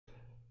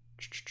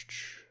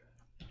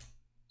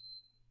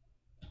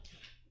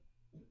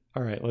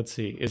All right, let's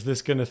see. Is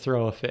this gonna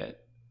throw a fit?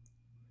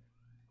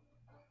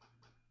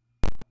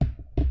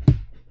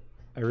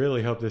 I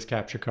really hope this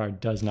capture card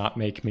does not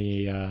make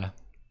me, oh,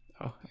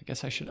 I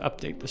guess I should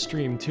update the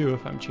stream too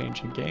if I'm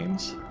changing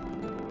games.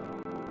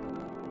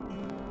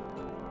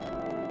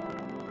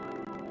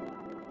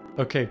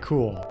 Okay,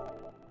 cool.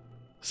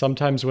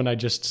 Sometimes when I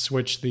just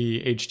switch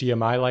the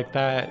HDMI like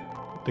that,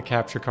 the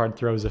capture card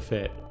throws a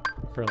fit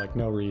for like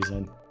no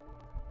reason.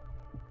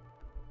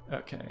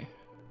 Okay.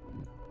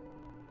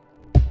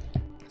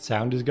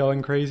 Sound is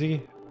going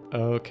crazy?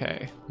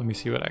 Okay, let me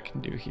see what I can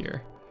do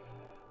here.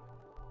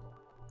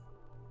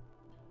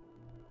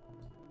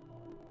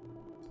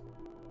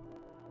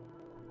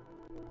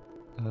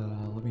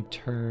 Let me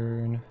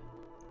turn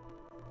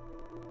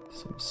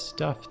some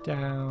stuff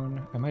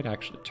down. I might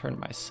actually turn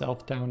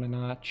myself down a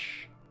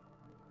notch.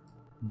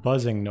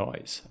 Buzzing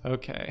noise,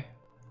 okay.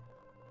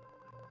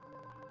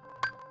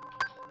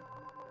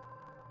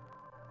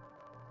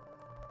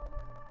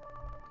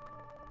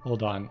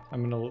 Hold on,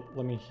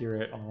 let me hear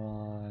it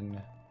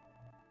on.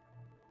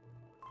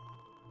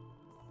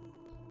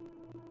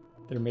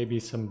 There may be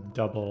some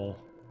double.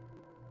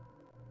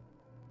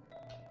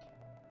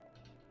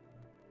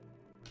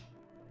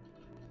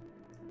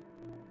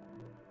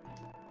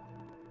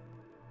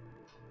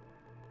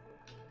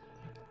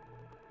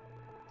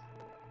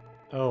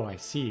 Oh, I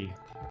see.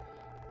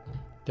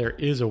 There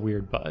is a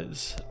weird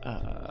buzz.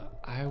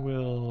 I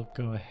will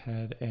go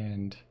ahead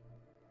and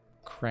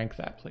crank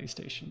that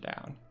PlayStation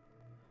down.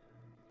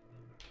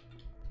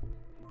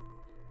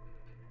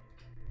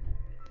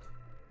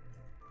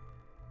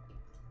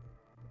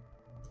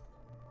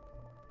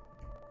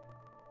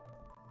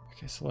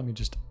 Okay, so let me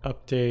just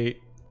update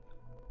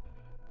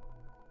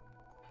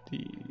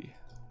the...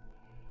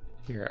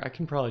 Here, I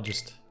can probably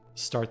just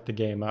start the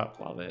game up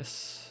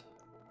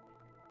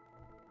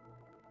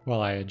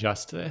while I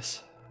adjust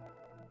this.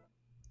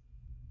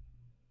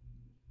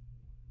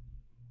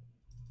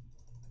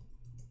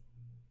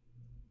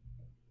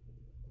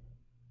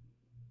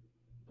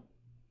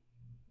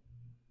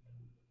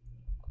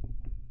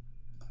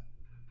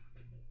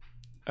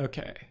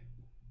 Okay.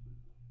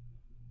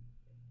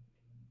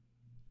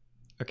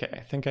 Okay,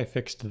 I think I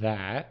fixed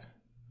that.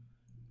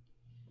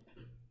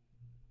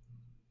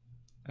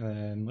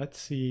 And let's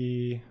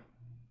see.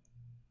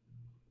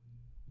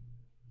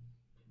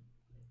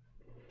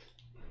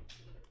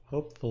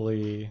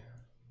 Hopefully,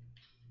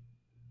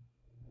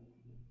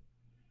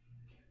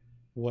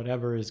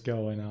 whatever is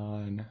going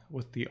on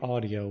with the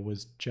audio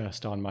was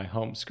just on my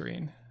home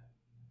screen.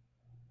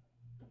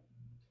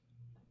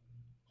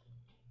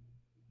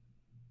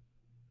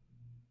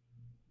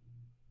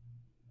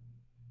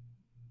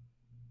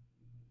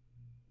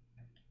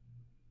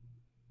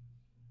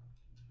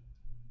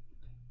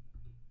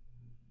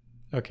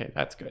 Okay,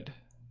 that's good.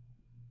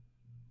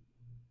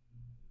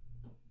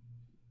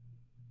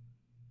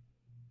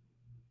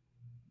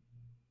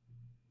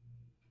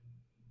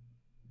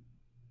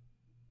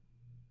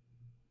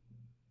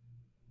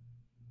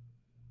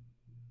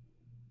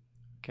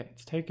 Okay,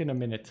 it's taken a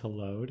minute to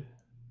load,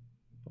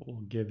 but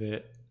we'll give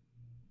it...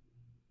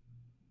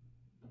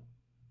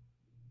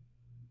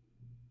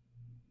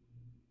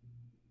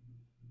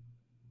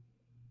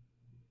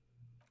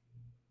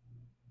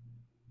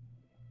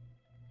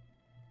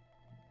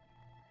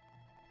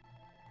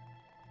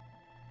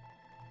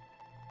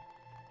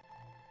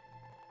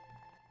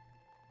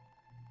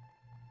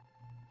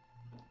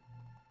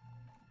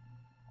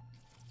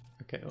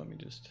 Okay, let me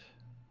just...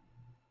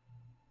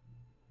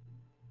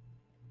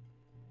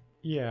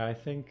 Yeah, I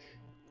think...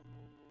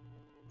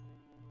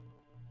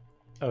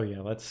 Oh yeah,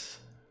 let's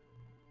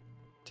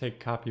take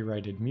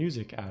copyrighted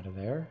music out of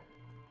there.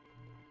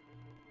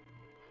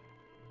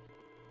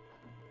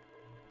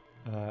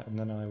 And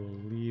then I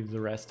will leave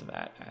the rest of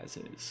that as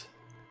is.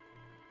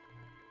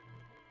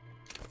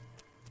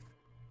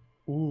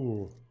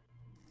 Ooh.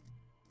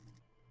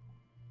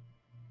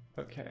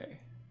 Okay.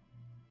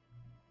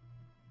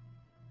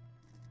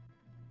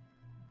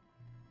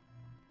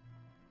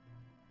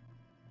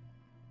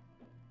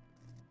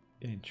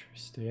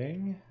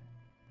 Interesting.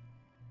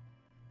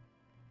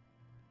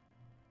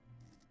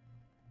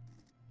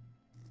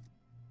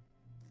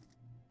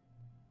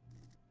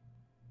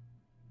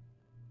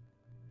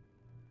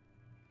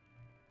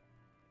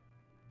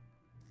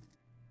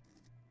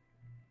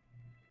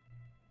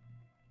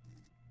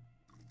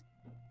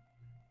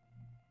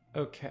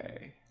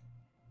 Okay.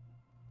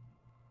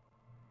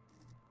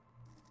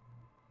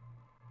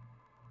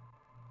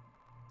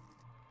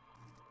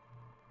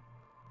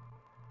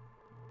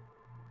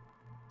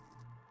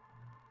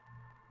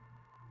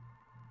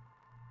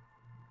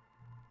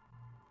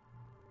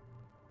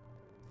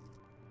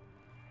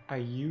 I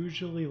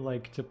usually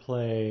like to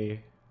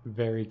play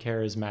very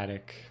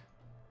charismatic.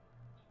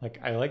 Like,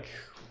 I like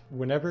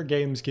whenever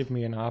games give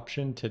me an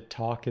option to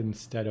talk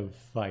instead of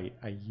fight,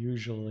 I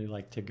usually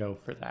like to go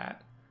for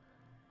that.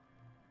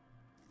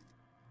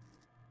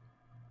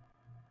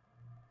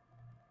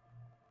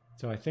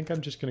 So I think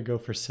I'm just going to go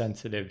for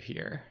sensitive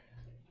here.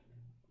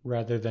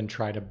 rather than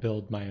try to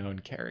build my own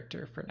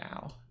character for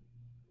now.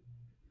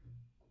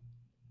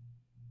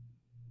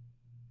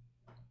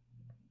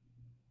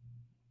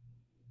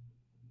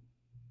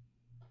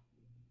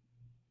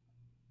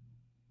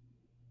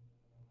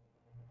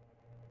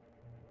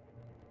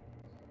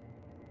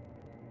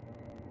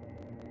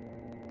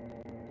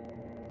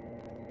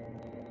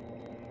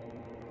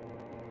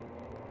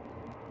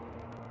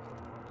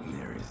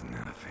 There is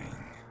nothing.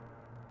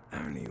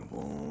 Only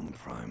warm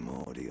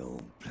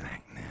primordial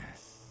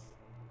blackness.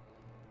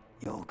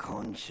 Your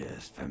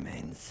conscious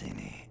ferments in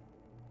it.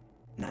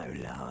 No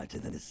larger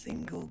than a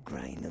single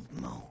grain of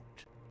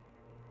malt.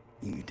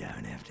 You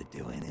don't have to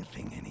do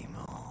anything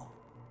anymore.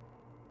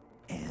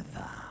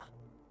 Ever.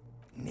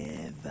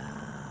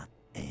 Never,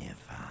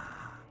 ever.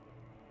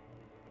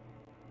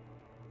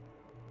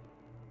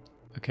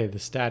 Okay, the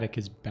static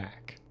is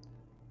back.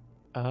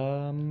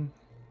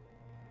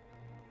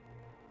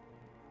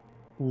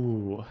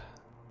 Ooh,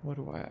 what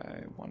do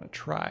I want to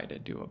try to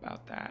do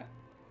about that?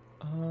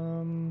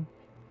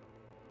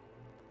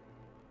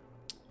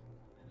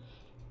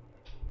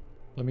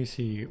 Let me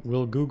see.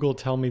 Will Google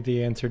tell me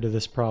the answer to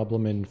this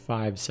problem in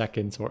 5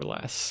 seconds or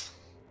less?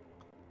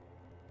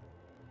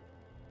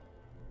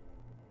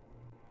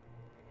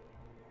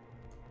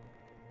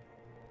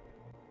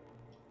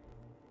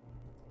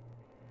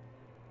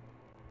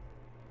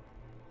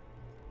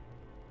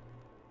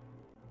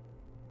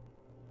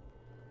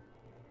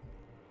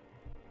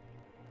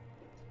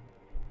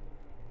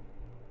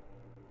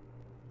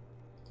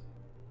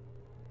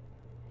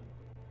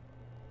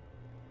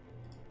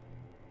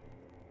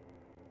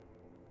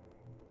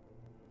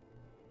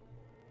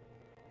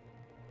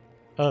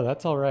 Oh,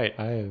 that's all right.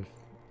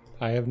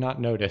 I have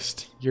not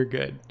noticed. You're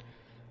good.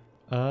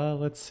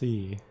 Let's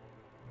see.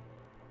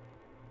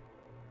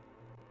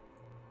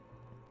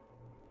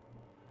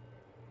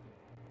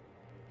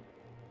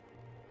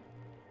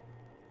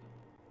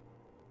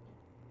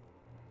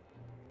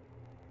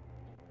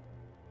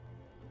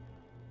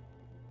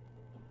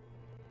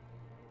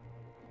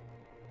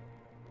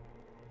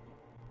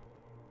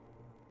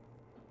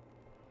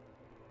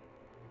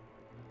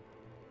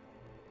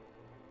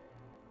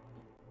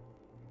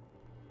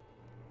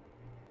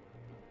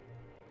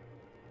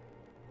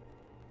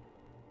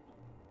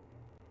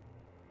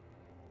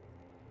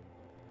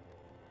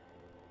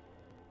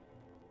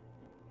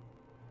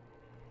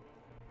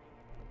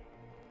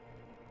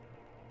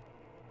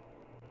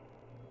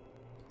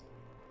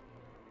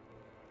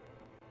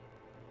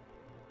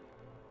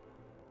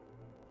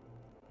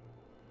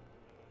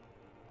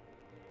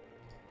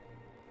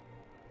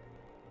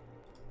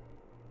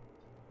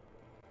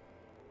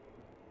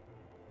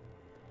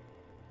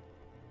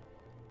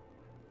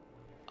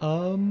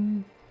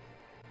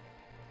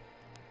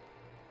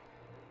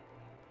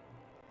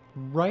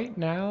 Right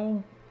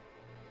now,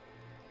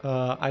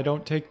 I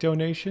don't take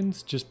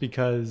donations just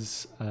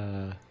because,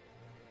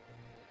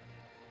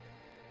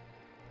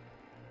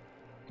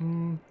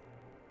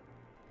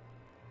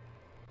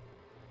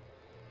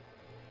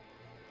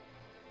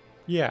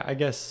 yeah, I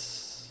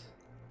guess,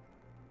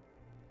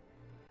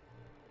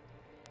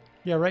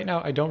 yeah, right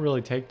now I don't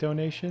really take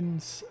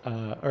donations,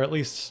 or at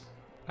least,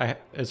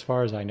 as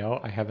far as I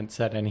know, I haven't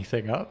set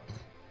anything up.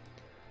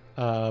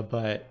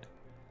 But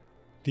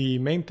the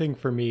main thing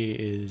for me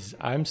is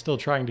I'm still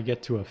trying to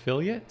get to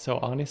affiliate, so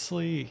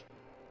honestly,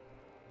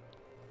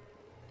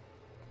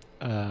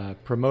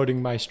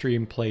 promoting my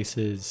stream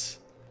places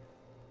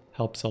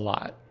helps a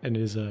lot and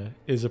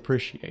is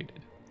appreciated.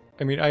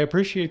 I mean, I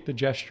appreciate the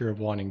gesture of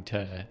wanting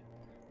to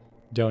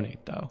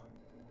donate, though.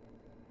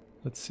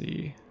 Let's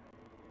see.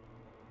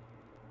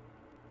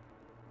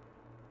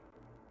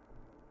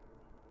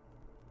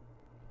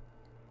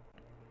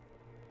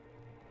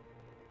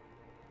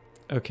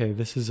 Okay,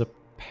 this is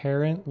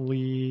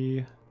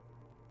apparently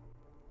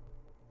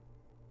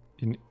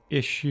an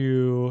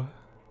issue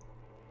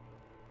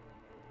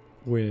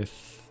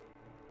with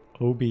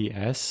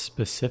OBS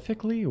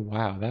specifically.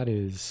 Wow, that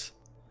is...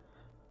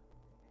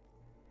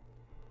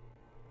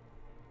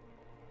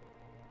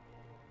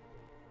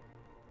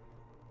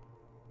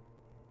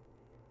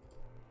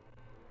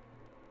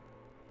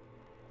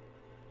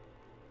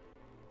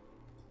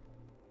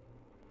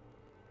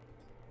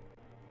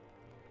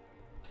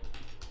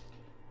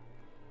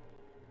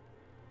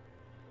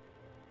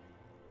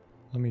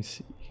 Let me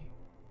see.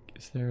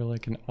 Is there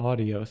like an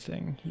audio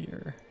thing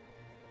here?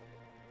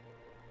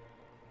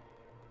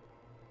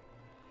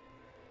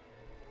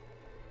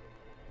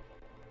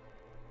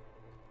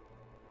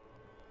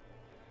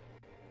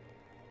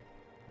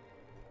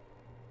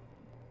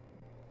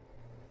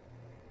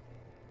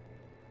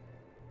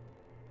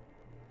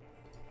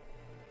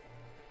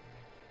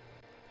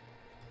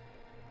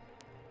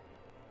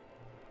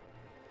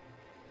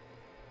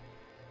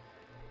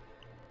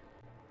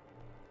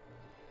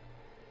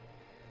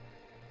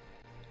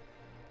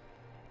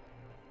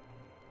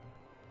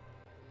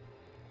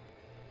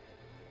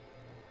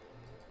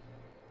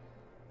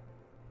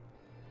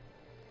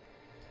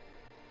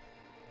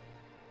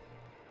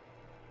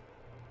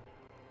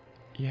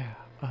 Yeah,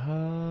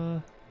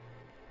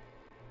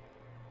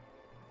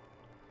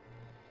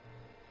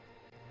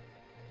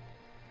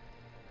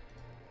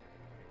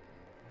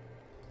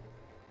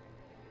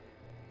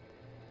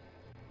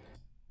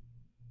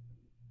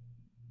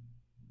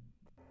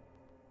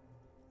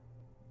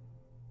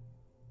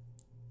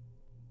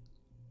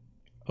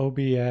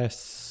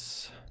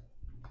 OBS.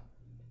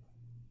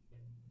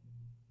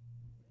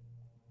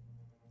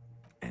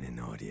 An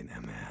inordinate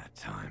amount of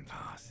time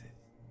passes.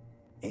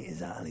 It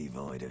is utterly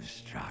void of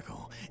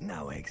struggle.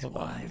 No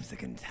ex-wives are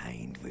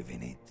contained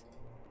within it.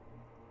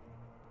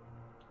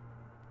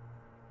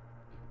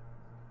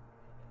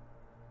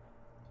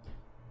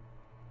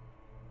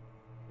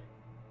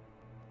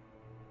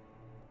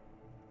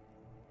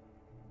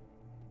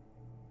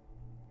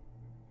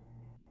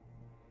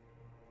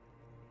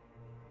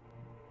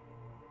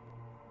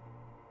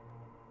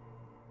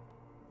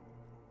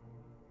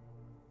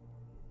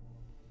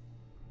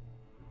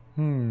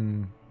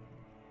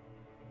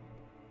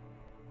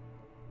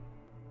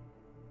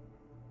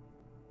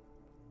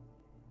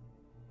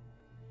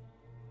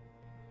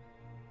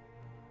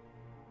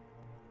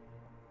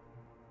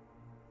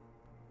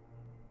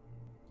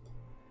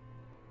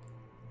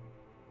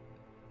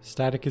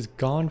 Static is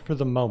gone for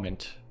the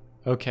moment.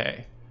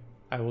 Okay.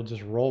 I will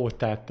just roll with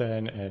that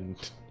then, and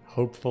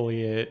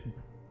hopefully it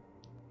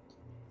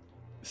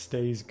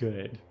stays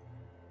good.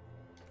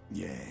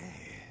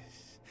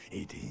 Yes,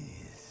 it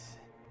is.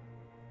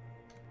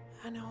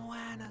 An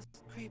awareness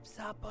creeps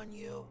up on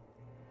you.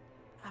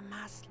 A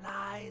mass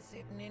lies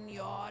hidden in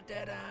your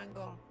dead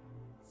angle,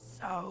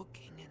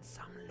 soaking in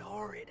some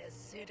lurid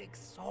acidic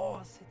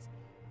sauce. It's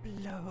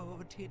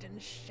bloated and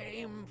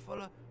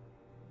shameful. A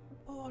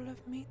ball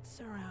of meat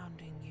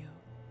surrounding you.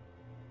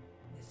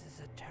 This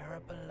is a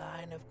terrible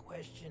line of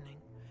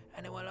questioning,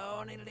 and it will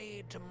only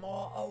lead to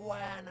more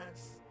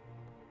awareness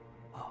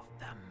of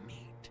the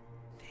meat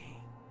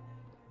thing.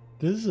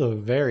 This is a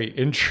very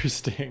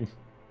interesting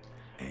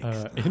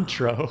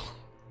intro.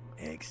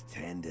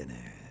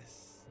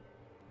 Ex-tenderness.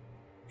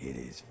 It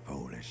is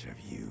foolish of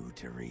you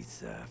to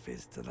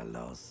resurface to the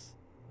loss.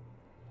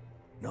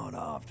 Not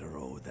after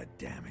all the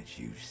damage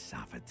you've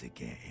suffered to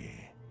get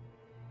here.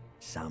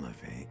 Some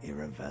of it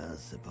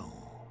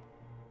irreversible.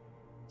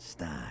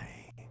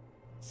 Stay.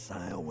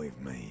 Sail with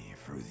me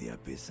through the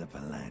abyss of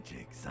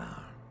pelagic zone.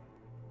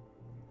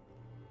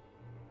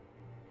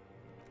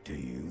 Do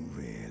you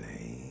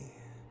really?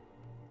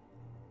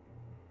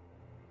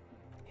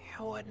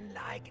 You wouldn't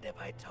like it if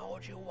I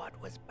told you what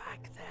was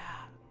back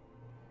there.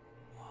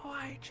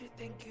 Why'd you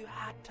think you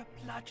had to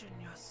bludgeon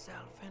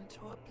yourself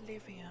into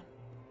oblivion?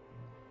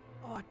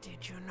 Or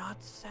did you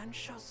not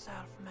sense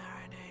yourself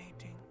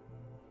marinating?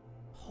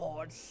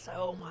 Poured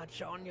so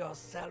much on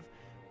yourself,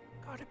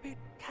 got a bit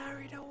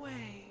carried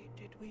away,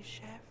 did we,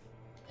 Chef?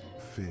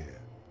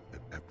 Fear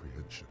and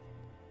apprehension.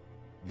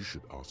 You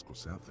should ask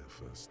what's out there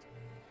first.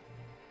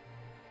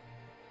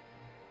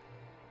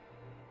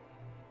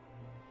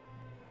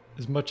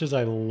 As much as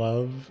I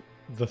love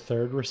the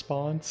third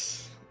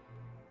response,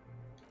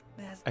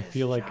 I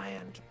feel like I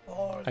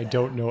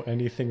don't know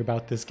anything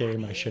about this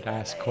game. I should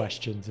ask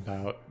questions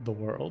about the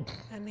world.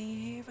 And the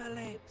evil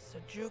apes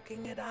are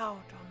juking it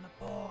out on the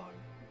ball.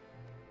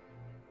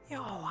 You're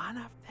one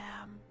of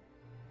them.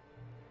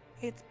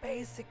 It's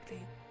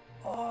basically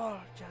all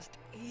just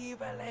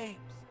evil apes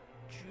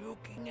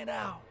juking it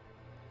out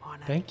on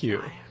a Thank you.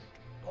 giant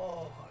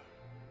ball.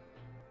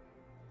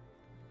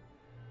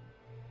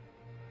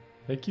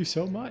 Thank you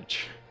so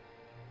much.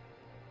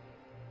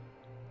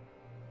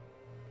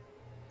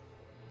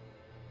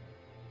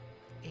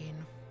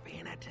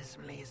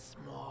 Infinitesimally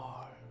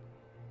small.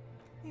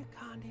 You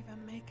can't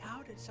even make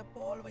out it's a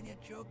ball when you're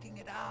joking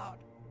it out.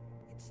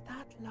 It's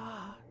that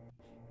large.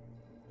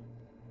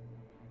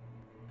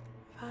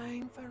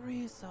 Vying for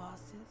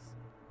resources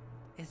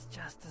is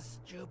just a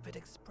stupid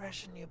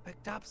expression you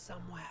picked up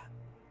somewhere.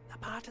 The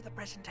part of the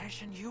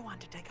presentation you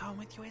want to take home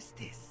with you is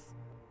this.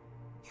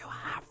 You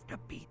have to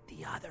beat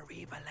the other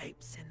evil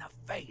apes in the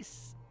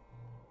face,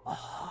 or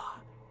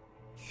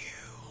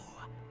you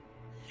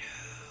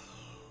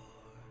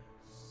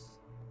lose.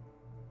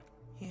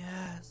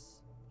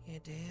 Yes,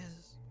 it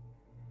is.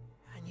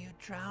 And you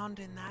drowned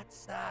in that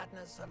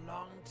sadness a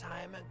long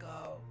time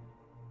ago.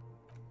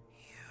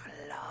 You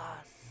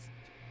lost.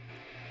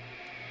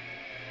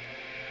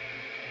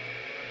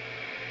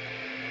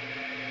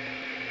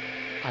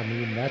 I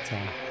mean, that's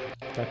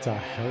a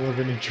hell of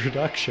an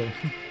introduction.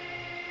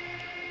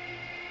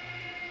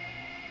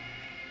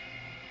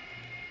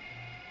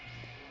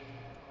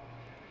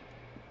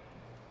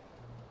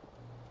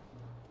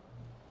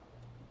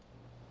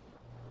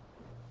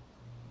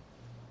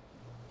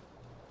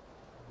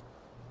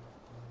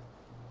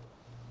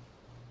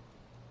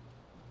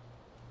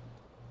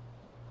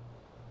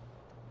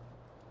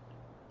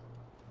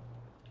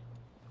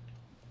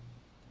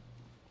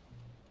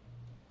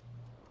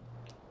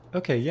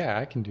 Okay, yeah,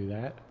 I can do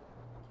that.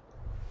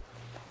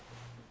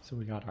 So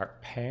we got our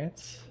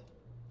pants.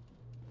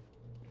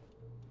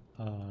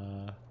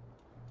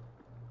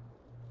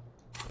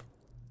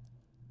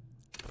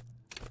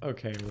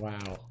 Okay,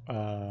 wow.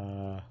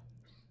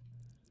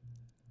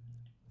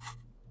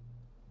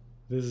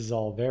 This is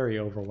all very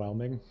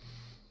overwhelming.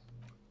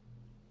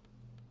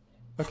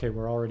 Okay,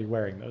 we're already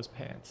wearing those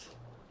pants.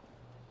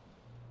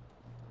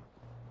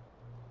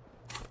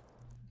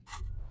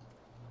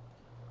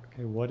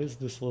 Okay, what is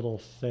this little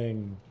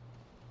thing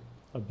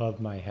above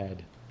my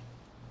head.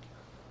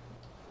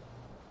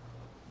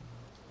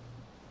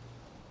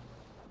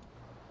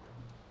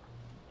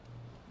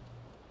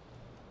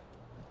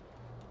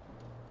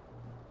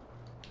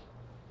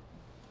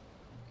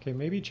 Okay,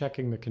 maybe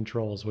checking the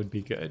controls would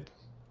be good.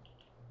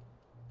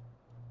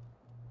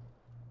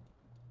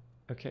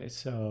 Okay,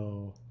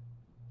 so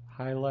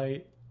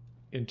highlight,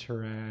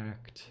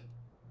 interact,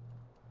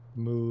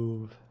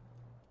 move.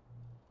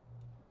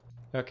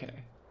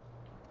 Okay.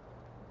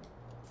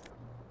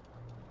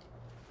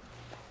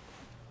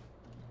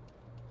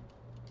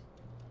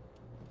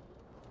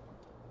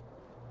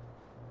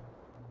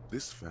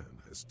 This fan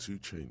has two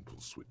chain pull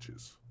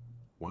switches.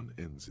 One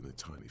ends in a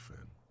tiny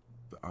fan,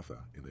 the other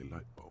in a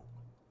light bulb.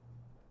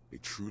 A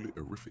truly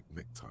horrific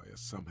necktie has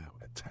somehow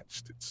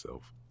attached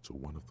itself to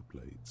one of the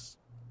blades.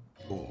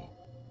 Or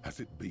has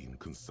it been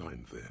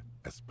consigned there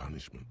as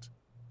punishment?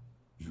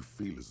 You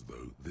feel as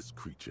though this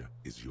creature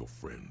is your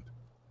friend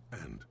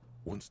and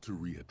wants to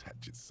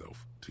reattach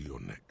itself to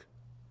your neck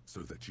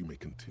so that you may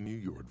continue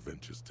your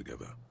adventures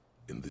together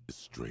in this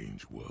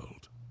strange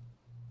world.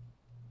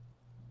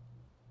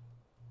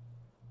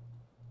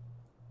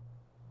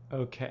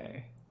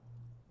 Okay.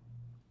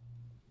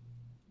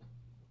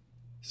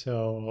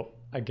 So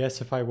I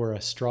guess if I were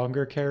a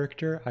stronger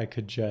character, I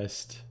could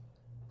just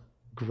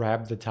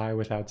grab the tie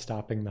without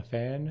stopping the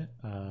fan,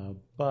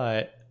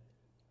 but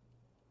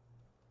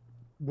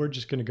we're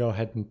just going to go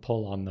ahead and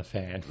pull on the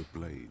fan. The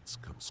blades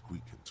come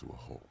squeaking to a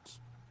halt.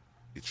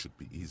 It should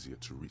be easier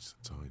to reach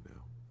the tie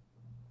now.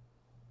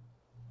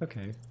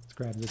 Okay, let's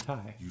grab the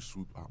tie. You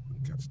swoop up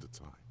and catch the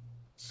tie.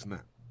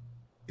 Snap.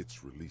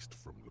 It's released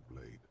from the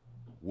blade.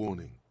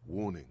 Warning,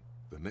 warning,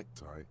 the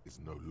necktie is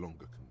no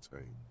longer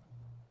contained.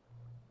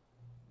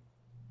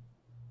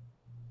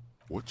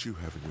 What you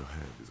have in your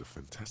hand is a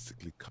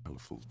fantastically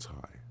colorful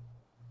tie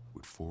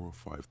with 4 or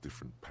 5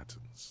 different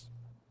patterns.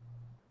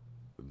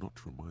 The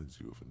knot reminds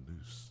you of a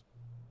noose.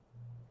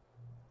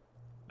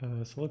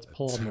 So let's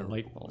pull on the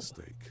light Terrible bulb.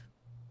 mistake.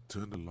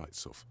 Turn the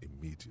lights off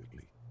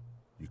immediately.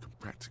 You can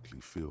practically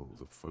feel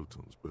the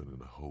photons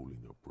burning a hole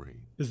in your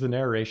brain. Is the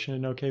narration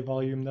in okay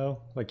volume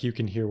though? Like you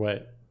can hear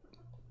what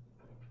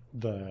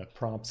the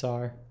prompts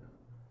are?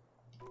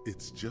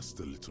 It's just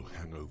a little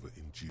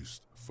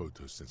hangover-induced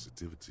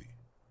photosensitivity.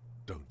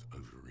 Don't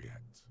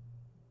overreact.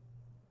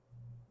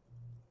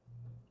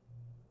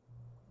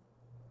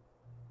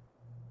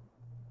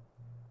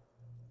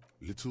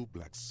 Little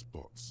black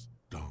spots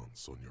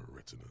dance on your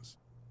retinas.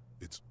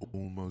 It's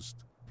almost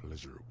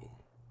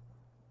pleasurable.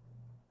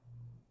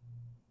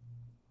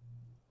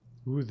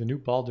 Ooh, the new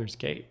Baldur's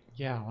Gate.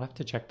 Yeah, I'll have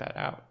to check that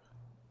out.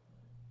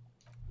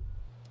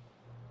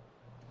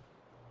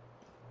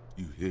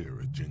 You hear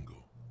a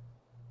jingle.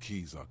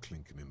 Keys are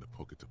clinking in the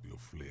pocket of your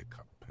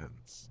flare-cut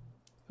pants.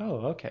 Oh,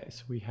 okay,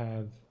 so we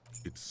have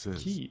It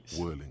says keys.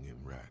 whirling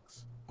in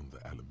rags on the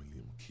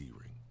aluminium key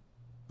ring.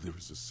 There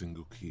is a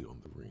single key on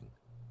the ring.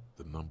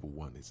 The number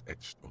 1 is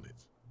etched on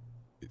it.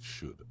 It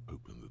should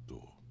open the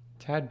door.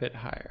 Tad bit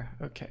higher.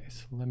 Okay,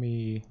 so let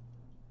me...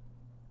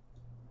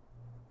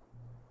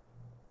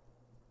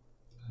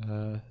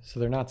 so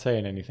they're not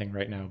saying anything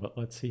right now, but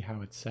let's see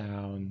how it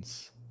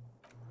sounds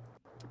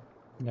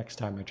next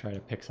time I try to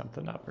pick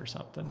something up or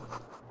something.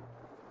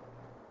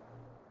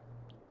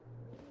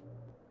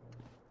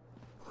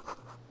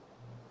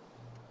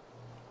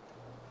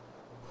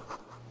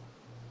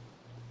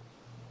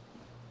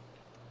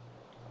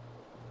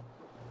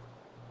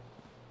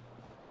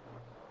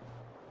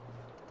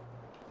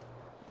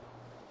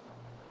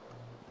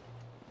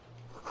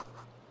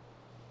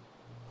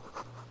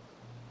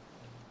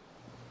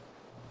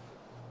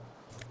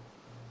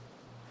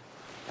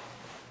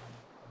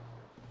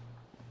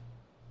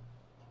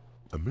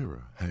 A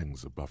mirror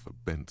hangs above a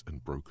bent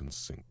and broken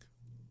sink.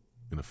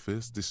 In a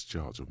fierce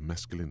discharge of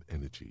masculine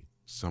energy,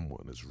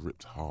 someone has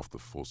ripped half the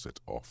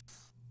faucet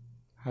off.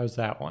 How's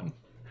that one?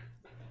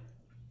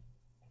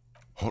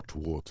 Hot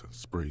water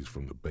sprays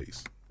from the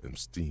base and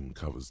steam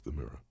covers the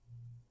mirror.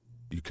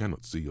 You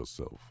cannot see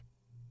yourself,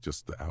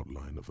 just the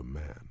outline of a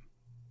man.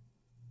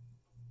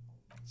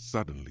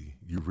 Suddenly,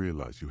 you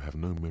realize you have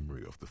no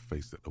memory of the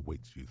face that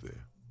awaits you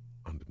there,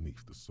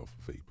 underneath the soft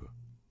vapor.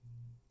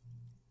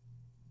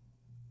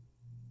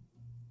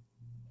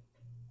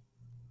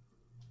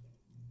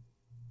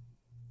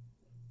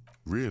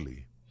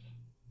 Really,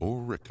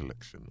 all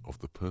recollection of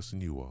the person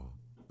you are,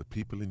 the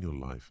people in your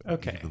life, and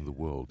Okay. even the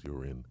world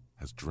you're in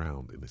has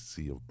drowned in a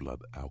sea of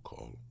blood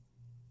alcohol.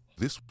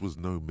 This was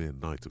no mere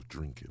night of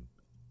drinking.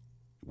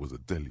 It was a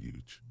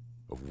deluge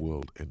of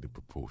world-ending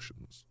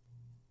proportions.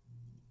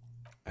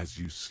 As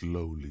you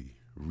slowly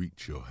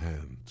reach your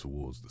hand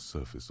towards the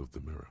surface of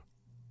the mirror.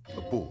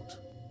 Abort.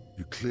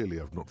 You clearly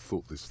have not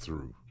thought this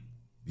through.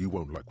 You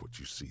won't like what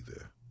you see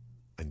there,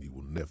 and you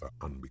will never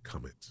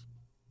unbecome it.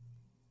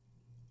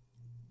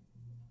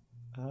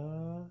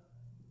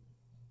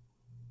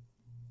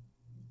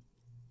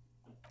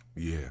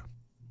 Yeah,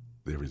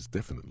 there is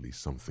definitely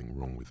something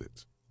wrong with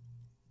it.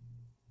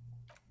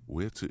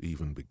 Where to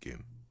even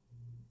begin?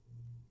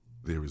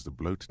 There is the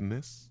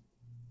bloatedness,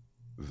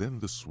 then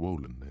the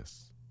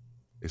swollenness,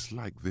 It's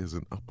like there's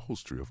an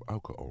upholstery of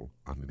alcohol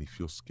underneath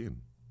your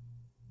skin.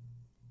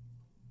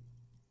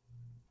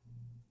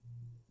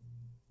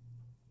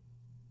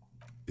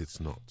 It's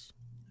not.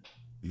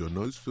 Your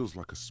nose feels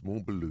like a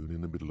small balloon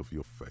in the middle of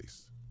your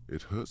face.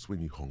 It hurts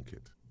when you honk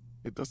it.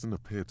 It doesn't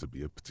appear to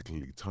be a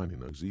particularly tiny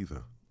nose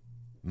either.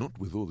 Not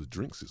with all the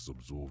drinks it's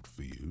absorbed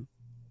for you.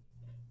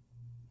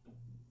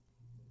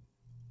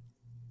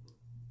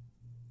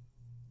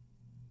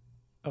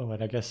 Oh,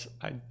 and I guess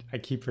I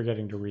keep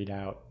forgetting to read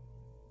out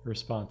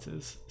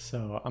responses,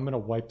 so I'm gonna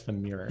wipe the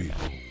mirror now.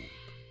 Behold.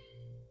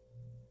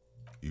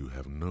 You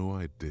have no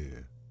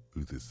idea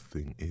who this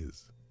thing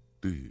is,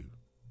 do you?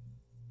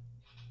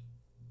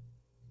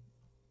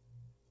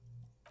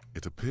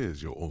 It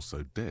appears you're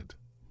also dead.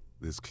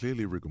 There's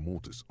clearly rigor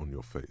mortis on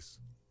your face.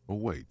 Oh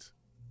wait,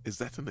 is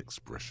that an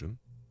expression?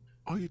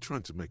 Are you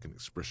trying to make an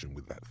expression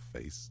with that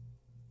face?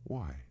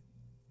 Why?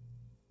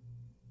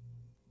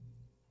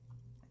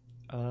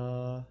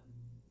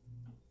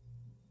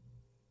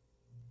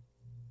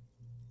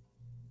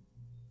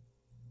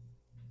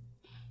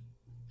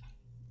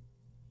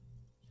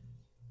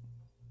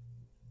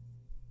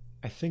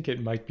 I think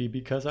it might be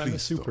because I'm a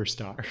Please stop.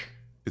 superstar.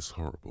 It's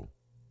horrible.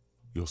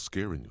 You're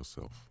scaring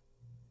yourself.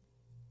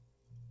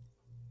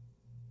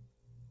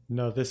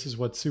 No, this is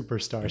what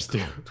superstars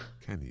do.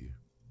 Can you?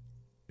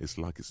 It's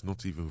like it's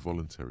not even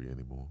voluntary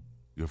anymore.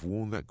 You have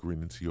worn that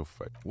grin into your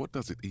face. What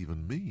does it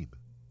even mean?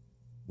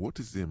 What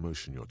is the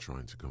emotion you're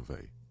trying to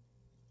convey?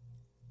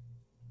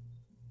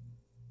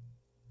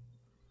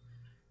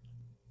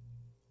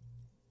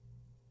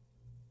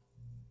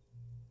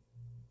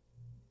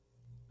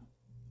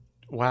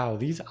 Wow,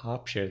 these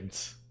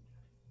options.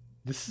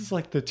 This is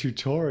like the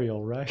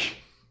tutorial, right?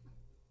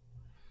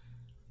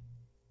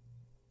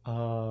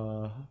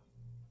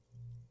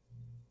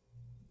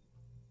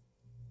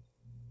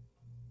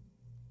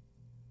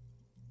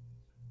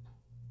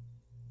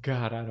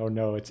 God, I don't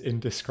know. It's You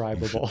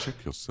indescribable. should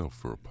check yourself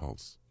for a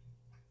pulse,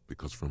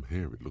 because from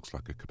here it looks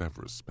like a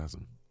cadaverous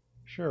spasm.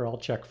 Sure, I'll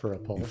check for a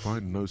You pulse.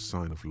 find no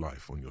sign of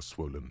life on your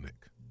swollen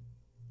neck.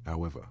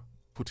 However,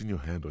 putting your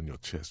hand on your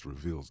chest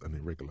reveals an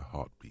irregular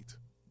heartbeat.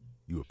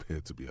 You appear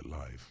to be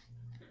alive,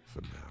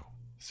 for now.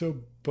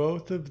 So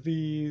both of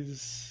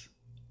these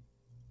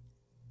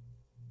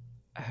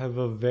have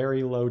a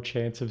very low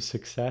chance of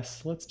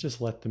success. Let's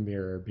just let the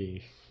mirror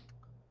be.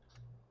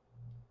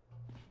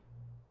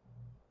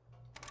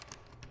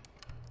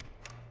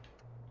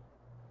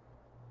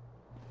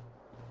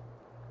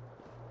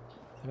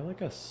 Is there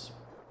like a...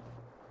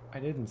 I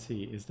didn't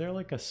see. Is there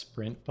like a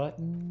sprint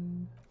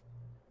button?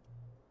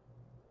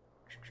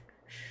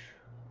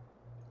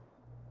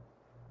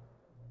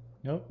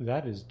 Nope,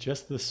 that is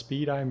just the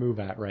speed I move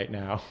at right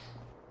now.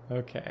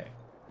 Okay.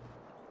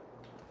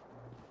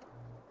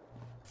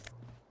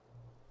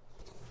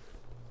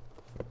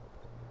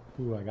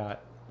 Ooh, I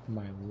got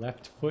my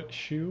left foot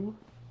shoe.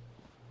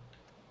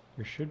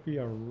 There should be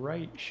a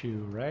right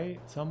shoe, right?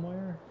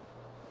 Somewhere?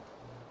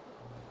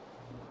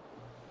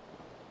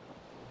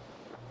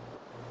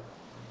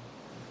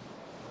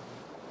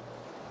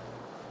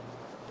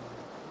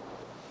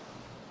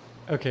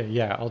 Okay,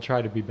 yeah, I'll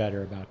try to be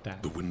better about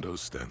that. The window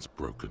stands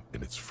broken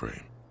in its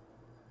frame.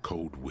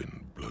 Cold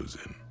wind blows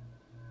in.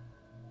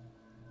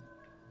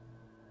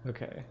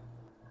 Okay.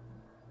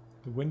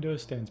 The window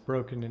stands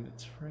broken in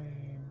its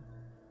frame.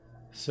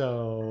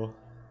 So,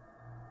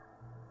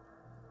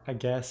 I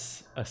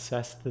guess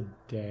assess the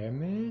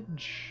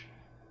damage?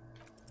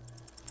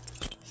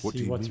 What do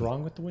See you what's mean,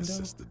 wrong with the window?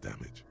 assess the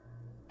damage?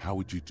 How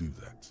would you do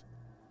that?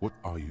 What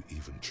are you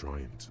even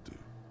trying to do?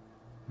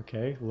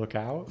 Okay, look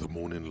out. The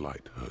morning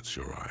light hurts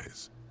your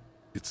eyes.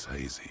 It's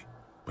hazy,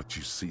 but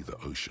you see the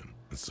ocean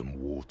and some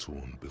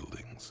war-torn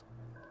buildings.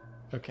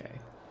 Okay.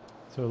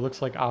 So it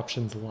looks like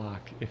options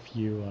lock if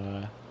you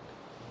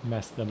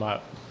mess them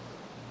up.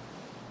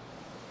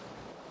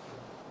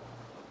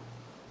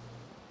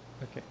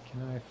 Okay,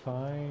 can I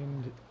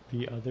find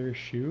the other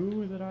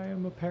shoe that I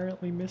am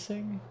apparently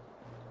missing?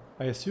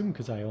 I assume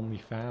because I only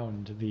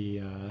found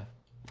the...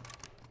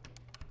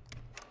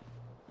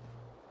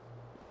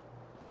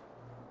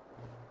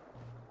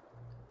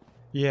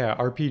 Yeah,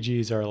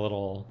 RPGs are a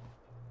little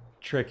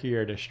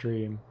trickier to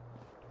stream.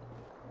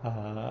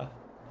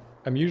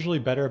 I'm usually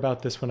better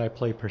about this when I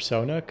play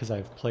Persona, because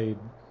I've played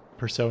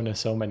Persona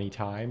so many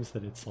times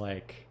that it's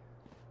like...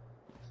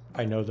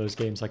 I know those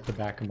games like the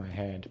back of my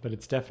hand, but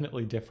it's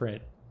definitely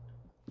different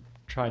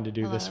trying to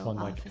do this Hello,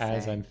 one like officer.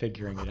 as I'm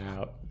figuring it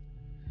out.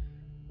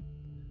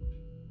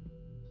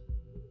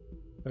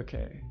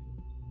 Okay,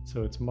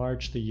 so it's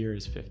March, the year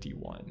is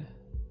 51.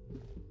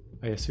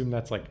 I assume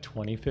that's like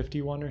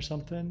 2051 or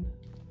something?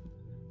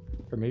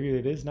 Or maybe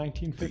it is The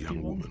 1951?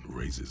 young woman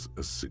raises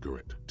a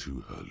cigarette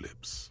to her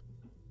lips.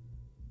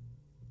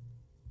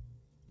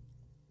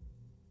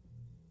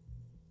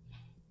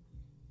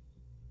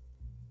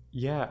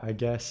 Yeah, I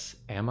guess.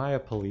 Am I a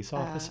police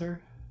officer?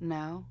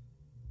 No.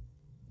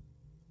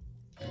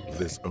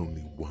 There's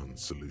only one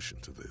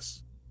solution to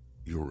this.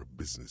 You're a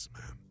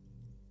businessman.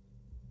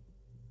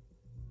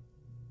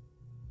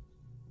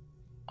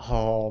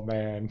 Oh,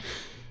 man.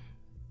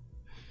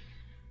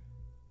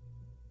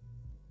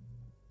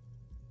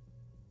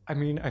 I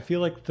mean, I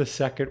feel like the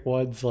second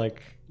one's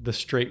like the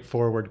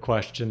straightforward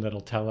question that'll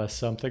tell us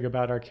something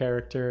about our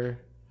character.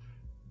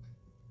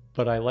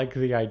 But I like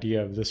the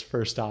idea of this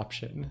first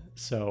option.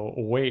 So,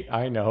 wait,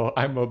 I know.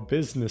 I'm a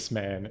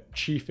businessman,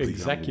 chief The young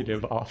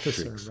executive woman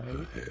officer, shakes her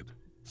right? head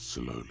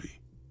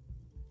slowly.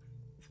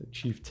 So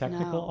chief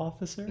technical No,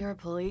 officer? you're a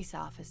police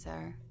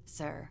officer,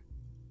 sir.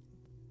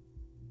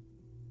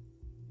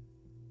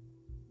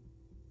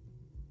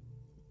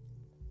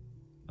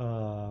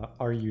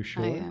 Are you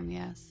sure? I am,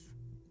 yes.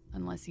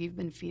 Unless you've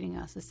been feeding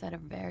us a set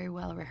of very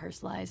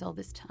well-rehearsed lies all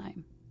this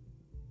time.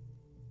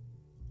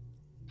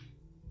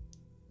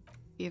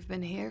 You've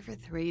been here for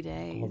 3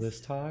 days. All this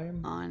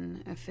time?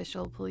 On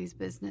official police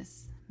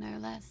business, no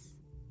less.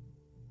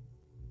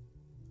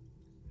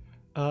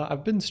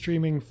 I've been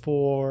streaming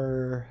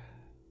for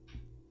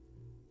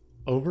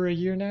over a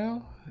year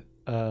now.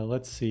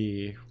 Let's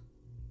see.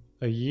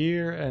 A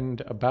year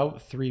and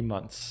about 3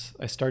 months.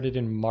 I started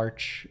in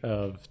March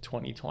of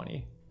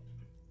 2020.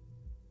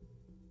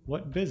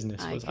 What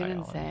business was I on? I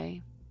couldn't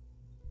say.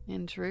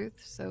 In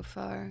truth, so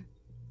far,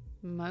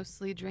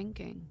 mostly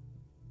drinking.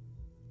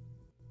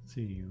 Let's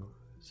see.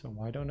 So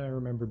why don't I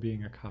remember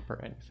being a cop or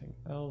anything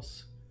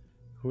else?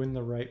 Who in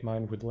the right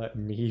mind would let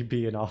me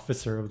be an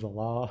officer of the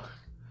law?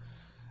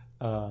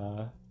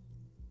 I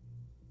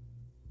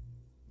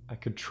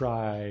could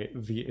try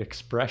the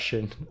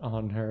expression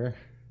on her.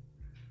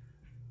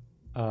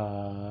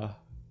 I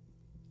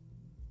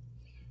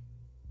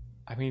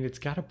mean, it's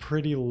got a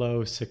pretty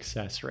low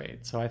success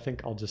rate, so I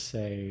think I'll just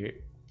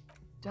say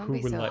Don't who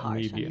be would so let me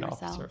harsh be on an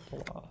yourself. officer of the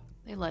law.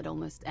 They let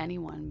almost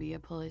anyone be a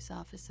police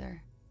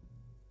officer.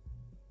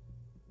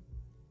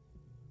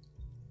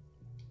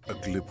 A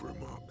glib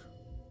remark.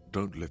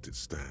 Don't let it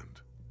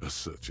stand.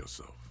 Assert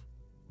yourself.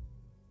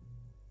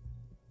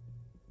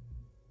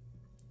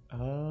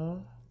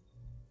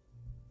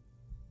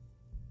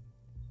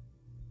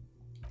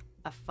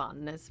 A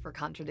fondness for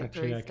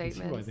contradictory Actually, I can see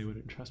why statements. they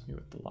wouldn't trust me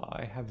with the law.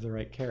 I have the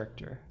right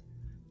character.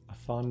 A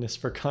fondness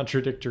for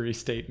contradictory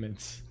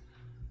statements.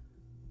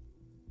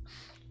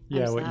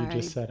 Yeah, I'm what you sorry.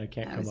 just said, I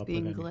can't I come was up with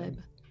being anything.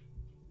 glib.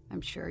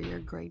 I'm sure you're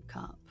a great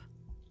cop.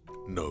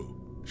 No,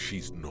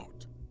 she's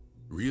not.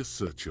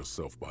 Reassert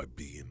yourself by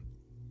being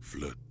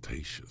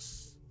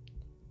flirtatious.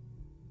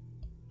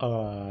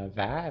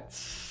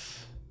 That's...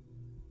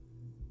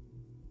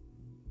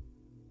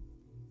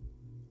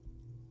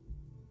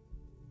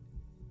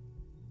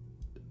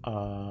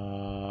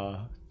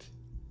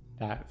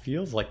 That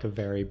feels like a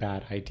very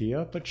bad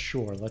idea, but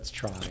sure, let's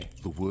try.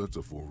 The words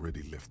have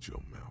already left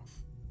your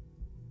mouth.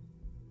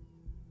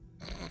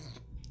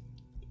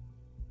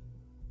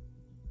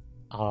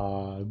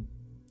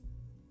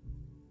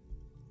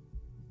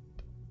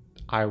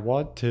 I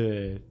want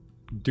to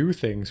do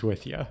things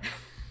with you.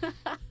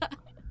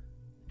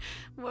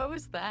 What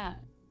was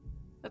that?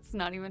 That's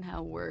not even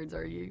how words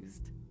are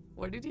used.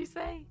 What did you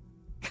say?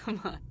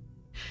 Come on,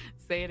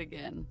 say it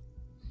again.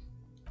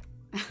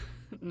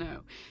 No,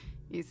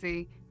 you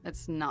see,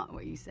 that's not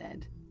what you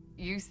said.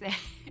 You said...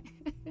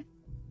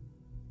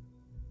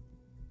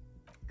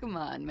 Come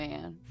on,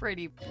 man,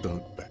 pretty...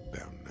 Don't back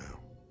down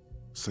now.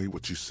 Say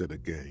what you said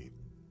again.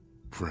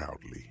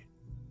 Proudly.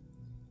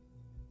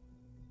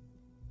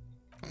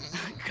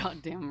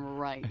 Goddamn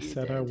right I you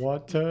said did. I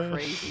want You to...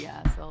 crazy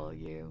asshole,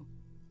 you.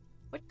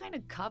 What kind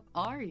of cop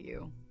are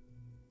you?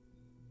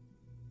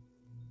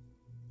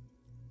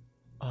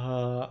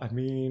 I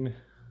mean...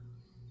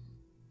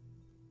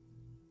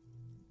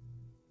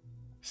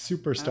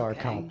 Superstar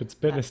Okay, cop, it's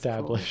been that's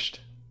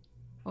established.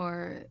 Cool.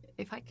 Or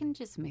if I can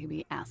just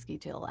maybe ask you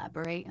to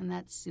elaborate on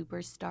that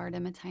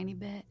superstardom a tiny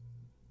bit.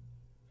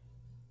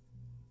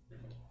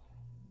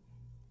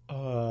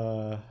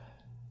 I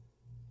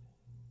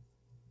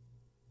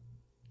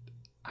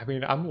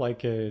mean, I'm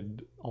liking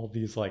all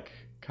these, like,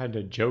 kind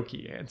of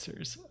jokey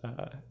answers.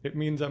 It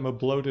means I'm a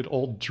bloated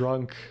old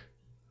drunk.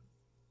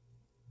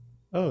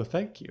 Oh,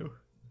 thank you.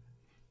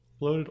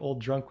 Bloated old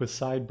drunk with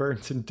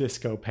sideburns and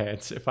disco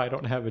pants. If I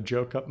don't have a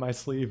joke up my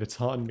sleeve, it's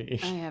on me.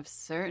 I have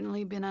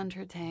certainly been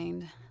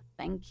entertained.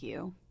 Thank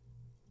you.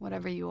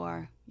 Whatever you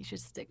are, you should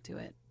stick to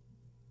it.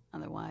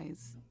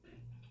 Otherwise...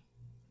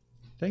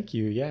 Thank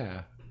you,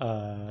 yeah.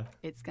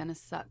 It's gonna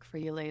suck for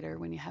you later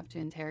when you have to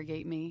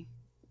interrogate me.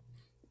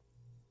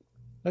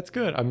 That's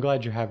good. I'm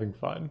glad you're having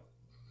fun.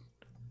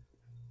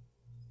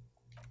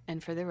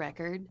 And for the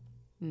record,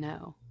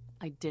 no,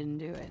 I didn't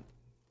do it.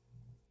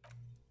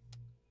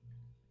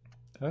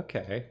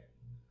 Okay.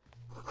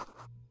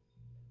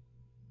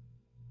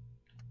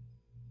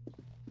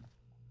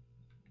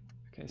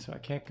 Okay, so I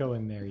can't go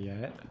in there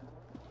yet.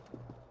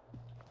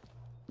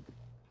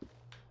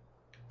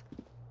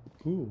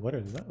 Ooh, what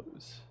are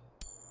those?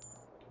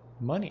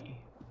 Money.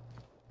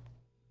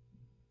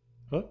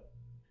 Oh.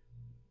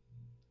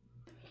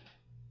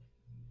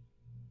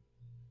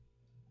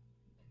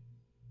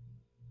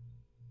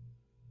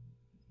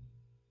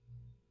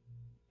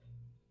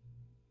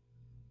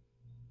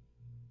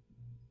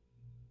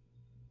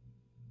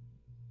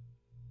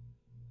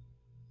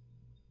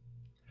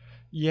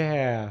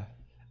 Yeah.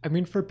 I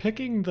mean, for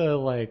picking the,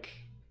 like,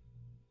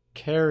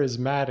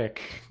 charismatic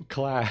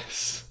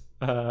class.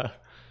 I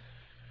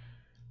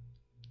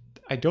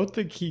don't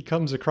think he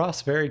comes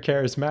across very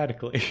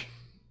charismatically.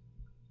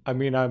 I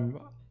mean,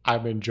 I'm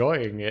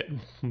enjoying it,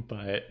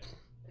 but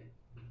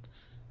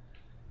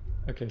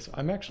okay, so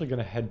I'm actually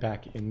gonna head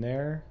back in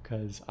there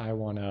because I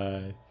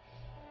wanna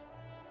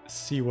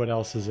see what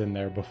else is in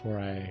there before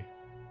I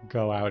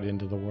go out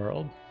into the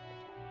world.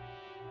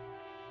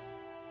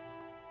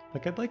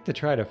 Like, I'd like to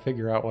try to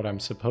figure out what I'm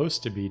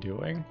supposed to be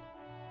doing.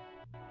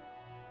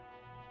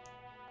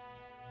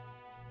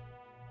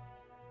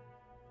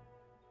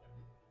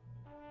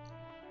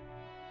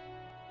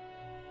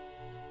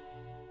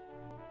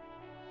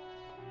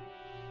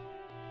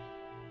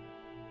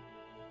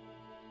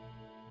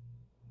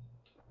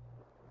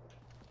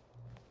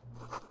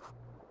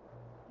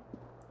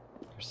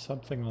 There's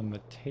something on the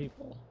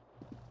table.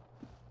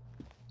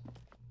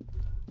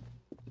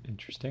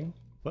 Interesting.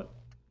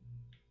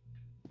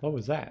 What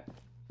was that?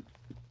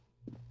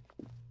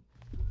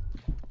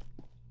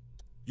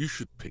 You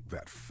should pick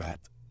that fat,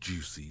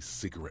 juicy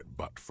cigarette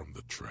butt from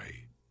the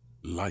tray,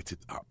 light it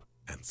up,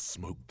 and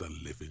smoke the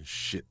living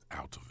shit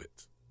out of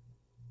it.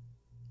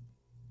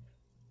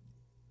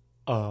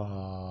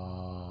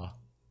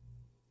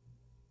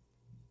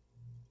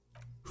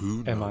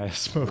 Who Am I a knows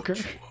smoker?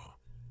 what you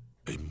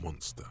are? A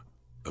monster,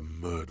 a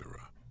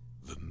murderer,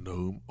 the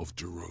gnome of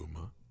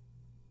Jeroma?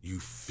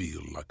 You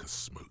feel like a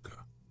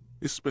smoker,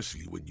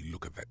 especially when you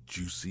look at that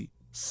juicy,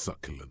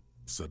 succulent,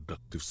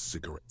 seductive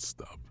cigarette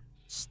stub,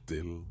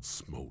 still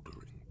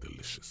smoldering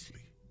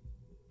deliciously.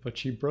 But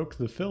she broke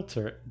it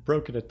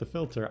at the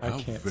filter. I How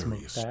can't very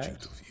smoke astute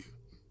that. of you.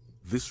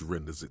 This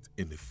renders it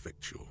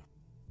ineffectual.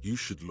 You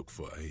should look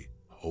for a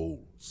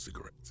whole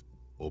cigarette,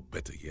 or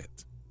better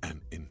yet,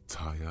 an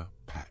entire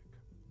pack.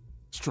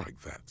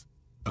 Strike that.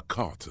 A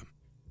carton.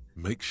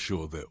 Make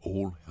sure they're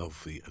all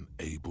healthy and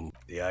able.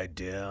 The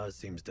idea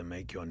seems to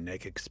make your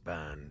neck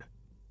expand.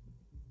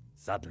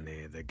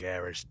 Suddenly, the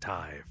garish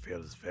tie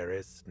feels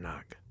very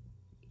snug.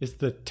 Is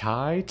the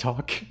tie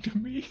talking to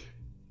me?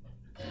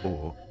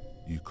 Or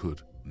you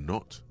could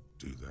not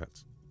do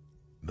that.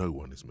 No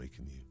one is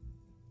making you.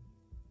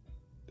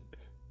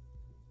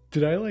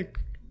 Did I, like,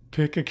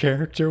 pick a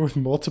character with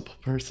multiple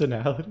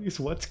personalities?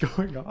 What's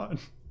going on?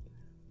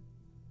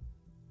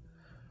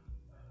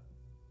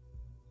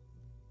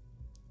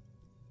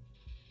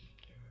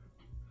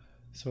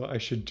 So I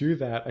should do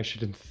that. I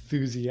should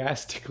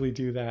enthusiastically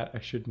do that. I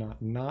should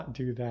not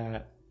do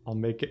that. I'll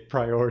make it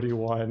priority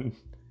one.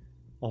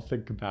 I'll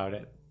think about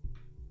it.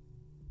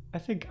 I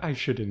think I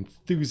should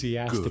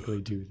enthusiastically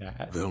Good. do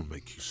that. They'll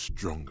make you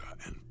stronger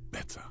and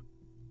better.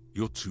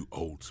 You're too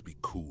old to be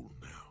cool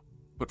now.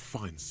 But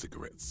find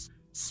cigarettes,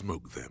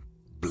 smoke them,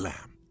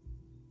 blam.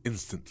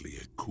 Instantly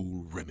a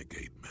cool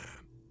renegade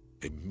man.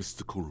 A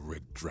mystical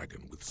red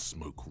dragon with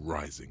smoke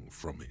rising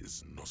from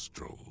his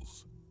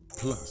nostrils.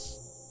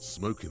 Plus,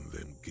 smoking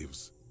them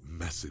gives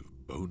massive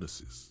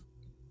bonuses.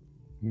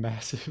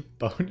 Massive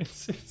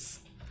bonuses.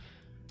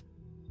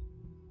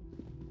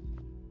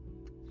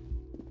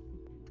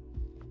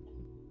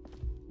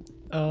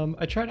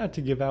 I try not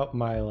to give out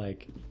my,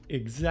 like,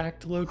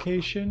 exact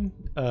location,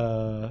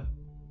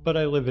 but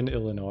I live in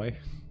Illinois,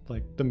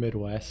 like the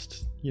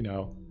Midwest, you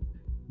know,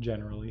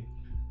 generally.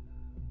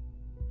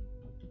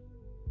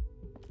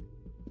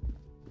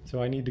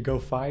 So I need to go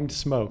find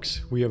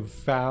Smokes. We have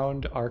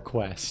found our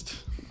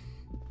quest.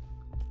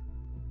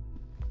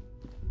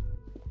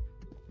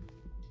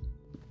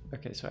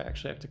 Okay, so I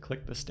actually have to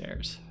click the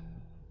stairs.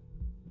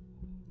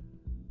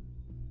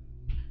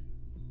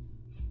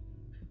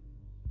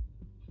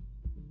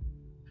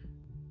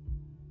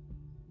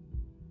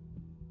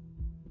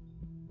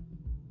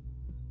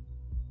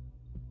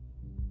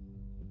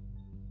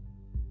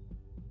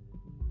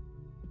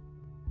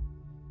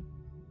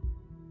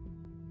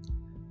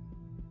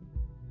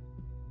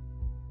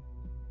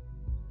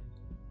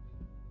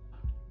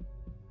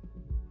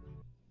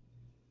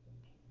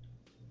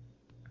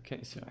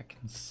 Okay, so I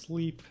can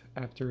sleep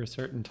after a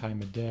certain time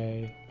of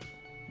day.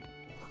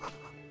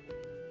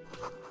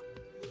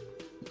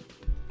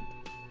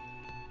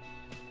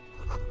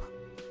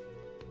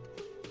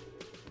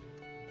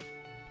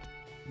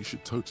 You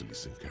should totally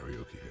sing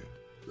karaoke here,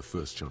 the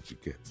first chance you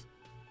get.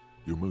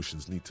 Your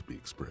emotions need to be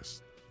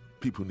expressed.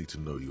 People need to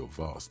know your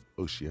vast,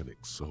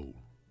 oceanic soul.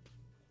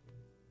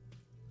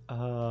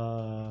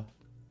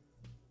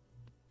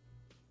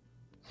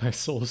 My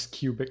soul's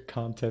cubic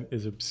content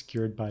is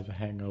obscured by the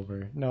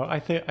hangover. No, I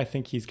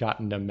think he's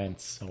got an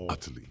immense soul.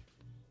 Utterly.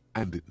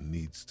 And it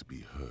needs to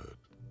be heard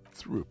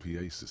through a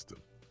PA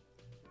system.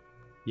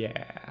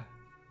 Yeah.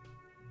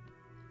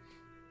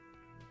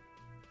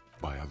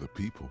 By other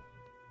people.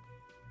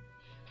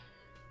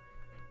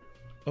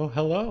 Oh,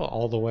 hello,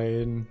 all the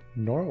way in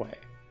Norway.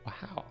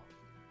 Wow.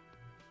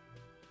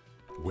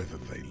 Whether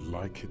they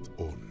like it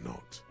or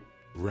not.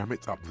 Ram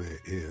it up their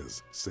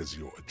ears, says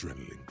your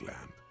adrenaline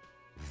gland.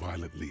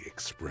 Violently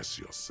express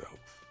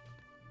yourself.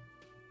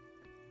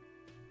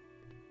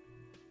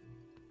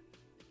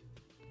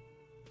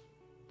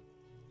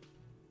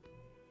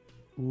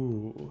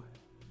 Ooh.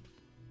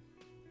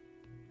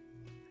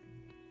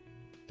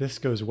 This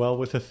goes well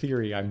with a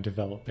theory I'm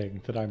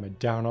developing that I'm a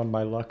down on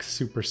my luck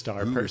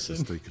superstar Who was person.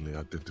 mistakenly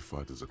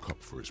identified as a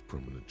cop for his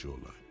prominent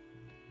jawline?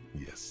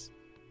 Yes,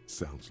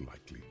 sounds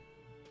likely.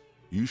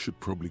 You should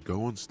probably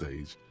go on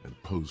stage and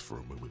pose for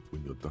a moment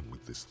when you're done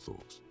with this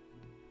thought.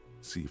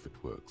 See if it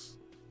works.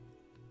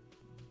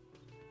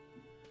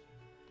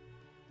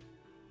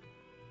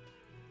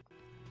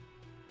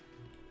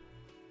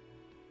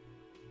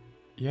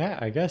 Yeah,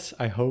 I guess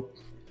I hope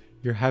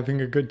you're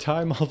having a good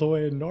time all the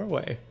way in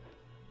Norway.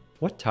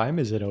 What time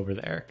is it over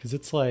there? Because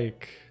it's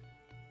like,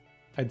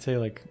 I'd say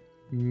like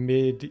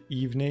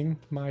mid-evening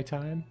my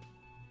time.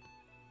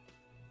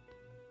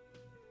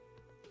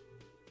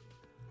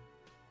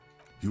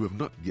 You have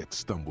not yet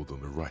stumbled on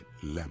the right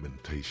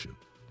lamentation,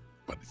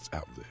 but it's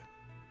out there.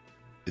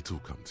 It'll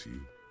come to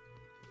you.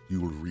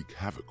 You will wreak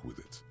havoc with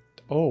it.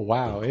 Oh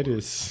wow, it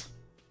is.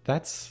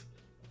 That's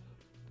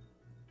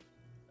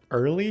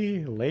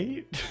early,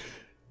 late?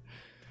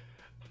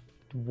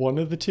 One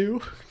of the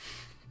two?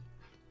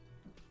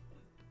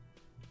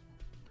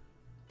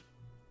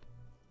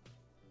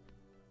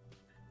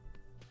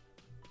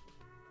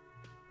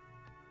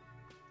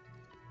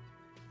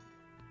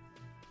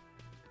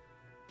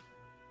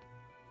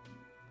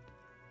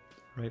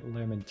 Right,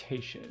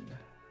 lamentation.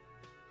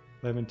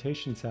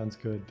 Lamentation sounds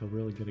good. They'll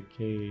really get a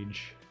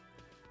gauge.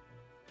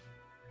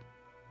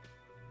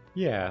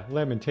 Yeah,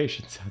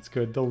 lamentation sounds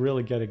good. They'll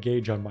really get a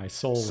gauge on my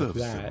soul with Serves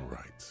that. them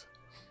right.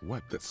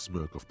 Wipe that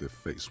smirk off their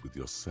face with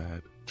your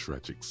sad,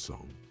 tragic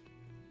song.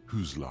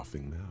 Who's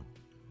laughing now?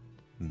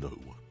 No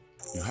one.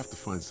 You have to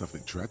find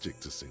something tragic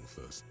to sing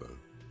first, though.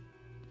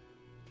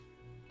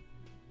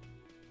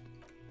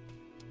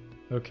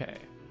 Okay,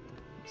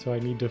 so I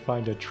need to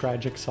find a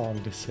tragic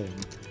song to sing.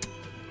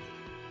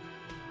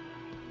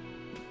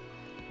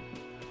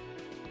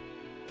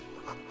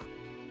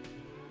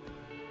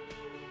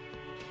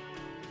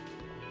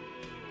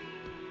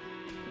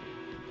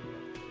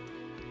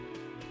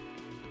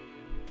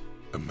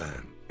 A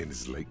man in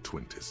his late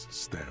 20s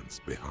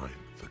stands behind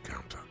the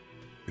counter,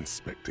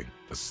 inspecting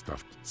a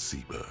stuffed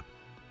seabird.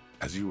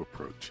 As you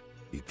approach,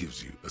 he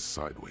gives you a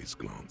sideways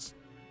glance,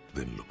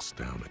 then looks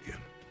down again.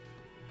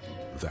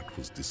 That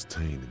was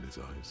disdain in his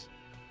eyes.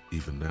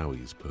 Even now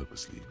he is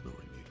purposely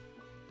ignoring you.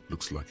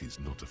 Looks like he's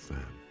not a fan.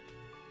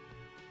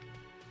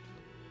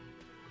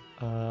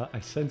 I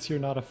sense you're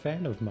not a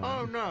fan of mine.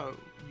 Oh no,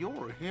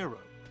 you're a hero.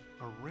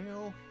 A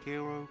real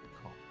hero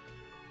cop.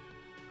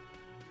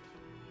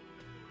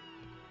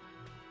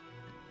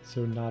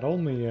 So not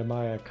only am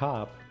I a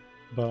cop,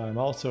 but I'm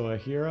also a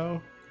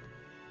hero?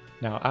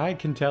 Now I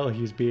can tell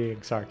he's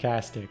being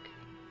sarcastic,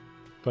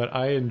 but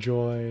I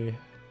enjoy...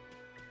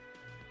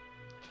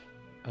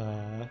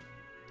 I'm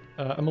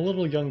a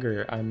little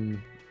younger.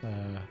 I'm,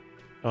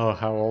 oh,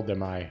 how old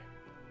am I?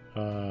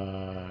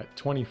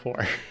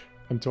 24.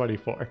 I'm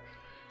 24.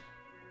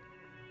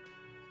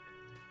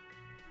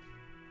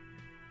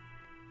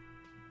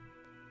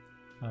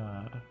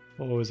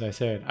 What was I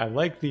saying? I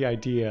like the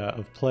idea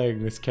of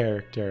playing this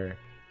character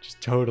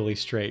just totally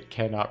straight,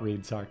 cannot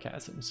read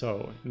sarcasm.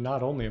 So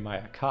not only am I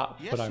a cop,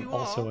 Yes, but I'm you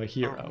also are a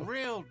hero. A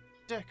real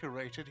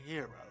decorated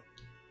hero.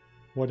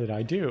 What did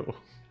I do?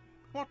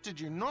 What did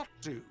you not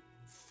do?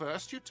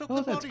 First you took Oh,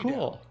 the that's body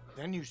cool. down.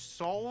 Then you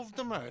solved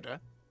the murder.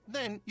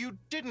 Then you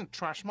didn't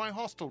trash my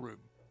hostel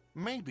room.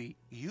 Maybe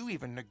you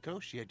even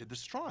negotiated the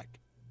strike.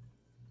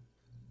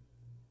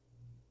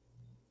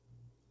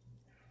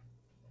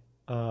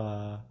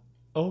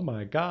 Oh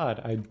my god,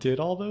 I did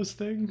all those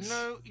things?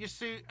 No, you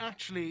see,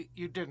 actually,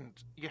 you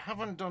didn't. You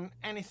haven't done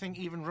anything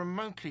even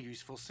remotely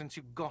useful since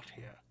you got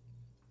here.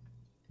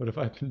 What have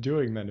I been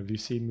doing then? Have you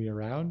seen me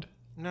around?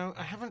 No,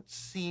 I haven't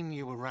seen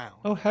you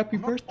around. Oh, happy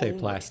I'm not birthday,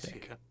 always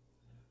Plastic. here.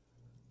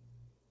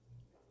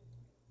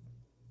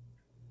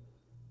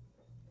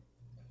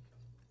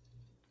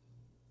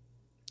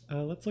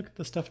 Let's look at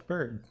the stuffed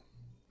bird.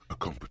 A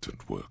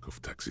competent work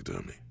of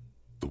taxidermy.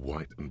 The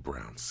white and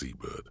brown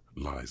seabird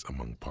lies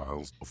among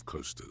piles of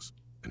coasters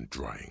and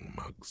drying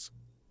mugs.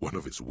 One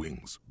of its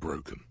wings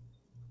broken.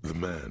 The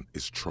man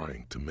is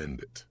trying to mend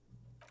it.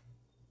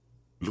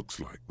 Looks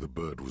like the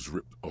bird was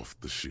ripped off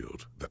the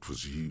shield that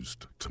was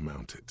used to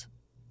mount it,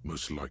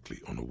 most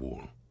likely on a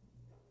wall.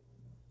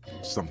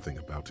 Something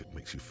about it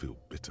makes you feel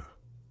bitter.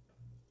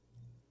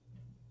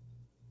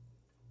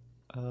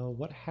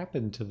 What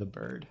happened to the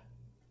bird?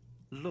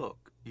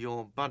 Look,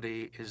 your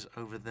buddy is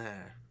over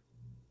there.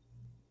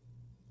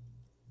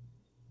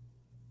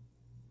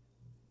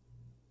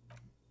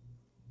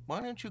 Why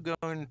don't you go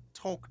and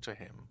talk to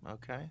him,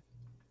 okay?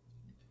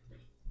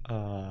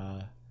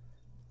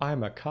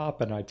 I'm a cop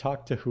and I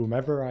talk to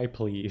whomever I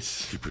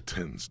please. He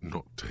pretends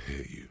not to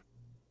hear you,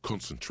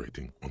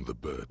 concentrating on the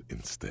bird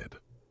instead.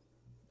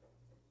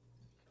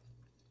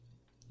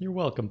 You're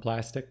welcome,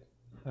 Plastic.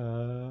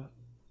 Are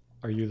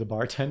you the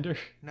bartender?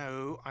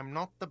 No, I'm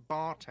not the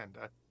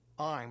bartender.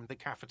 I'm the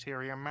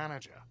cafeteria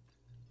manager.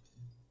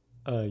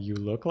 You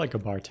look like a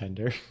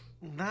bartender.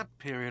 That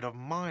period of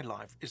my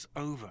life is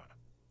over.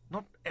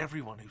 Not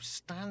everyone who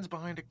stands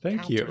behind a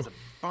Thank counter you. is a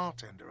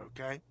bartender,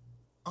 okay?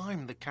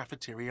 I'm the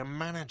cafeteria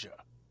manager.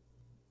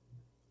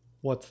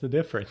 What's the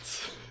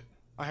difference?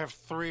 I have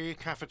 3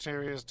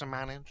 cafeterias to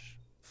manage.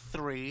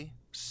 3.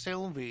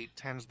 Sylvie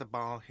tends the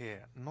bar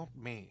here, not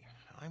me.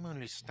 I'm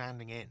only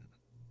standing in.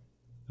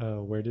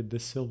 Where did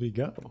this Sylvie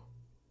go?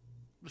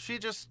 She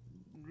just,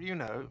 you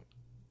know.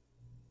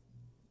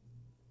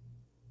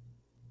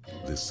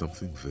 There's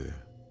something there,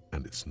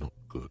 and it's not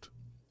good.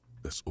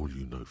 That's all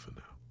you know for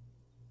now.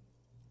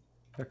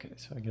 Okay,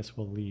 so I guess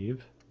we'll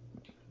leave.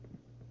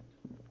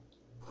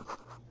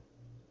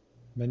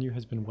 Menu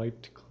has been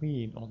wiped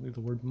clean. Only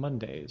the word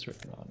Monday is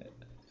written on it.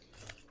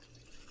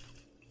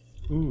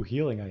 Ooh,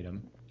 healing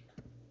item.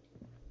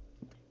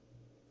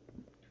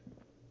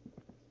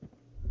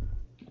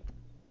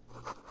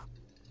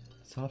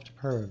 Soft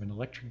purr of an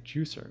electric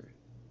juicer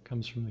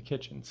comes from the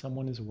kitchen.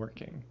 Someone is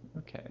working.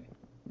 Okay.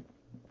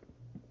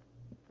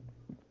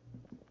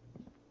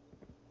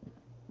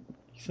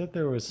 He said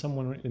there was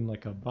someone in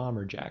like a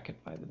bomber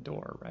jacket by the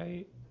door,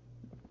 right?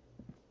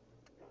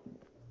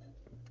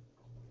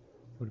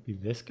 Would it be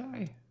this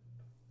guy?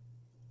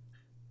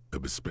 A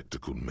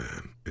bespectacled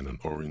man in an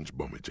orange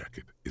bomber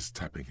jacket is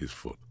tapping his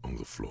foot on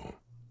the floor.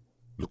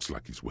 Looks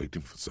like he's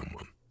waiting for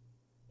someone.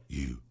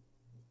 You.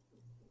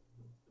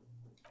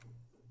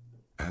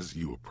 As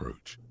you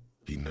approach,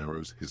 he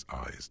narrows his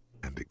eyes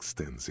and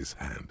extends his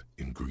hand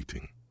in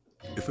greeting.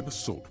 If an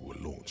assault were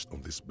launched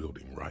on this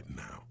building right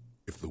now,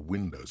 if the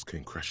windows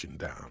came crashing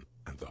down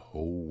and the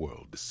whole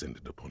world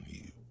descended upon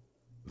you,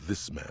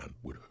 this man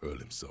would hurl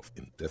himself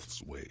in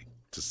death's way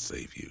to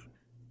save you.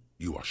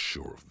 You are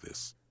sure of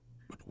this,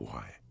 but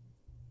why?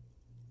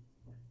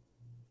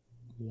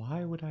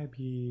 Why would I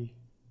be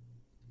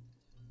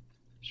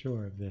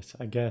sure of this?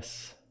 I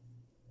guess.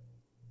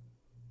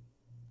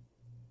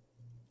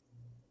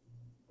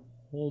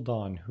 Hold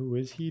on, who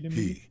is he to me?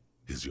 He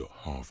is your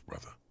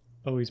half-brother.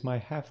 Oh, he's my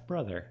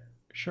half-brother.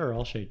 Sure,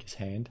 I'll shake his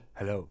hand.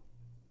 Hello.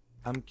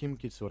 I'm Kim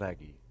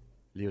Kitsuragi,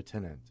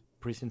 Lieutenant,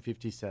 Precinct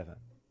 57.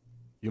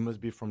 You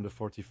must be from the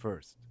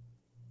 41st.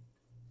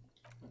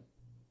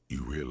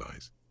 You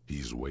realize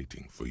he's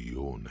waiting for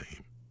your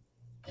name.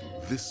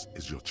 This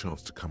is your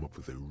chance to come up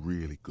with a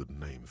really good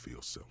name for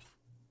yourself.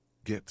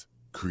 Get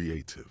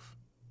creative.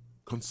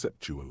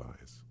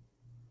 Conceptualize.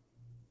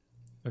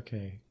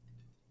 Okay.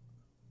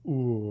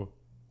 Ooh.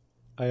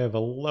 I have a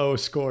low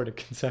score to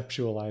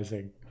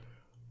conceptualizing,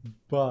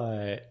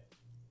 but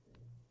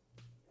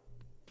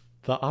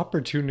the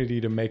opportunity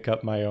to make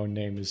up my own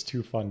name is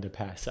too fun to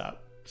pass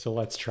up. So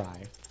let's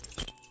try.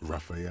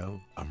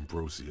 Raphael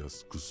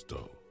Ambrosius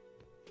Cousteau.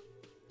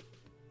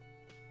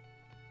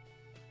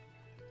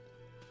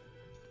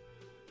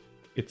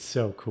 It's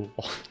so cool.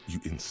 You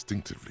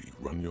instinctively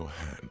run your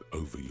hand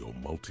over your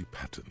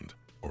multi-patterned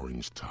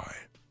orange tie.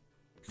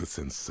 The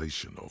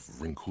sensation of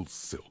wrinkled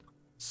silk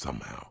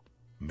somehow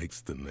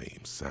makes the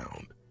name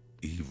sound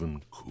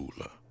even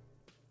cooler.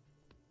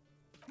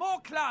 More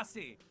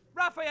classy!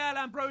 Raphael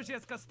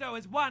Ambrosius Cousteau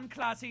is one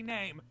classy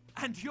name,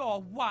 and you're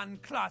one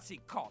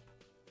classy cop.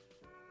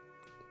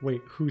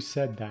 Wait, who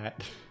said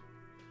that?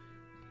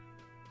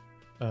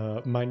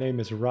 My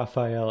name is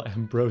Raphael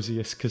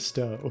Ambrosius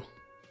Cousteau.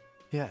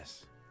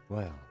 Yes,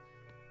 well.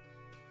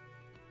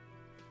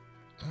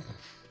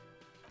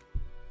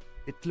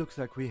 It looks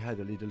like we had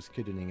a little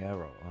scheduling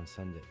error on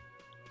Sunday.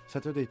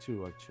 Saturday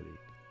too, actually.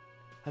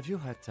 Have you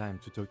had time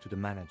to talk to the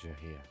manager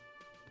here?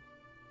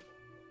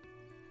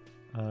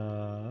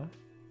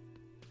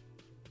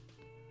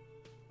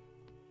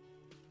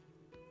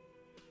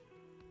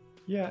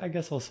 Yeah, I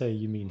guess I'll say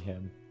you mean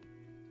him.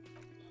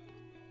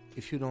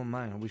 If you don't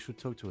mind, we should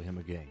talk to him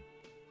again.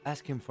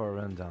 Ask him for a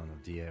rundown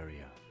of the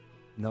area.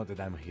 Now that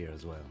I'm here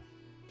as well.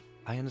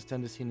 I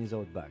understand the scene is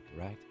out back,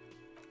 right?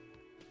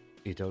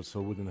 It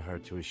also wouldn't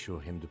hurt to assure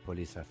him the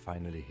police are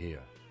finally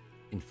here.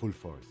 In full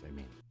force, I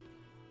mean.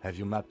 Have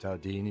you mapped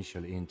out the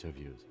initial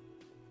interviews?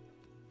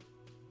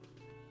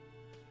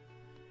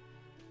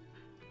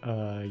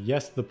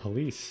 Yes, the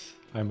police.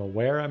 I'm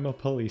aware I'm a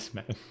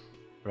policeman.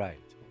 Right.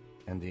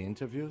 And the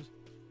interviews?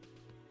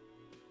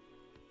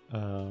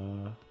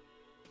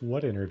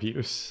 What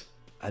interviews?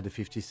 At the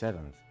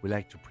 57th, we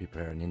like to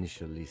prepare an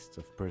initial list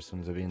of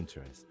persons of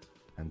interest,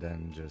 and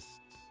then just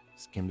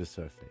skim the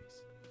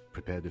surface.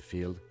 Prepare the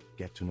field,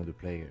 get to know the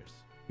players.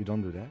 You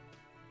don't do that?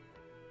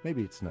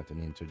 Maybe it's not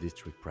an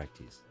inter-district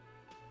practice.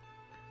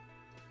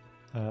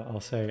 I'll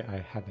say I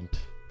haven't.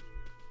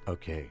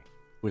 Okay,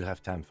 we'll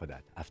have time for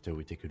that after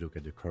we take a look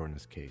at the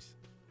coroner's case.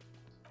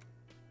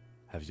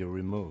 Have you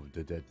removed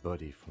the dead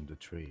body from the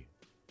tree?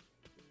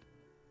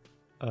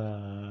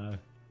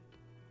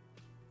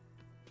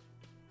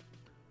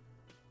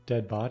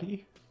 Dead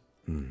body?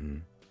 Mm-hmm.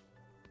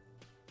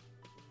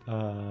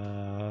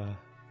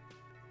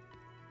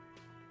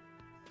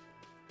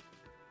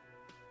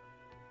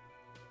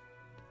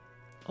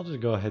 I'll just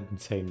go ahead and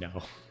say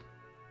no.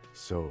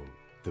 So,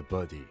 the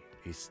body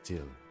is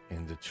still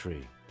in the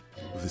tree.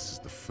 This is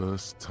the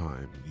first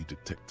time you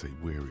detect a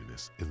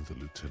weariness in the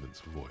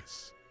lieutenant's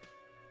voice.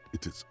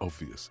 It is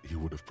obvious he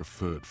would have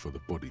preferred for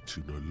the body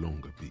to no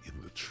longer be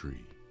in the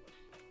tree.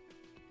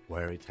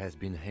 Where it has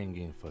been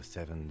hanging for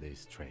 7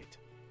 days straight.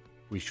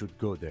 We should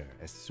go there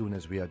as soon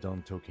as we are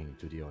done talking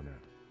to the owner.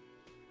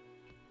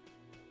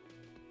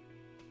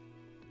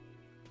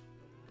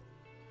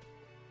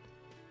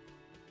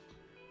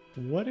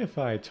 What if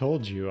I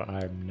told you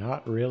I'm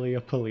not really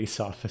a police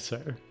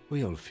officer?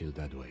 We all feel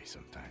that way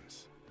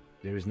sometimes.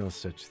 There is no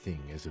such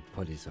thing as a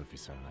police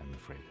officer, I'm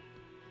afraid.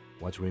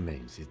 What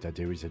remains is that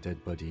there is a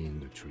dead body in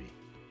the tree.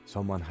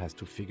 Someone has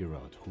to figure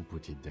out who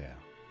put it there.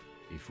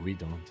 If we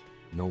don't,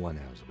 no one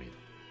else will.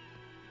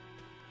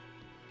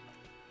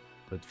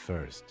 But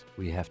first,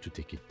 we have to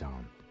take it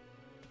down.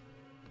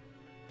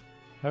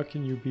 How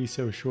can you be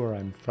so sure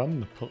I'm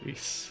from the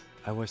police?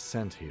 I was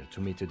sent here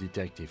to meet a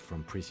detective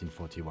from Precinct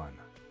 41.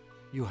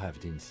 You have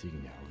the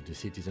insignia of the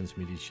Citizens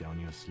Militia on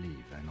your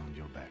sleeve and on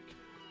your back.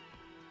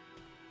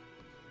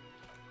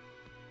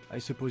 I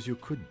suppose you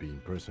could be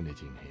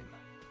impersonating him.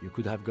 You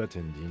could have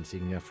gotten the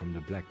insignia from the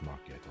black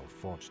market or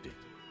forged it.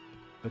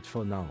 But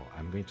for now,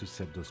 I'm going to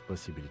set those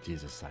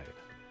possibilities aside.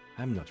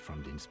 I'm not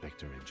from the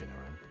Inspectorate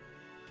General.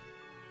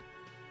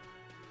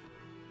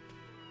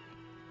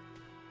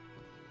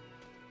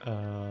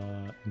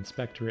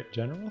 Inspectorate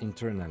General?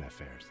 Internal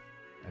Affairs.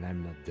 And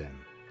I'm not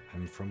them.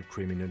 I'm from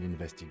Criminal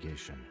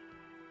Investigation.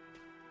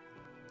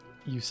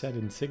 You said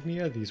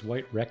insignia? These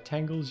white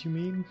rectangles, you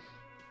mean?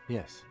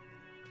 Yes.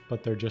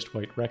 But they're just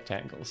white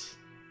rectangles.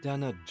 They are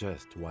not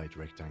just white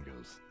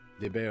rectangles.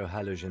 They bear a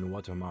halogen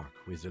watermark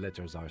with the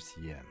letters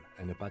RCM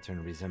and a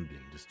pattern resembling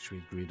the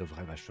street grid of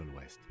Revachol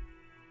West.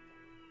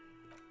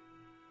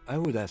 I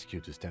would ask you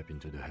to step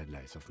into the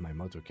headlights of my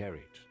motor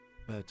carriage,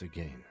 but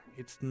again,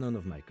 it's none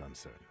of my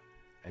concern.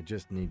 I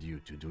just need you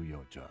to do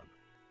your job.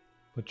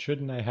 But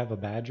shouldn't I have a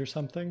badge or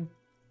something?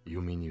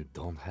 You mean you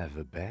don't have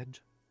a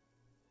badge?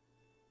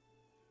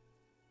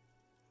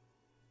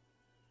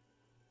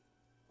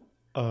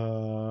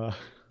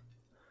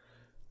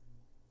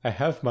 I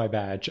have my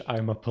badge.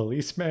 I'm a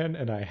policeman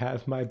and I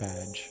have my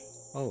badge.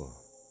 Oh,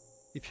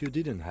 if you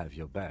didn't have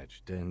your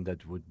badge, then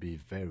that would be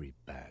very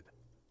bad.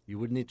 You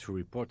would need to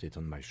report it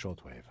on my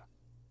shortwave.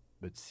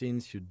 But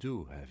since you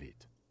do have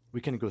it,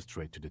 we can go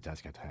straight to the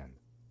task at hand.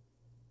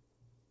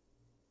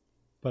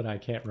 But I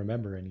can't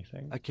remember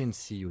anything. I can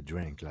see you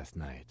drank last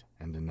night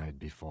and the night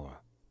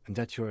before, and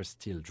that you are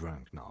still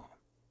drunk now.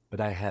 But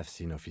I have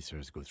seen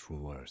officers go through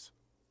worse.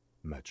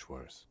 Much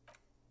worse.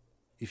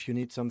 If you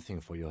need something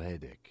for your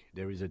headache,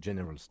 there is a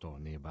general store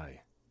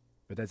nearby.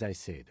 But as I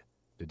said,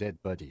 the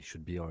dead body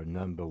should be our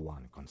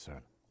 #1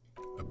 concern.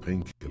 A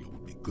painkiller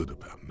would be good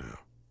about now.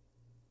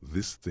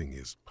 This thing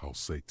is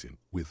pulsating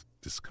with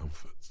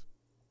discomfort.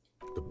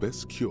 The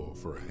best cure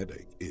for a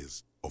headache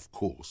is, of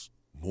course,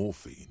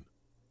 morphine.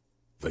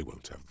 They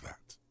won't have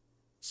that,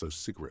 so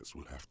cigarettes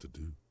will have to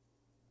do.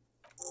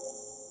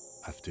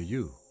 After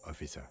you,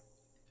 officer.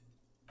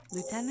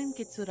 Lieutenant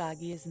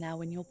Kitsuragi is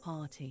now in your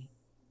party.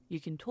 You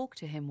can talk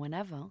to him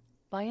whenever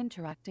by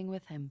interacting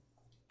with him.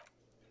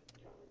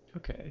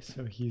 Okay,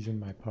 so he's in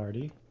my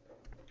party.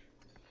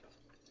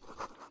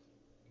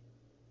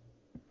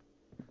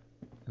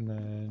 And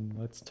then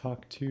let's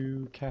talk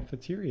to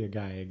cafeteria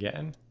guy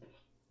again.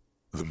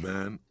 The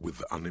man with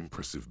the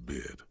unimpressive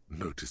beard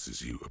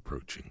notices you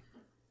approaching.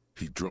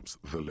 He drops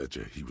the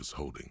ledger he was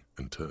holding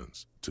and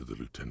turns to the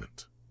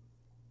lieutenant.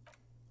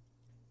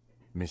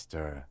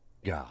 Mr.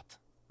 Gart,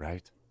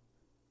 right?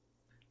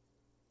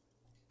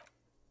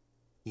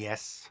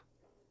 Yes.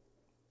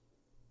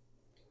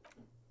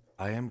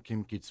 I am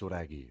Kim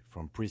Kitsuragi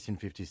from Precinct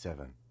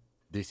 57.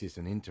 This is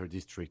an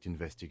inter-district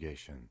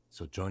investigation,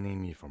 so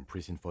joining me from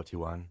Precinct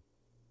 41...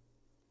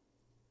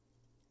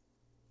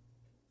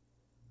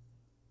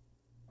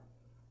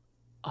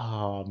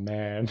 Oh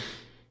man.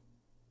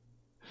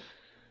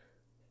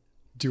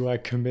 Do I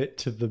commit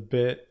to the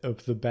bit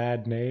of the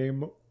bad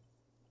name?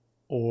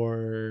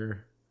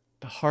 Or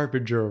the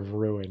Harbinger of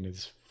Ruin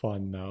is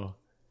fun though.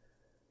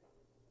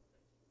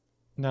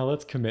 Now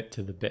let's commit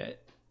to the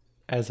bit.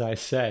 As I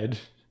said,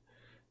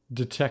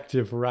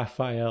 Detective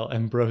Raphael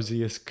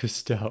Ambrosius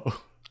Cousteau.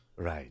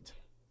 Right.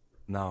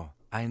 Now,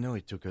 I know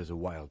it took us a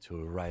while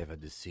to arrive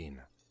at the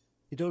scene.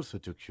 It also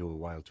took you a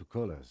while to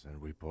call us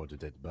and report the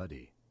dead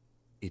body.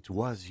 It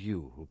was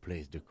you who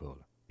placed the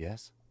call,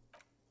 yes?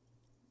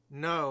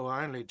 No,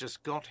 I only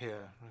just got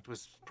here. It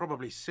was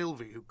probably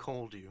Sylvie who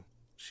called you.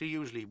 She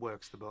usually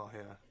works the bar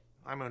here.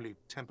 I'm only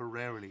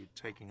temporarily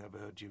taking over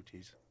her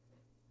duties.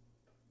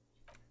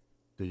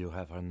 Do you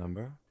have her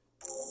number?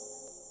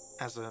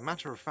 As a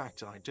matter of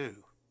fact, I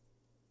do.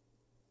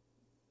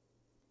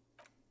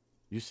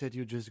 You said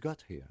you just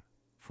got here.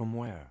 From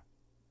where?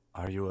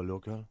 Are you a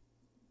local?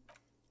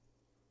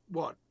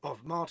 What,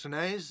 of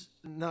Martinez?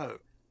 No,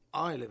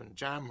 I live in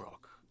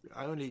Jamrock.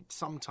 I only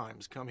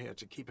sometimes come here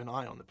to keep an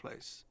eye on the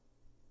place.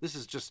 This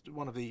is just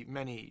one of the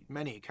many,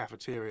 many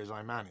cafeterias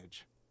I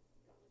manage.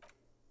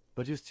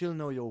 But you still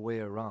know your way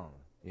around,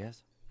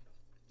 yes?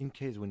 In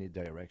case we need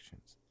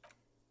directions.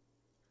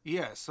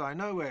 Yes, I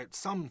know where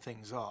some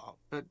things are,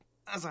 but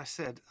as I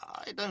said,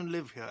 I don't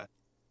live here.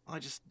 I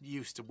just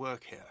used to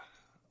work here.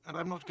 And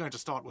I'm not going to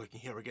start working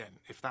here again,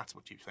 if that's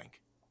what you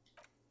think.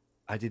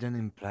 I didn't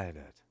imply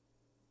that.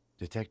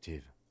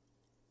 Detective.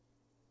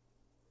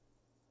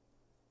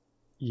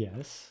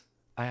 Yes.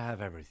 I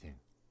have everything.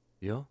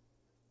 You?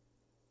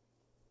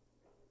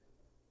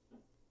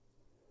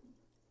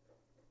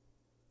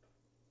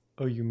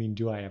 Oh, you mean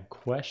do I have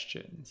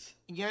questions?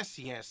 Yes,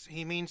 yes.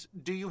 He means,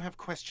 do you have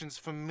questions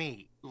for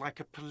me, like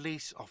a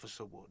police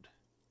officer would?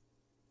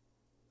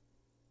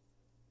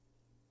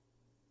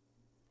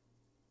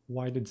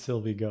 Why did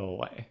Sylvie go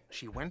away?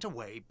 She went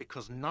away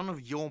because none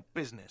of your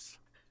business.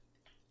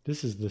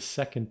 This is the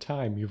second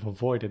time you've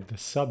avoided the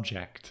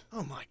subject.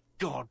 Oh my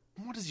god,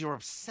 what is your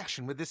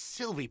obsession with this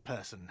Sylvie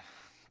person?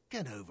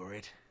 Get over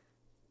it.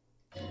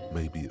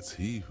 Maybe it's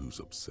he who's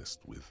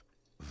obsessed with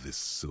this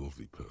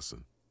Sylvie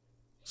person.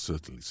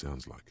 Certainly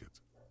sounds like it.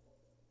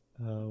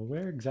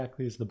 Where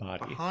exactly is the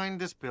body? Behind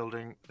this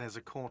building, there's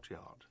a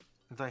courtyard.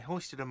 They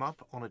hoisted him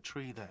up on a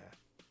tree there.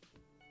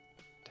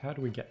 How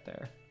do we get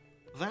there?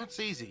 That's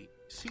easy.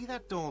 See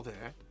that door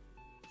there?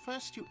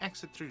 First you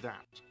exit through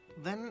that.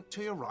 Then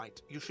to your right,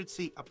 you should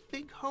see a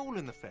big hole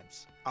in the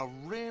fence. A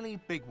really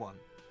big one.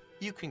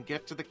 You can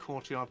get to the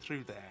courtyard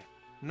through there.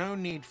 No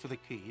need for the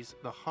keys.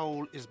 The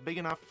hole is big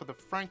enough for the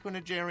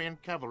Franco-Nigerian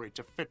cavalry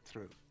to fit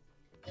through.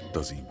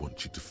 Does he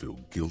want you to feel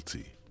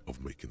guilty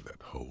of making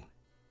that hole?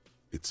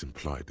 It's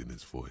implied in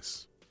his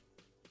voice.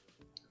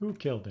 Who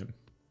killed him?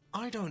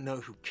 I don't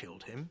know who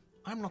killed him.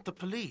 I'm not the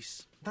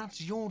police.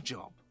 That's your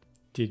job.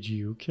 Did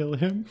you kill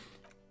him?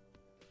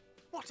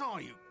 What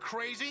are you,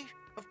 crazy?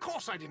 Of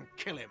course I didn't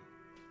kill him.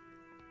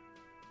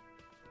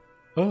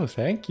 Oh,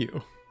 thank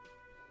you.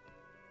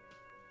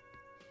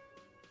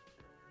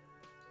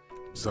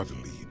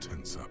 Suddenly you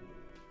tense up.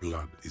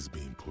 Blood is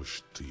being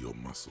pushed to your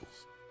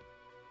muscles.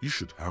 You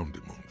should hound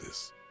him on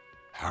this.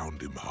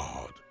 Hound him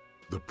hard.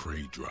 The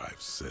prey drive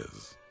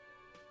says.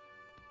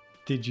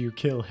 Did you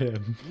kill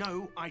him?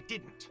 No, I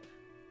didn't.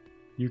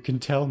 You can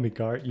tell me,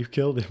 Gart. You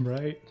killed him,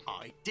 right?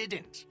 I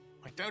didn't.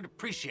 I don't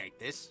appreciate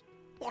this.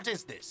 What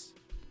is this?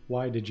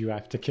 Why did you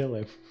have to kill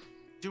him?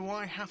 Do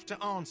I have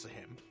to answer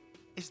him?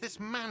 Is this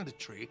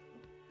mandatory?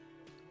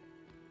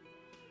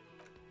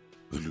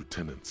 The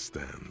lieutenant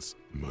stands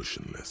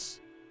motionless,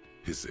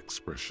 his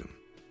expression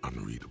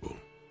unreadable.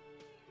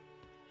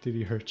 Did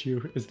he hurt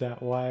you? Is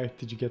that why?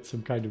 Did you get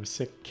some kind of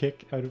sick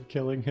kick out of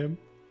killing him?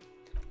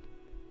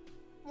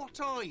 What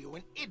are you,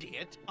 an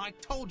idiot? I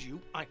told you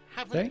I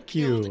haven't Thank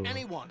killed you.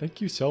 anyone. Thank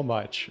you so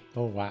much.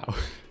 Oh, wow.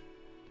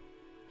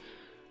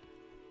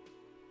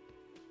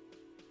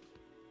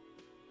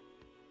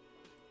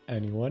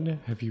 Anyone?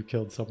 Have you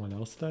killed someone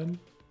else then?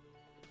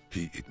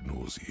 He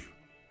ignores you.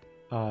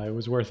 It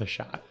was worth a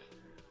shot.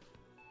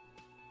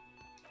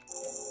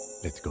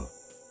 Let's go.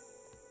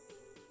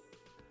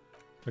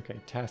 Okay,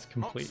 task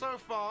Not complete. so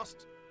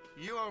fast.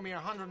 You owe me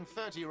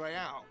 130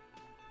 real.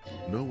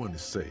 No one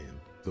is saying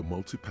the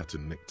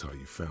multi-pattern necktie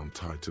you found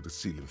tied to the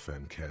ceiling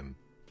fan can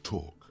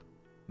talk.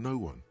 No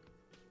one.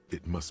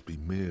 It must be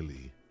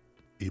merely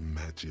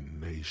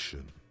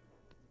imagination.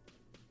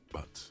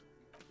 But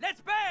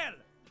Let's bail!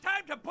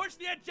 Time to push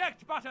the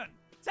eject button!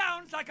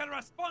 Sounds like a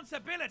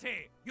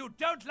responsibility! You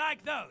don't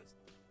like those!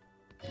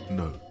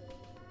 no,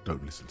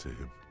 don't listen to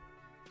him.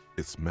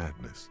 It's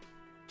madness.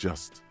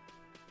 Just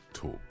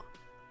talk.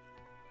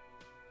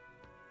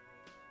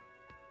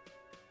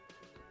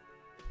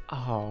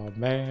 Oh,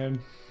 man.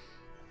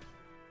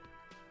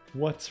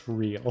 What's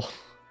real?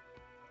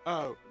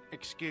 Oh,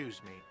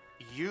 excuse me.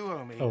 You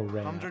owe me Oh,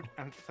 real.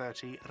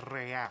 130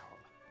 real.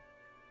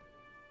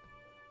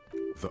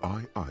 The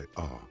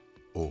IIR,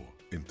 or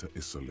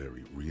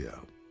Inter-Isolary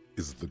Real,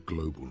 is the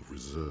global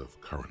reserve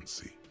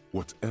currency.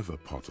 Whatever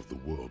part of the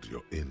world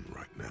you're in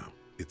right now,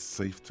 it's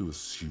safe to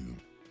assume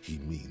he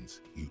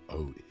means you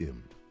owe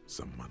him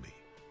some money.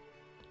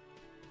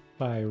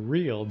 By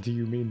real, do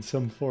you mean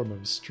some form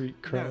of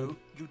street cred? No,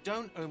 you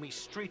don't owe me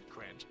street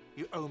cred.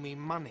 You owe me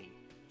money.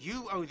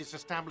 You owe this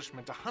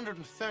establishment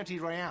 130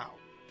 real.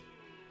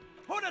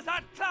 Who does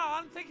that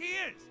clown think he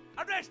is?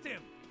 Arrest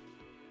him!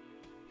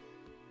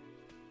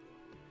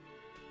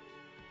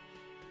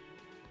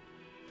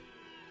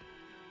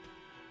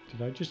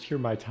 Did I just hear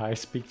my Thai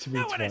speak to me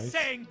No one twice? is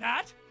saying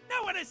that!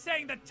 No one is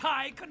saying that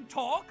Ty can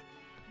talk!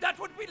 That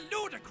would be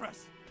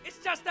ludicrous! It's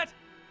just that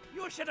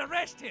you should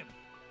arrest him!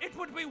 It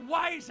would be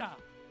wiser!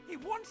 He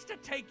wants to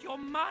take your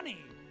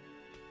money!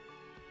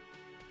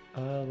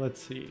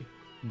 Let's see.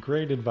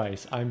 Great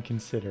advice. I'm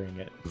considering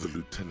it. The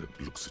lieutenant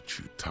looks at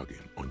you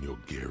tugging on your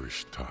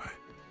garish tie.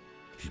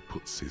 He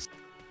puts his...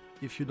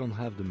 If you don't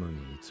have the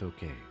money, it's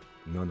okay.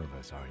 None of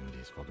us are in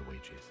this for the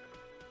wages.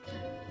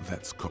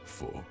 That's cop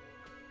 4.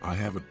 I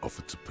haven't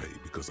offered to pay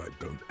because I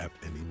don't have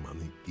any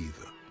money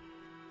either.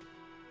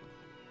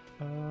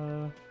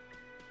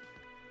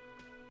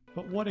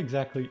 But what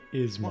exactly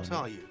is money? What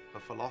are you, a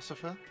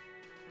philosopher?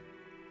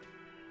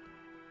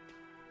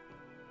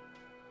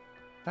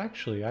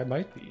 Actually, I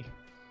might be.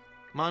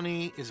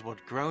 Money is what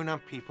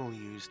grown-up people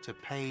use to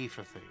pay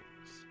for things.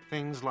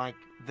 Things like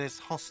this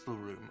hostel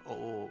room,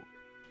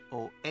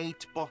 or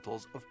 8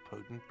 bottles of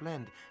potent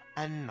blend,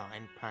 and 9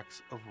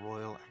 packs of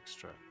Royal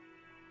Extra.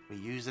 We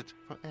use it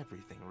for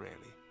everything,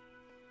 really.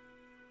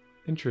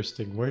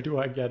 Interesting. Where do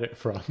I get it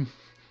from?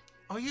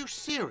 Are you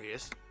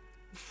serious?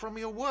 From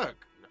your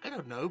work? I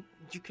don't know.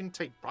 You can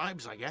take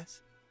bribes, I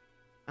guess.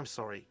 I'm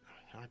sorry.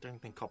 I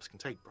don't think cops can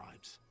take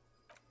bribes.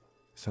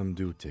 Some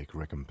do take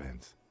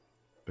recompense,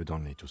 but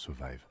only to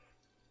survive.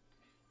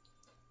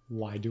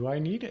 Why do I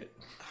need it?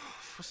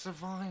 For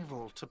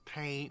survival, to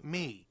pay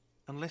me.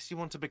 Unless you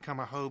want to become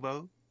a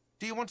hobo.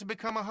 Do you want to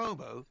become a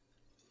hobo?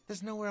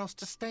 There's nowhere else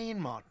to stay in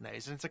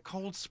Martinez, and it's a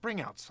cold spring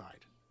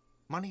outside.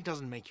 Money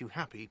doesn't make you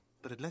happy,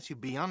 but it lets you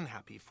be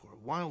unhappy for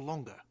a while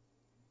longer.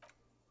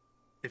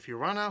 If you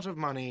run out of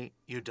money,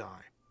 you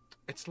die.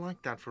 It's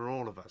like that for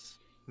all of us.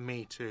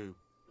 Me too.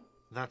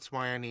 That's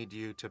why I need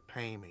you to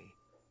pay me.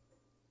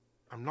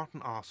 I'm not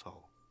an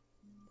asshole.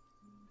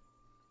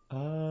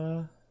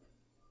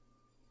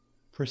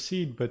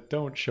 Proceed, but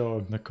don't show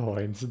him the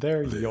coins.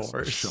 They're There's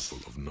yours. a shuffle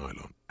of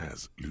nylon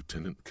as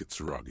Lieutenant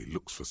Kitsuragi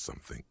looks for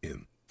something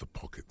in the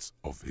pockets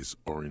of his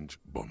orange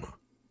bomber.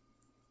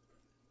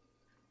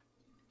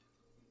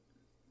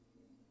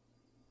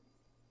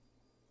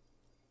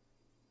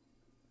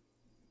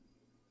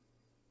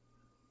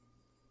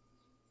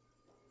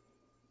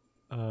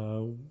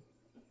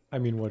 I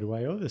mean, what do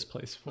I owe this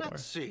place for?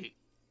 Let's see.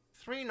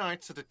 3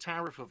 nights at a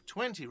tariff of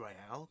 20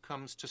 real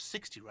comes to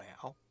 60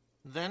 real.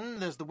 Then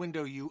there's the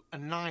window you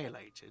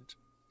annihilated.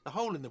 The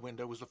hole in the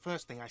window was the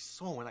first thing I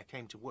saw when I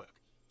came to work.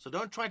 So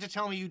don't try to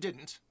tell me you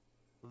didn't.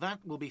 That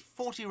will be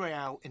 40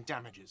 real in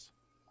damages.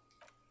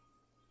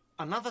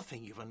 Another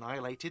thing you've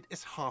annihilated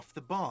is half the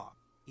bar.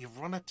 You've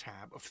run a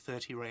tab of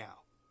 30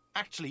 real.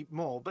 Actually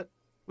more, but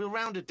we'll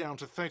round it down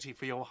to 30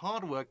 for your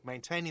hard work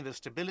maintaining the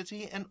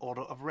stability and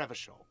order of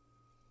Revachol.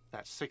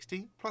 That's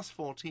 60 plus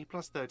 40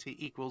 plus 30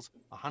 equals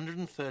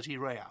 130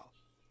 real.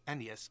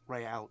 And yes,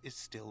 real is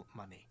still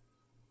money.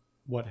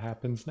 What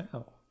happens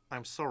now?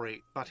 I'm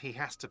sorry, but he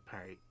has to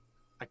pay.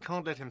 I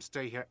can't let him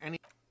stay here any...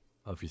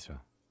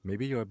 Officer,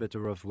 maybe you're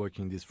better off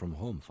working this from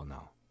home for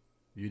now.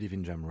 You live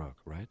in Jamrock,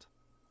 right?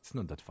 It's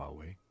not that far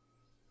away.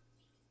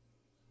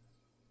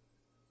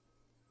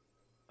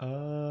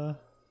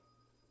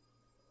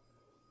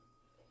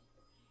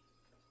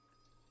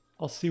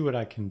 I'll see what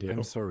I can do.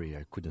 I'm sorry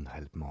I couldn't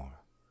help more.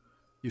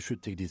 You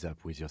should take this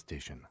up with your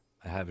station.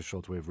 I have a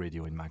shortwave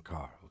radio in my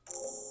car.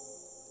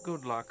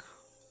 Good luck.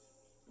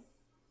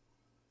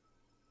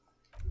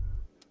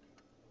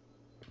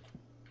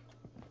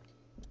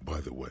 By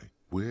the way,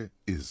 where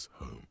is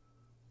home?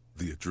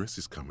 The address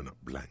is coming up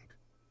blank,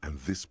 and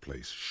this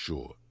place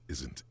sure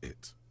isn't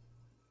it.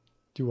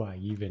 Do I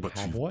even But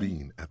have you've one?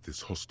 been at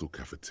this hostel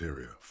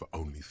cafeteria for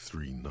only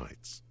 3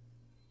 nights.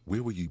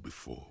 Where were you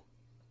before?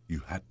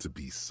 You had to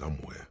be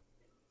somewhere.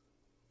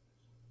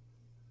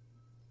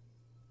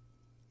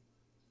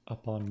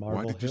 Up on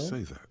Marble Why did you Hill?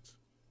 say that?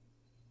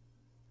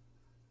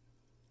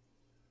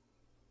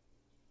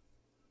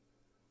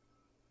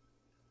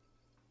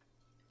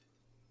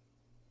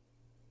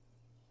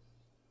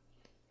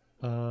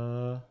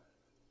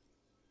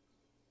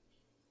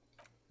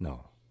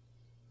 No.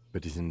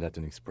 But isn't that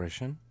an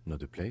expression,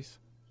 not a place?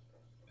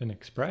 An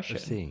expression? A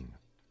saying.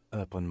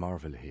 Up on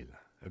Marble Hill,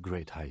 a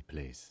great high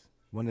place.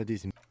 One that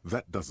is...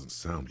 That doesn't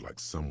sound like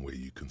somewhere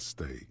you can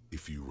stay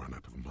if you run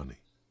out of money.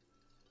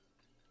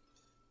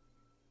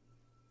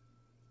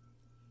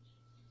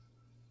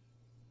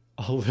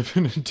 I'll live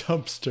in a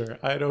dumpster.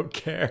 I don't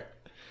care.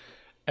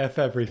 F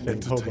everything,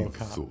 Entertain the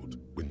Hobocop. thought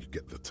when you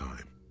get the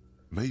time.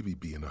 Maybe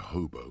being a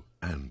hobo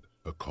and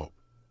a cop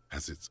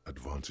has its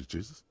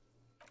advantages.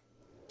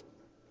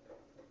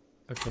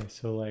 Okay,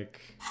 so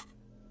like...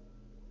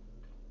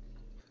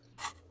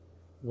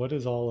 What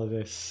does all of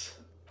this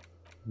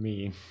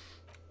mean?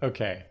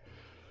 Okay.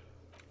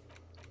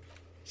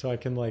 So I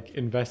can like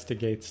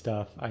investigate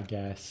stuff, I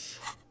guess.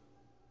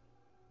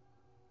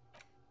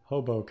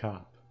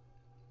 Hobocop.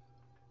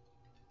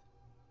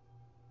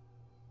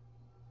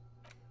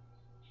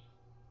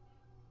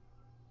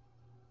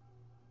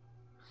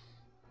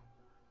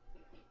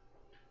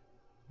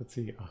 Let's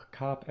see, a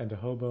cop and a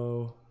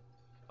hobo.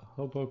 A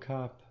hobo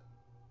cop.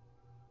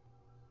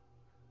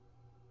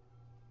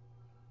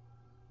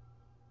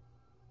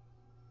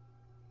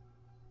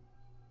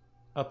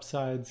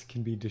 Upsides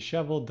can be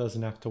disheveled,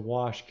 doesn't have to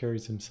wash,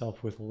 carries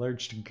himself with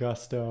alleged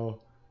gusto.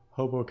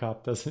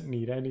 Hobocop doesn't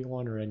need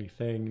anyone or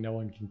anything. No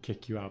one can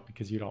kick you out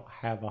because you don't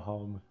have a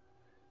home.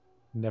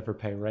 Never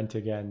pay rent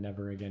again,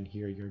 never again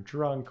here. You're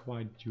drunk. Why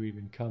did you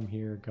even come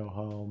here? Go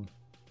home.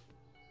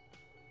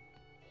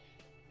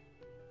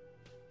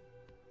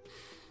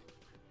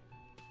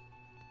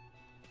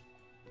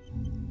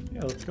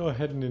 Yeah, let's go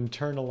ahead and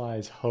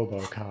internalize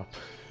Hobocop.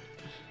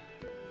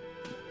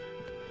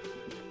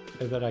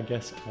 And then I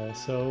guess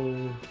also...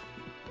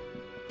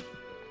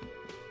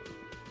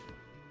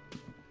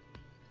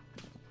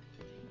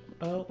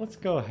 let's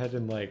go ahead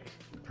and like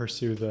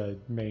pursue the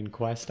main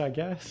quest, I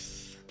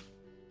guess.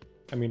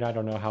 I mean, I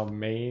don't know how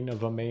main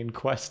of a main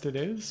quest it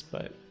is,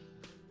 but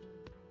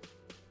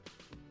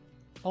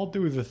I'll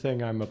do the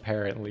thing I'm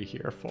apparently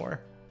here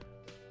for.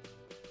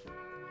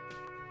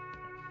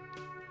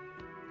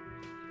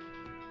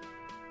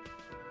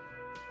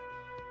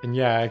 And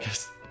yeah, I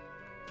guess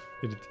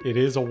it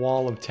is a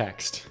wall of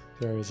text.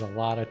 There is a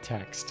lot of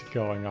text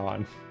going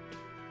on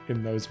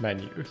in those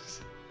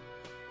menus.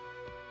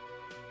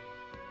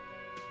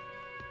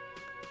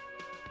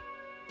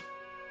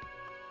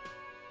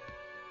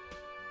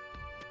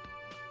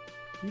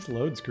 These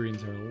load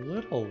screens are a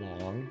little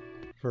long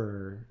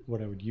for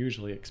what I would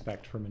usually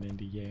expect from an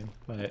indie game,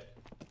 but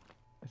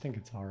I think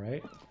it's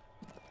alright.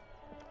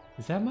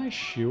 Is that my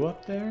shoe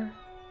up there?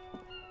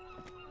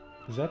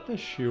 Is that the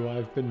shoe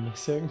I've been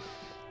missing?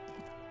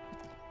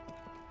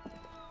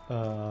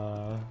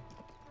 I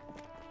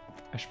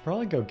should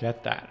probably go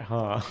get that,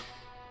 huh?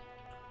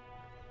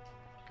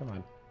 Come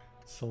on.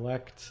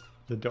 Select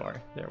the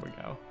door. There we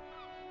go.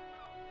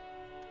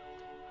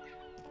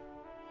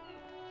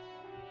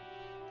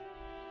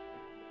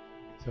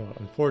 So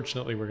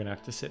unfortunately, we're gonna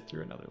have to sit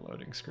through another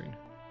loading screen.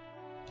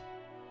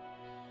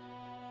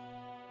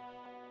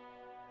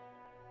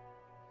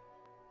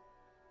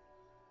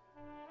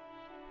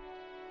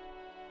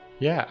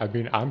 Yeah, I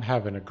mean, I'm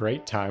having a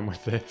great time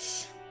with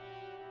this.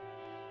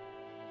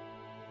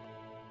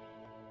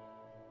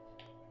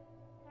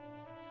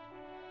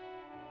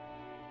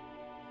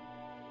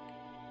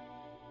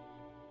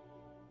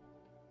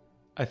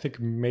 I think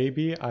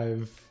maybe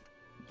I've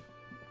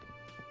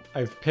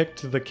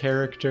picked the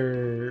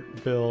character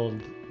build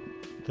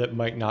that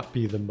might not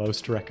be the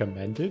most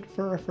recommended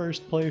for a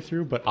first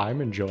playthrough, but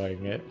I'm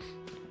enjoying it.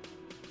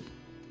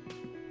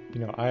 You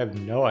know, I have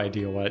no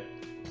idea what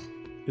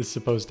is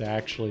supposed to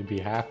actually be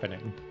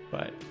happening,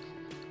 but...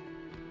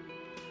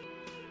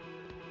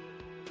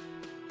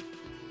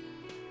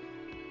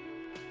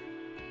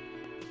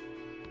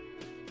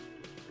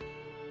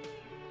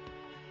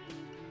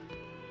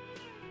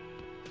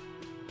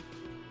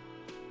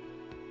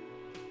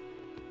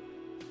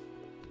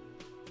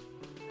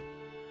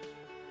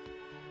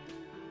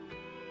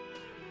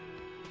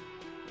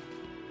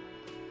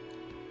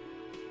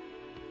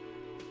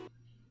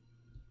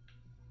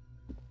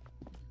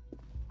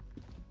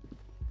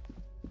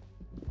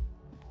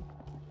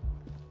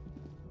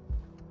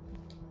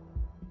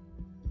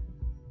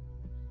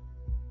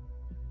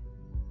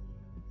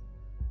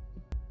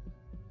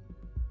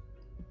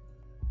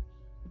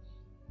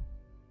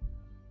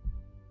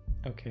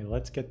 Okay,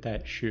 let's get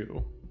that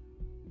shoe.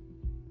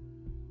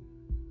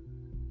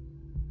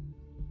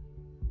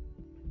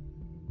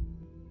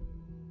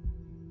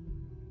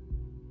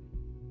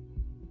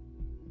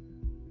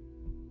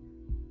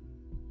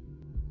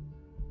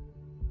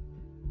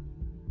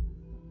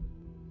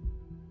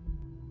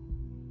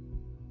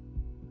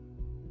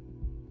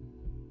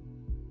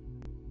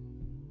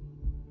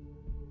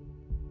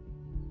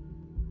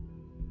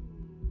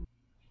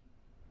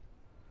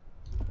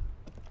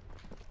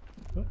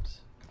 Whoops.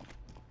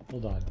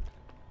 Hold on.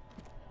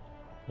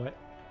 What?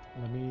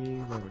 There we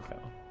go.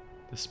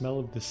 The smell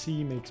of the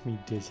sea makes me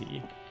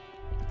dizzy.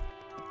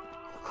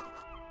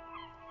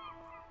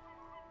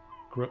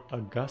 A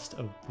gust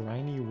of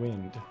briny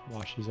wind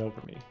washes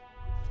over me.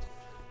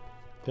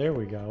 There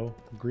we go.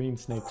 Green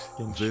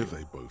snakeskin shoe. There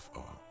they both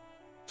are.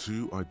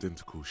 Two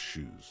identical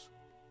shoes.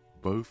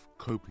 Both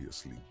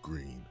copiously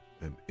green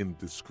and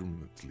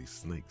indiscriminately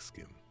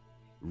snakeskin.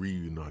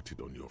 Reunited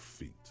on your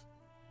feet.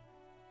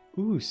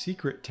 Ooh,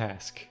 secret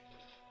task.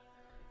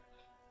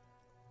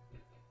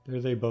 There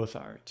they both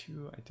are.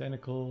 Two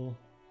identical...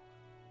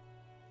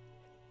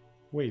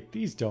 Wait,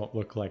 these don't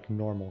look like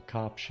normal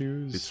cop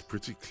shoes. It's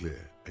pretty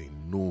clear a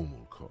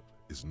normal cop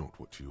is not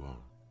what you are.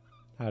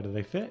 How do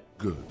they fit?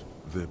 Good.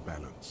 They're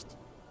balanced.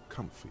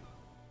 Comfy.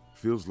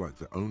 Feels like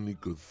the only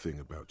good thing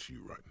about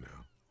you right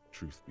now,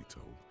 truth be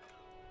told.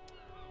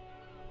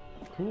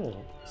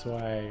 Cool. So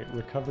I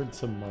recovered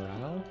some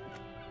morale.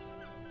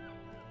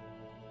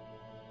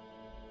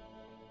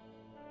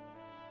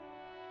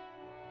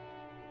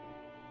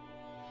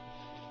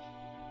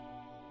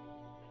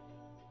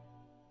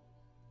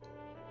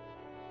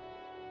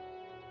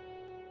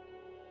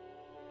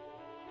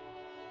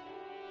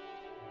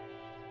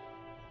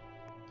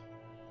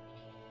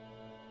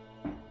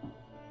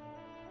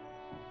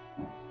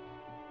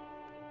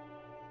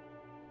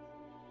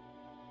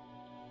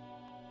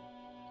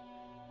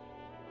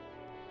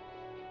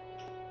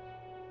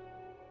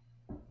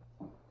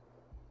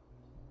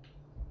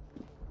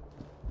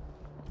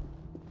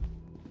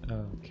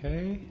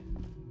 Okay.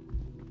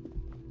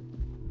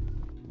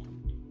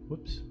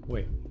 Whoops.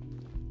 Wait.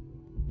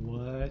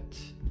 What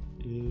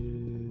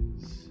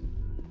is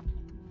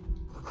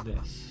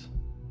this?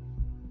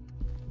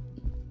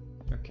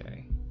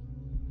 Okay.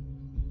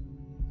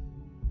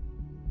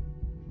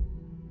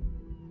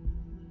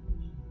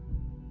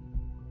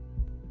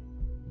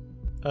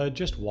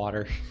 Just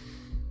water.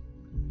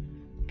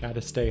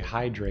 Gotta stay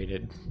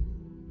hydrated.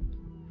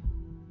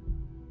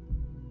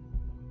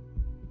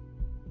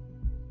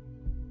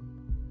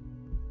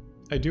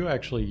 I do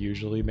actually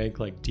usually make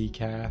like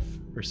decaf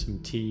or some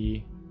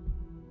tea,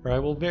 or I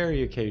will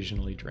very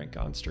occasionally drink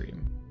on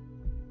stream.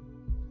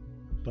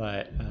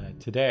 But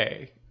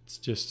today, it's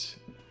just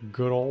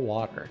good old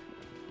water.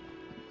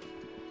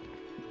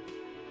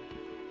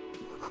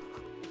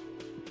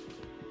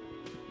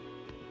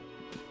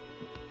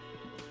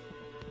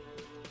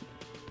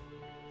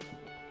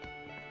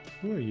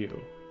 Who are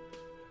you?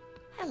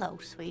 Hello,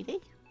 sweetie.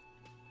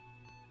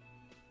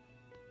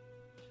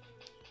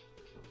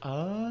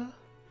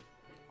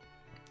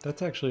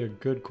 That's actually a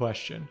good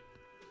question.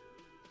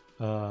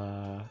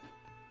 I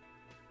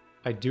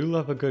do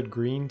love a good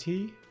green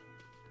tea.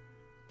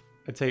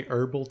 I'd say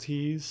herbal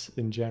teas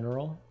in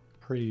general,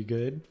 pretty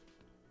good.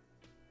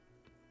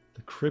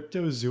 The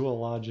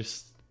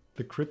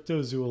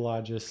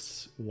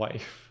cryptozoologist's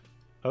wife.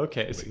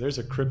 Okay, so there's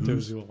a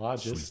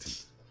cryptozoologist.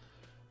 Sweetie?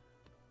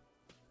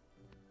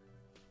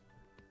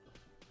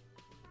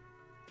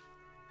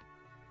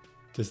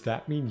 Does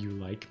that mean you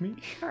like me?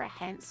 You're a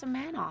handsome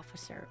man,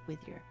 officer, with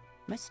your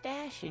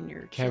mustache and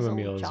your chiseled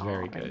Chamomile is jaw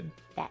very and good.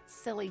 that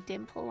silly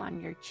dimple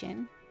on your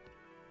chin.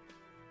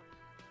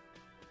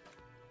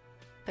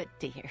 But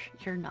dear,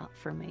 you're not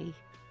for me.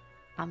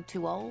 I'm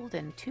too old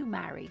and too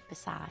married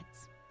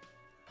besides.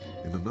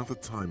 In another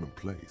time and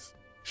place,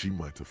 she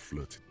might have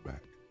flirted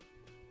back,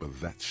 but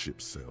that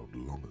ship sailed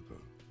long ago.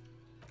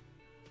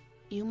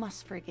 You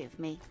must forgive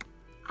me.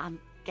 I'm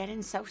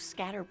getting so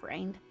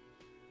scatterbrained.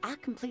 I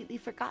completely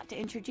forgot to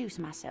introduce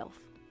myself.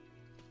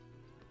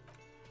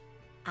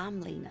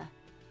 I'm Lena.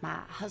 My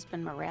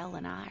husband Morel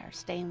and I are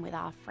staying with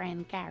our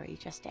friend Gary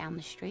just down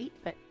the street,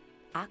 but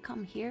I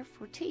come here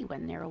for tea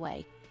when they're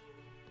away.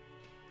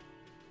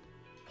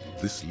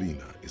 This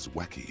Lena is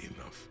wacky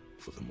enough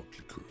for the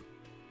motley crew.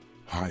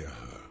 Hire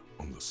her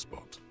on the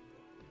spot.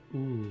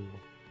 Ooh.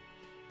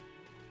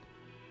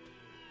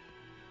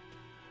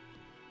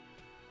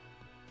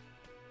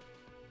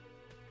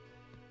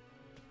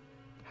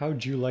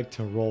 How'd you like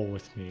to roll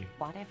with me?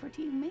 Whatever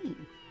do you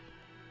mean?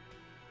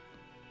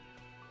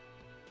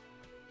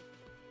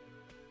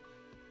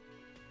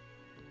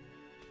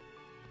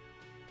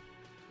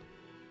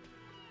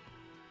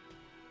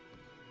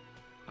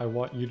 I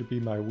want you to be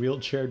my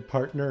wheelchaired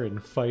partner in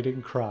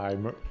fighting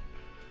crime,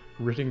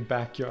 ridding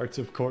backyards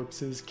of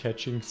corpses,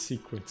 catching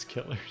sequence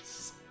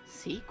killers.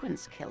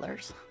 Sequence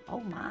killers? Oh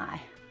my.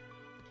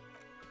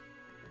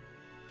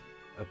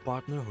 A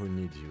partner who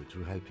needs you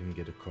to help him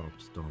get a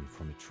corpse down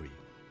from a tree.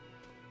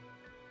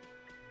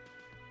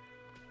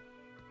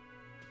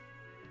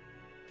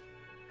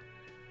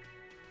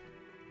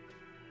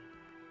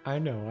 I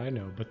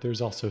know, but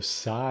there's also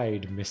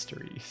side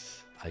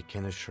mysteries. I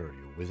can assure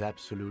you with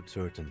absolute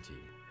certainty,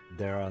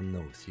 there are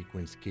no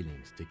sequence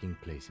killings taking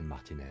place in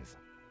Martinez.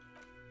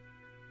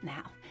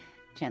 Now,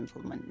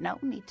 gentlemen, no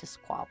need to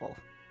squabble.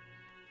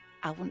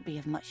 I wouldn't be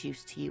of much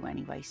use to you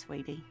anyway,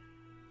 sweetie.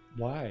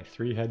 Why?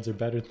 3 heads are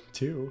better than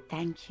 2.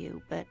 Thank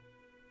you, but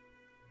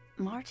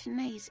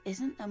Martinez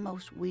isn't the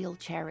most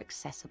wheelchair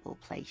accessible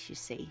place, you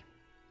see.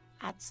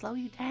 I'd slow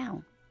you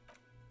down.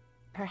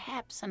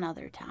 Perhaps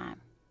another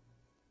time.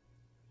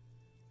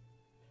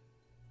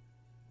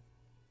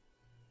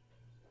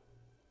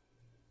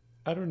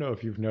 I don't know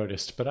if you've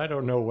noticed, but I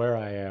don't know where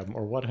I am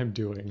or what I'm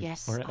doing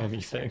Yes, or officer.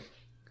 anything.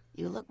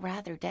 You look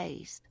rather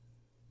dazed.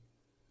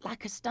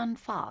 Like a stunned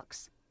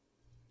fox.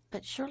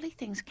 But surely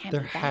things can't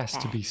There be that has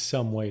to bad. be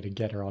some way to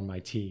get her on my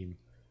team.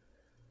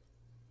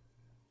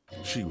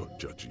 She won't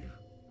judge you,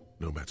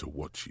 no matter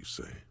what you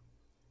say.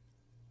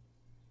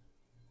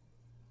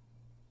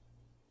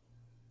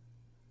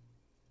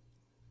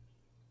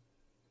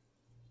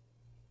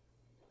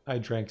 I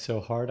drank so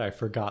hard I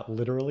forgot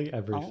literally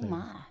everything. Oh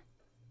my.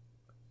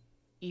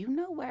 You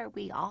know where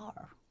we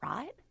are,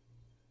 right?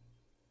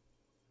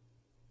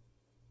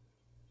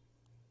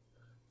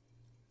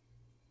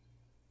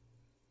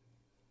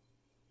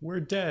 We're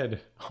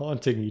dead,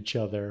 haunting each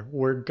other.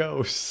 We're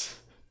ghosts.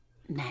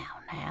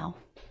 Now.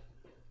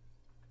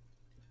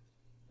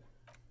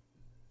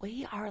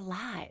 We are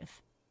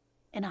alive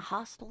in a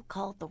hostel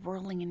called the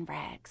Whirling in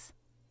Rags.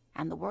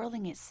 And the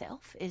Whirling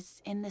itself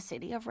is in the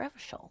city of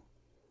Revachol.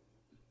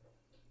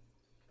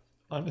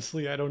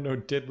 Honestly, I don't know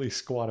diddly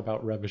squat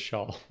about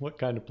Revachol. What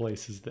kind of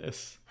place is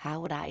this? How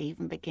would I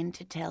even begin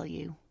to tell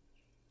you?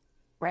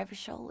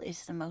 Revachol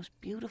is the most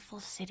beautiful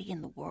city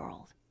in the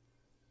world.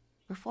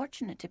 We're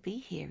fortunate to be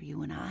here,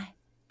 you and I.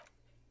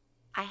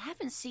 I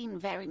haven't seen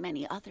very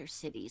many other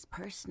cities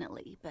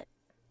personally, but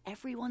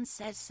everyone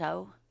says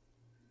so.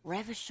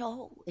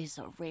 Revachol is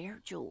a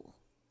rare jewel.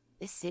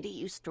 This city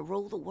used to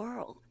rule the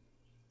world,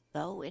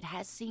 though it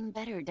has seen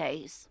better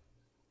days.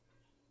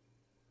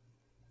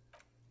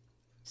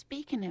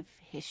 Speaking of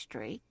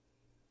history,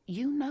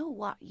 you know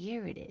what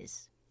year it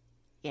is,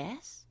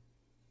 yes?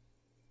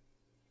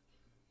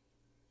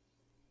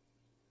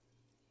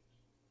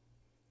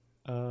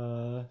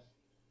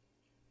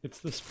 It's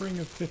the spring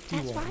of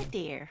 51. That's right,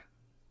 dear.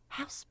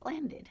 How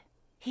splendid.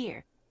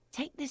 Here,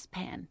 take this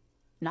pen.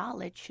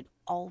 Knowledge should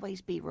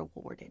always be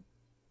rewarded.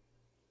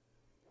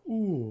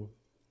 Ooh.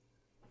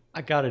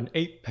 I got an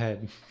 8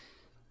 pen.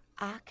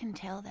 I can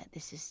tell that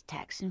this is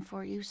taxing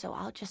for you, so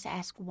I'll just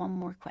ask one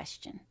more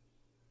question.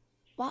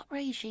 What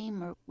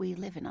regime are we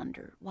living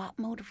under? What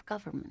mode of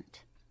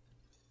government?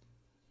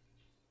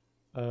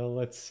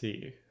 Let's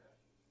see.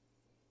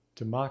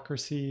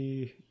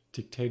 Democracy,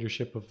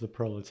 dictatorship of the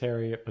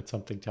proletariat, but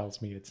something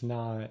tells me it's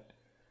not.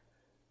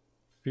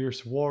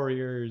 Fierce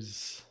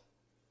warriors.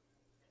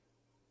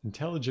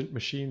 Intelligent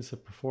machines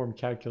that perform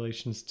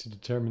calculations to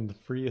determine the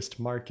freest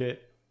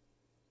market.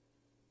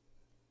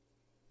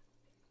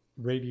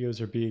 Radios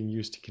are being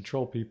used to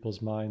control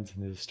people's minds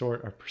and to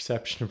distort our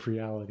perception of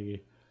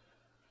reality.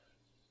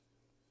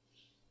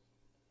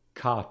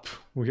 Cop.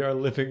 We are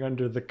living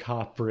under the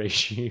cop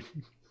regime.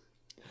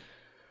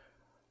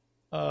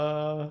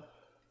 Yeah,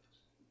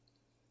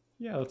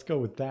 let's go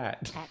with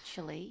that.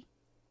 Actually,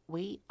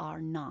 we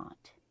are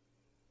not.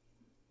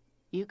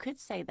 You could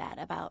say that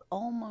about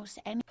almost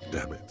any...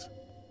 Damn it.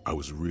 I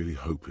was really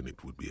hoping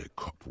it would be a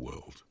cop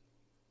world.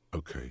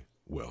 Okay,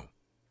 well,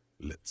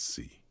 let's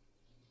see.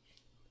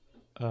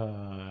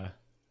 I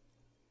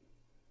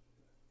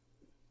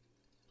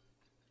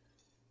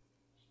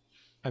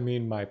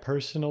mean, my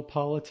personal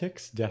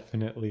politics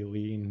definitely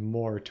lean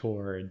more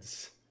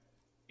towards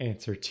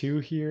answer 2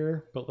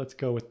 here, but let's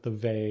go with the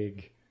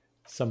vague,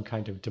 some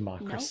kind of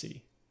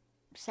democracy.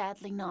 Nope,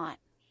 sadly not.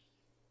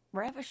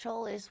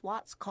 Revachol is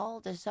what's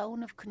called a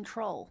zone of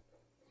control,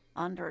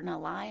 under an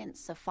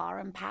alliance of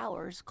foreign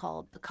powers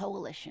called the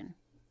Coalition.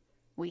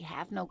 We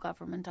have no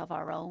government of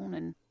our own,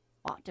 and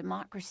what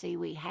democracy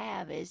we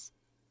have is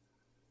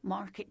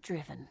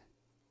market-driven.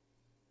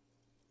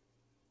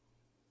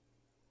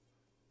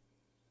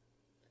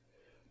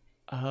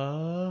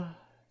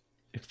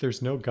 If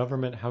there's no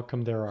government, how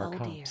come there are Oh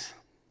cops? dear.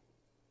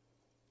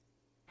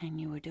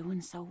 And you were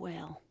doing so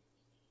well.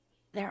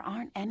 There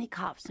aren't any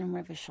cops in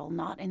Revachol,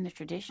 not in the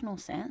traditional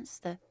sense.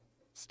 The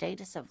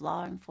status of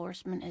law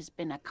enforcement has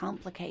been a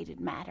complicated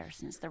matter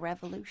since the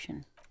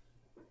revolution.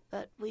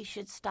 But we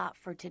should stop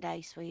for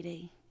today,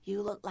 sweetie.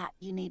 You look like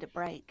you need a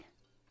break.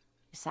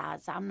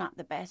 Besides, I'm not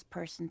the best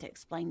person to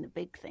explain the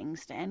big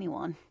things to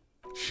anyone.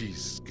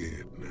 She's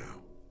scared now.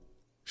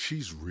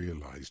 She's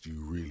realized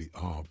you really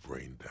are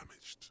brain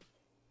damaged.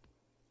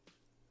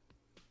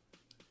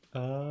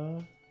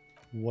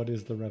 What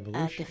is the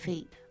revolution? A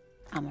defeat,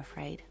 I'm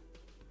afraid.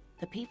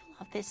 The people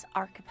of this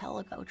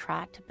archipelago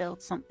tried to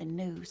build something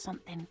new,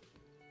 something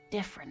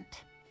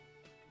different.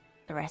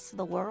 The rest of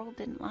the world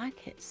didn't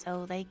like it,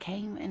 so they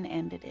came and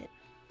ended it.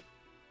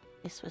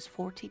 This was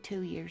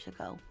 42 years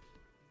ago.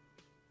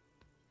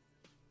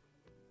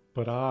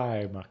 But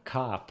I'm a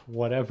cop.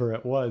 Whatever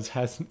it was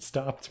hasn't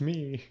stopped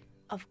me.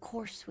 Of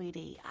course,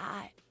 sweetie.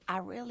 I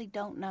really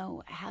don't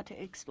know how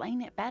to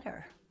explain it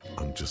better.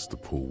 I'm just a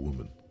poor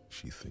woman,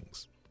 she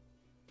thinks.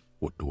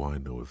 What do I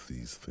know of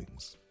these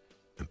things?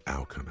 And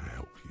how can I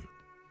help you?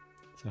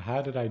 So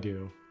how did I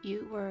do?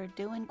 You were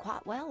doing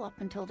quite well up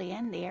until the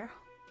end there.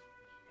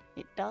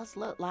 It does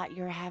look like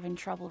you're having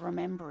trouble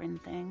remembering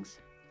things.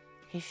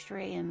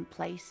 History and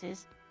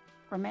places.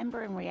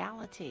 Remembering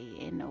reality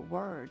in a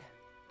word.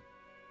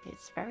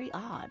 It's very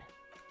odd.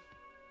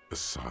 A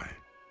sigh.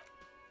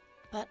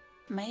 But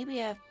maybe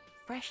a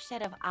fresh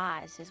set of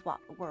eyes is what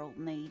the world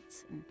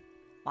needs. And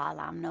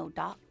while I'm no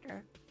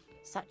doctor,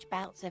 such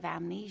bouts of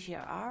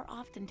amnesia are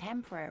often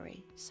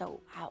temporary,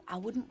 so I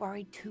wouldn't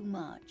worry too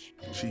much.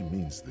 She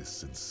means this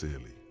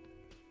sincerely.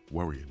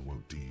 Worrying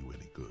won't do you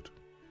any good.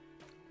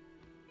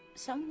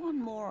 Someone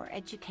more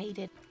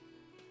educated.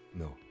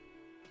 No,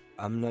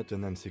 I'm not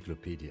an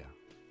encyclopedia.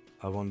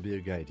 I won't be a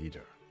guide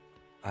either.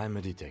 I'm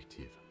a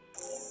detective.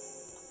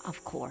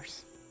 Of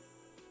course.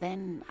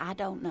 Then I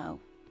don't know.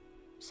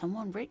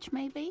 Someone rich,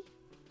 maybe?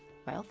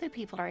 Wealthy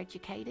people are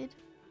educated.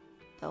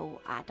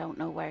 Though I don't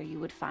know where you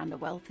would find a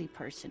wealthy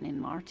person in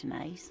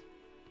Martinez.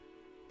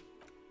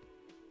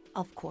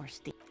 Of course,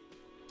 Steve.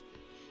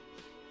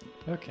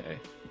 Okay.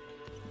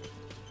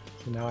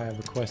 So now I have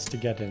a quest to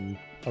get in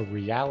a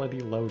reality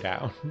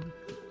lowdown.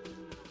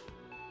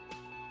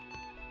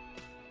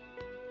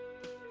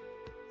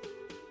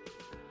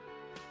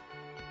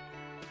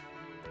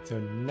 So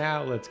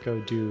now let's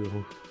go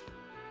do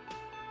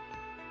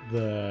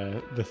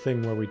the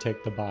thing where we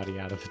take the body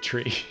out of the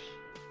tree.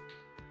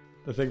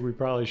 The thing we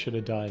probably should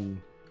have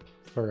done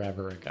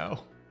forever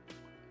ago.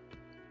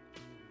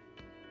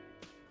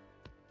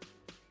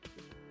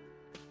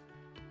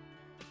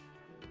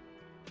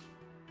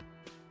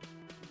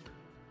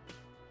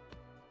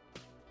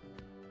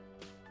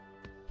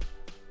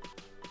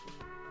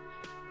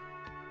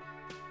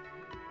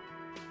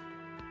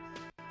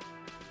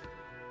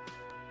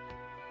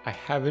 I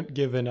haven't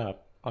given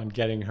up on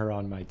getting her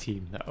on my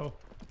team, though.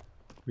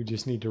 We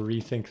just need to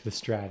rethink the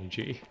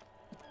strategy.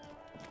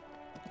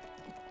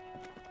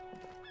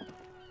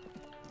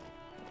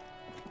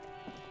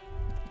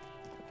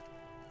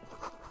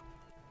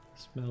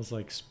 Smells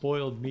like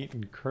spoiled meat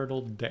and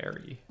curdled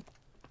dairy.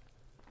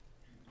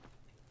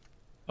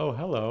 Oh,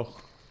 hello.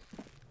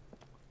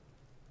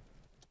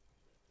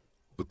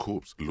 The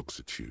corpse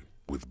looks at you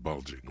with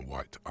bulging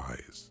white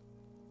eyes.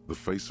 The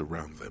face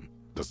around them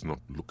does not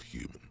look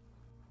human.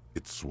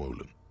 It's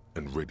swollen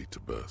and ready to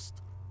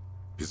burst.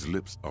 His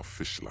lips are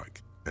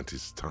fish-like and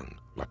his tongue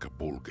like a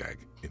ball gag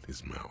in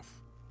his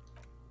mouth.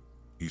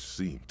 You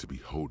seem to be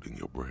holding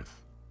your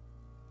breath.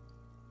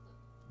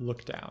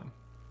 Look down.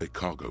 A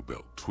cargo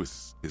belt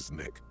twists his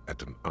neck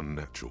at an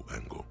unnatural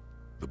angle.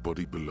 The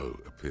body below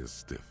appears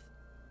stiff.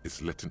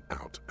 It's letting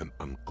out an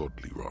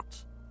ungodly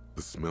rot.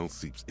 The smell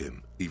seeps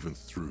in, even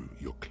through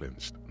your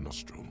clenched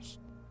nostrils.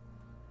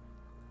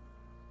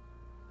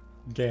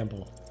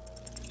 Gamble.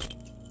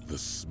 The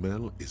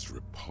smell is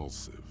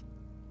repulsive.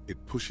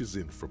 It pushes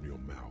in from your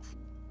mouth,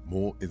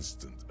 more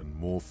instant and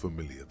more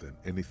familiar than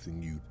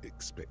anything you'd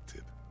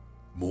expected.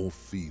 More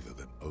fever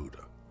than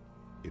odor.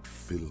 It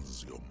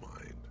fills your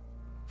mind,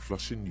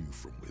 flushing you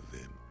from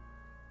within.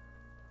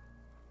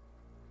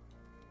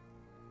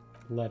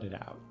 Let it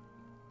out.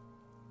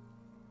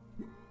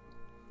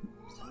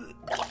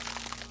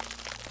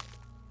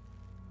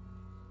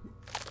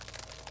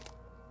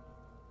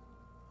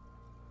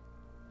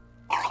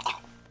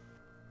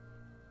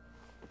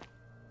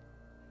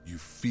 You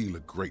feel a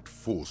great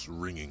force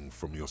ringing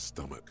from your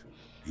stomach.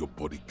 Your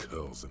body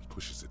curls and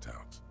pushes it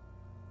out,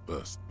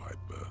 burst by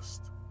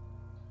burst,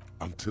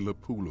 until a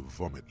pool of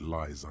vomit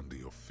lies under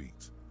your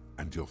feet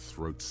and your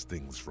throat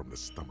stings from the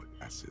stomach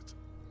acid.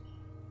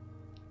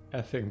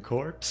 Effing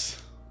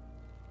corpse.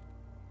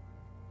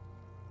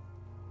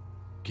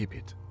 Keep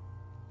it.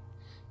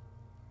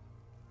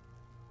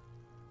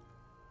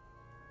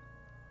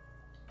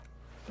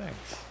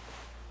 Thanks.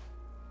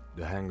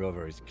 The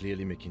hangover is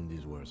clearly making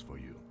this worse for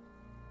you.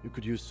 You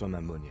could use some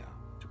ammonia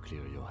to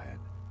clear your head.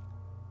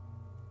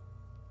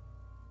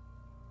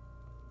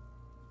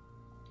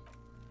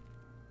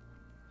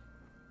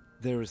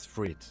 There is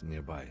Frit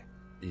nearby,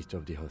 east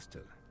of the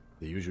hostel.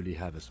 They usually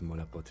have a small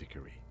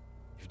apothecary.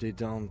 If they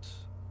don't...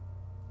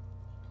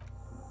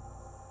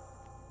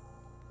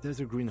 There's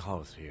a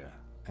greenhouse here,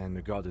 and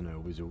a gardener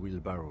with a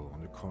wheelbarrow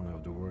on the corner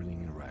of the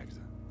whirling in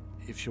rags.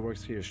 If she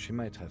works here, she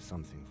might have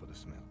something for the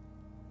smell.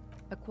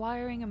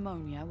 Acquiring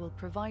ammonia will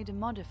provide a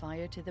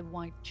modifier to the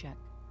white check.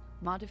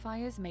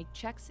 Modifiers make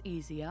checks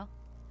easier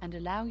and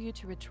allow you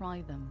to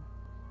retry them.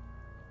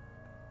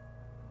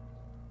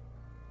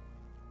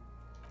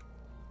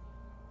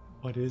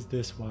 What is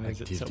this? Why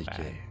is it so Active bad?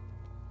 decay.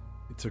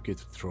 It's okay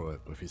to throw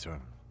up, officer.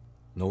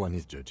 No one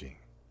is judging.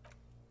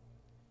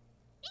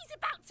 He's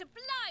about to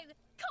blow!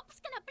 Cop's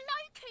gonna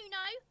blow,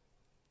 Kuno!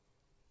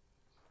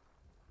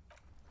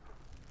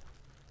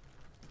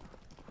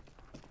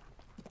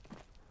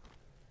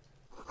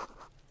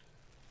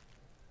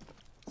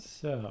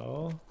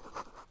 So,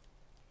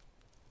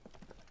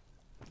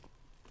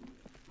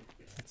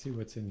 let's see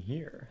what's in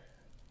here.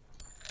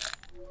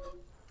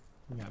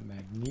 We got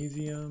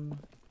magnesium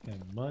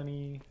and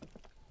money.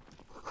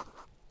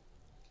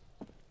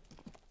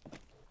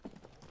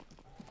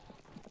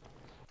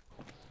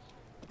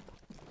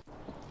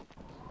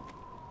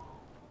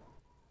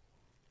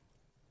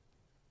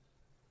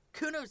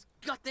 Kuno's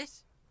got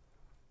this.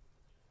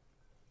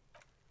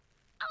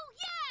 Oh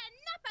yeah!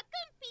 Nappa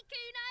Gumpy,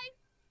 Kuno!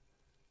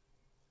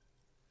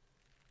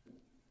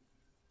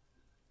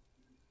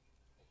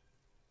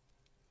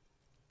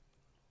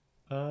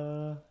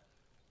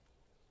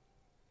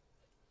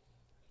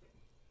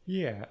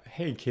 Yeah.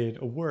 Hey kid,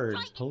 a word.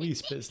 Right in the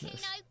Police dick,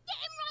 business. Kuno! Get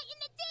him right in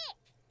the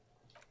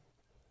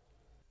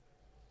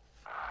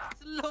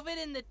dick! Love it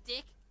in the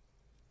dick.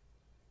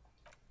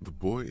 The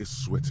boy is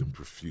sweating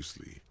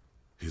profusely.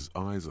 His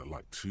eyes are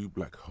like two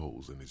black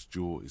holes and his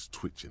jaw is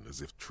twitching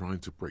as if trying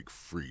to break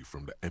free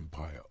from the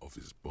empire of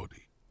his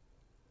body.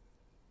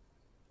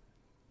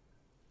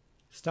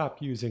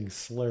 Stop using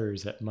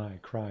slurs at my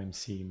crime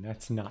scene.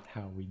 That's not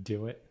how we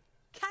do it.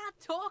 Can't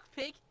talk,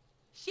 pig.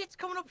 Shit's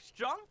coming up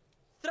strong.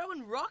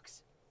 Throwing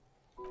rocks.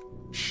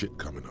 Shit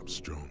coming up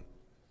strong.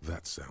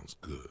 That sounds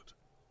good.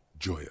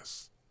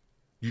 Joyous.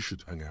 You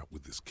should hang out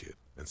with this kid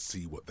and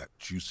see what that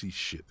juicy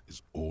shit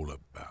is all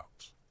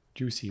about.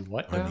 Juicy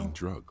what I now? mean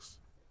drugs.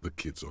 The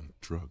kid's on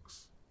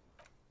drugs.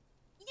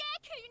 Yeah,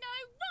 Kuno!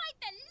 Ride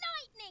the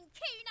lightning,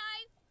 Kuno!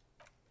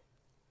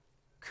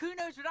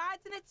 Kuno's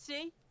riding at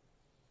sea.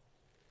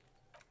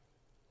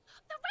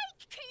 The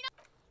rake, Kuno!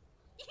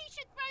 You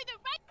should throw the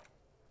rake!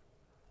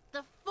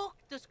 The fuck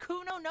does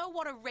Kuno know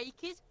what a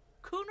rake is?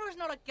 Kuno's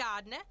not a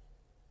gardener.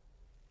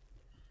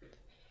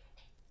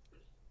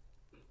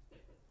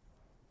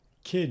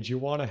 Kid, you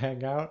want to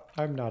hang out?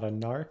 I'm not a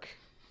narc.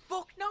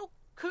 Fuck no.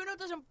 Kuno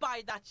doesn't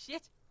buy that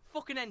shit.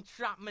 Fucking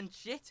entrapment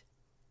shit.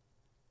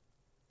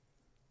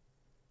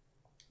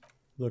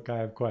 Look, I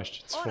have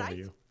questions All for right.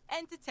 you.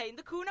 Entertain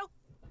the Kuno.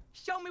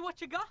 Show me what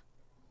you got.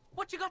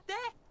 What you got there?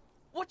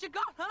 What you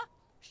got, huh?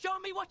 Show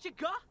me what you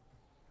got.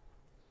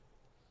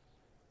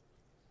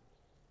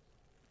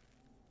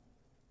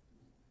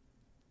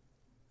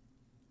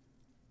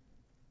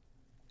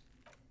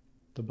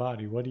 The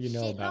body, what do you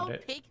know Shit, about no,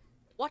 it? pig.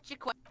 What's your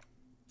question?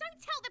 Don't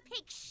tell the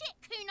pig shit,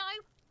 Kuno!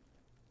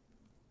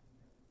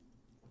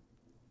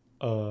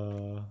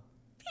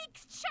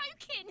 Pig's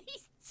choking!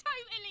 He's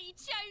totally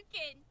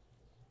choking!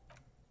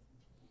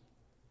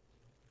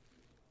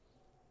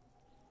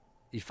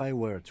 If I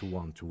were to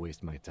want to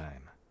waste my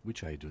time,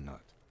 which I do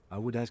not, I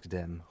would ask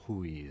them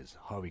who he is,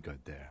 how he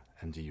got there,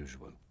 and the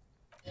usual.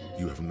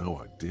 You have no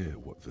idea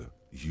what the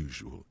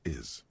usual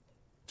is.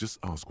 Just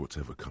ask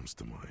whatever comes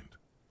to mind.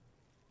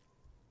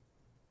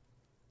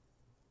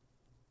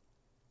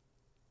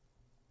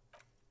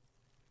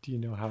 Do you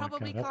know how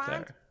Probably it got up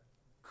climbed. there?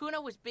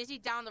 Kuno was busy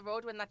down the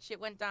road when that shit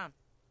went down.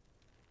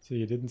 So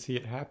you didn't see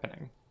it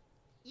happening?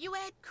 You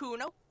heard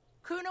Kuno?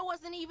 Kuno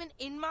wasn't even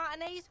in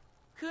Martinez.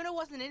 Kuno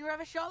wasn't in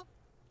Revachol.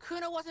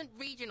 Kuno wasn't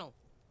regional.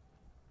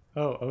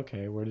 Oh,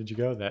 okay. Where did you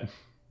go then?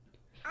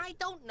 I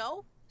don't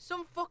know.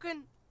 Some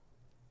fucking...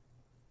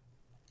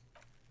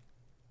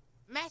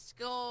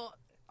 Mesk or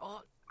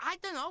I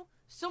don't know.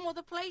 Some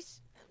other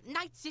place.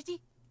 Night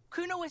City.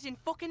 Kuno was in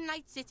fucking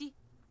Night City.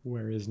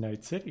 Where is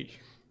Night City?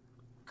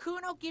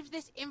 Kuno gives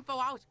this info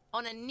out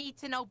on a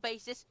need-to-know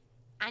basis,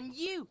 and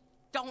you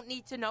don't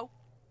need to know.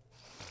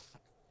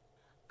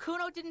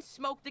 Kuno didn't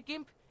smoke the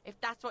gimp, if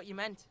that's what you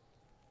meant.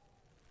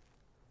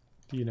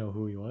 Do you know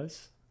who he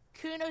was?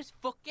 Kuno's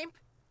fuck gimp.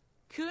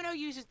 Kuno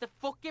uses the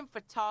fuck gimp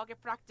for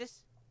target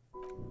practice.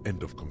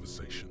 End of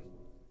conversation.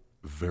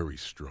 Very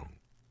strong.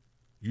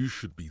 You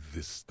should be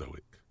this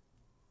stoic.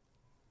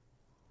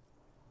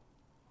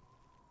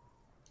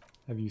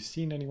 Have you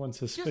seen anyone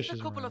suspicious Just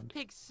a couple around? of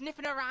pigs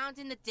sniffing around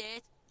in the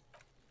dirt.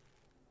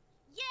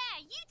 Yeah,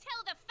 you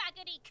tell the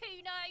faggoty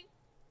Kuno.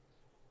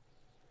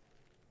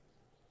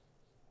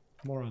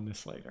 More on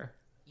this later.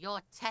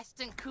 You're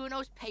testing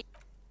Kuno's paper.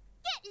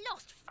 Get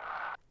lost.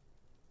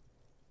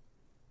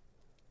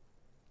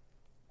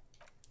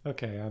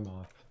 Okay, I'm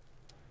off.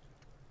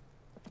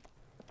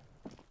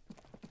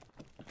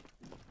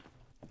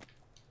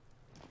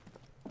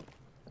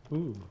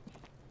 Ooh,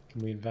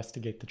 can we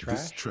investigate the trash?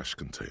 This trash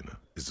container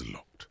is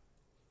locked.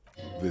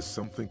 There's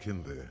something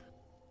in there,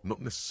 not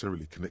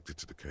necessarily connected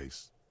to the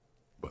case,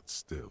 but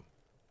still.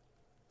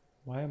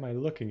 Why am I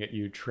looking at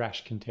you,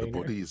 trash container? The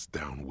body is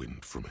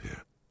downwind from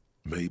here.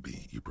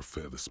 Maybe you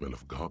prefer the smell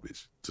of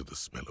garbage to the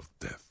smell of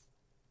death.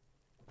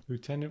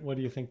 Lieutenant, what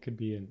do you think could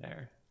be in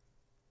there?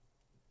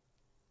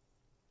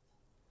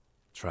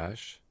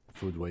 Trash,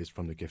 food waste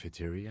from the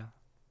cafeteria.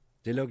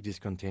 They lock these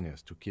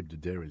containers to keep the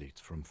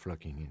derelicts from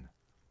flocking in.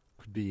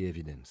 Could be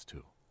evidence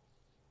too.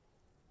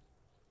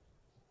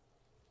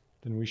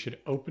 Then we should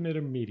open it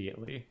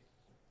immediately.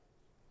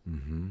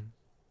 Mm-hmm.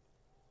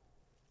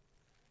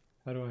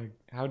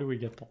 How do we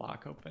get the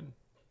lock open?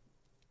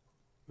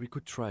 We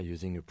could try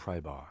using a pry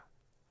bar.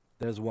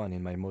 There's one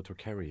in my motor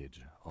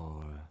carriage,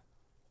 or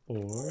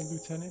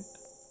Lieutenant?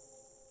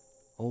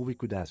 Or we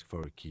could ask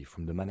for a key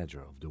from the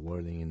manager of the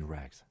Whirling in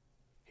Rags.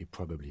 He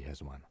probably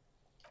has one.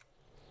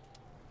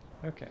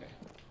 Okay.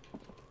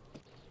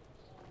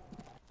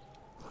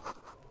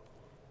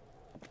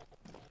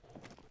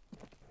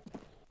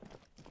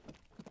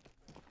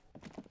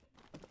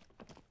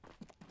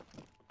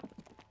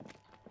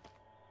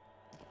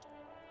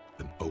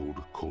 An old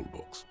call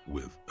box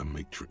with a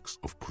matrix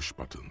of push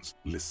buttons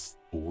lists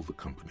all the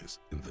companies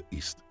in the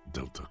East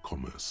Delta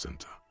Commerce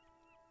Center.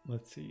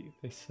 Let's see.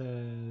 They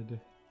said...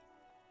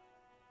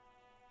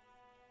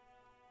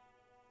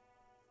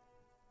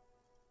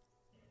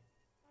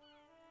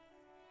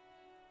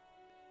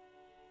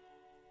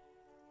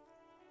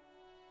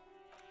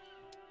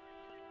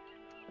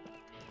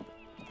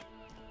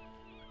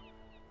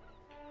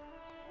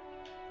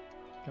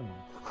 Come on.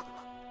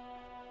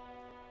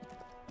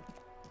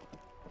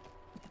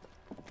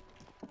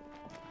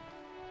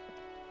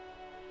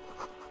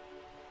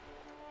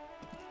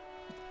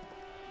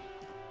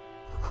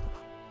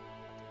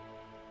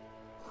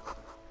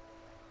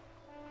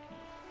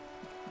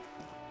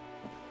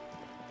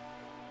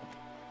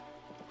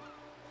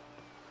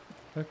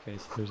 Okay,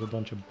 so there's a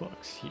bunch of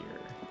books here.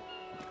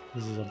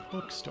 This is a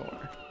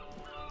bookstore.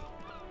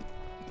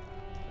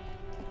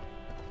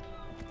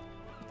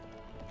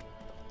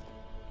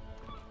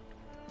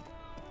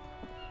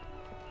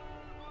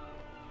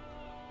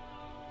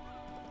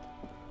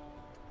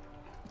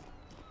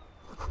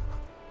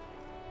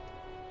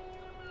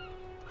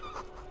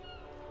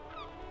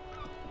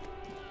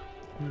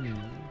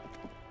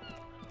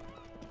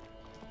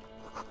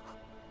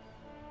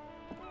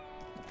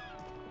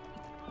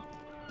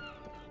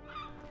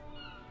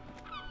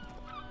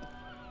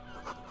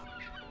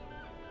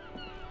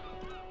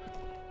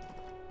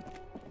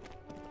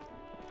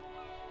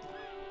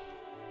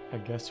 I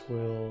guess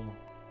we'll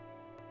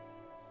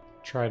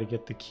try to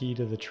get the key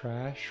to the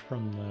trash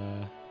from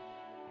the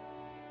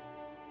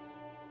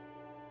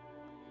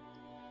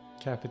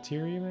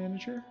cafeteria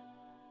manager.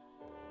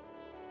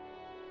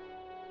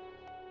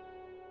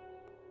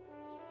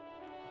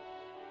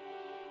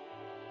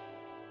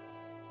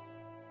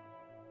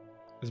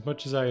 As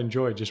much as I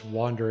enjoy just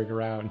wandering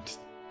around,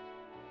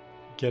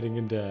 getting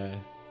into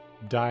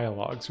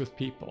dialogues with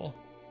people,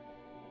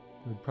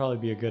 it would probably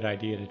be a good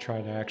idea to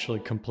try to actually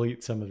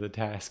complete some of the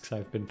tasks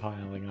I've been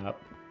piling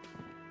up.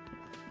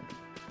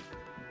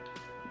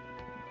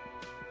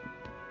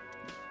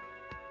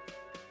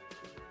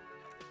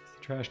 Is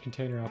the trash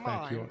container out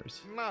back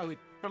yours? No, it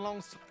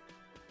belongs to...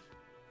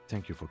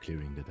 Thank you for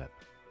clearing that up.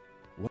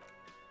 What?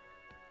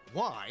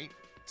 Why?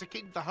 To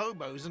keep the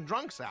hobos and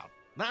drunks out.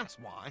 That's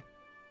why.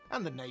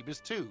 And the neighbors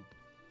too.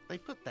 They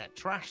put their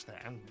trash there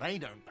and they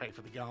don't pay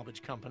for the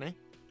garbage company.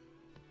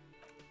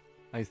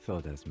 I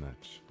thought as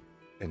much.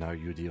 And are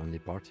you the only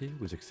party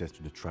with access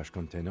to the trash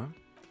container?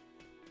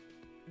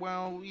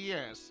 Well,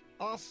 yes.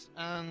 Us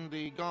and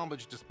the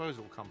garbage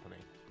disposal company.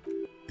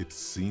 It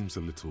seems a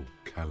little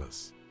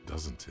callous.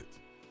 doesn't it?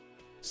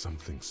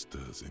 Something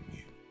stirs in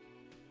you.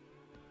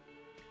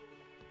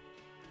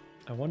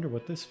 I wonder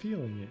what this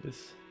feeling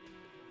is.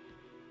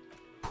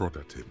 Prod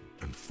at him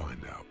and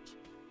find out.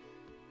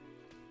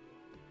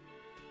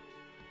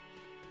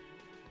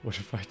 What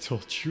if I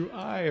told you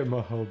I am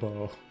a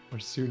hobo, or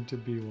soon to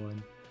be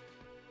one?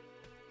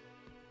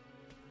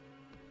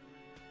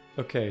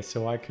 Okay,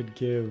 so I could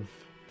give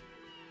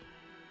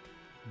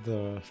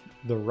the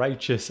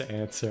righteous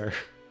answer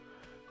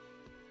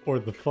or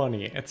the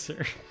funny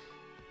answer.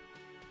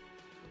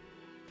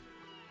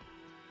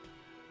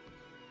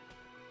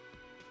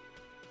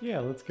 Yeah,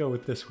 let's go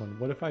with this one.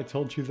 What if I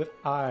told you that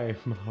I'm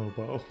a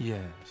hobo?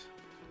 Yes.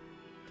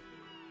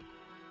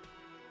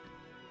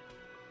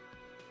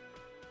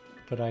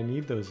 But I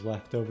need those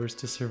leftovers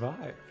to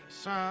survive.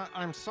 Sir,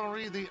 I'm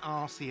sorry the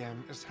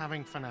RCM is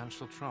having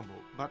financial trouble,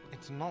 but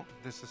it's not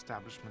this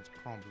establishment's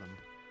problem.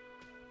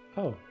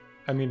 Oh,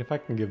 I mean, if I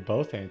can give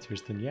both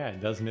answers, then yeah,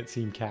 doesn't it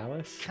seem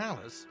callous?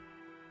 Callous?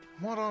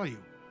 What are you,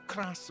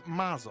 Kras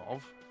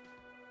Mazov?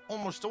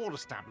 Almost all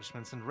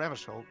establishments in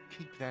Revachol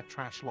keep their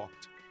trash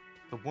locked.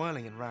 The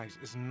whirling in rags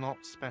is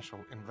not special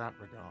in that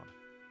regard.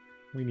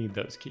 We need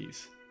those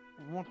keys.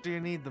 What do you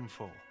need them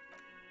for?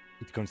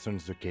 It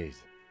concerns the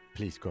case.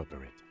 Please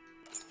cooperate.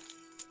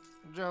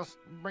 Just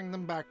bring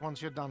them back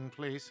once you're done,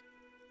 please.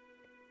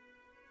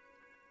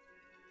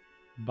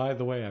 By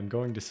the way, I'm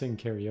going to sing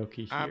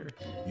karaoke here.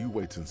 You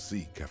wait and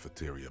see,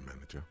 cafeteria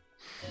manager.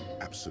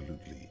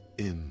 Absolutely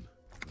in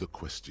the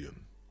question.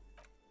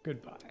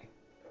 Goodbye.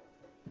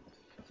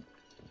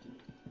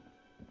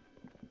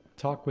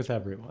 Talk with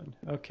everyone.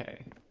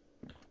 Okay.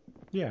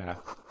 Yeah,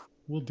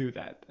 we'll do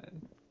that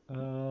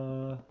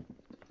then.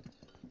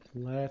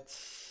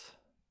 Let's...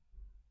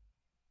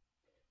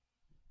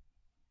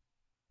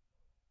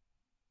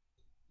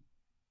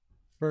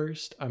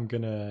 First, I'm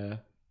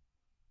gonna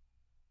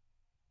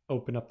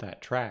open up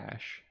that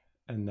trash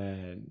and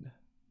then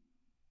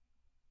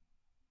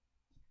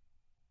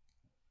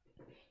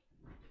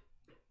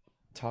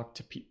talk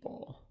to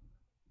people.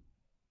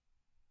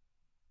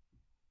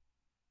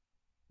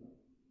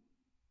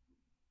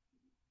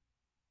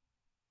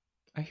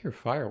 I hear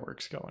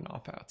fireworks going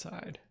off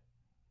outside.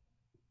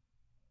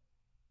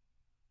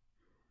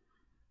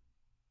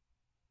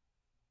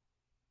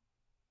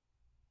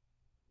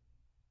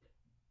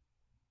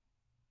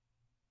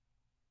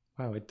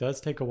 Wow, it does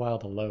take a while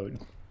to load.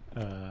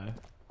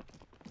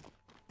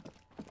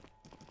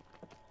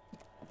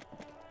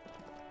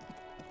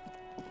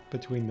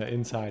 Between the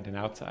inside and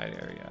outside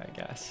area, I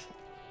guess.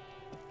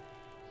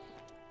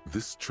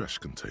 This trash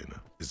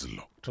container is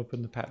locked.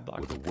 Open the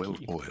padlock With a with the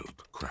key.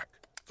 well-oiled crack,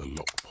 the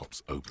lock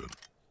pops open.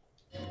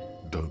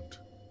 Don't.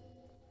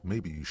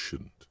 Maybe you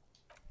shouldn't.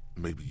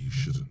 Maybe you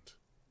shouldn't.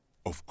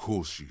 Of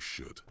course you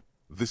should.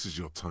 This is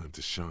your time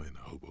to shine,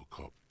 Hobo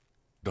Cop.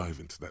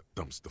 Dive into that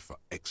dumpster for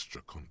extra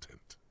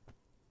content.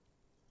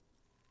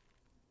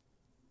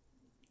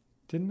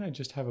 Didn't I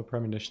just have a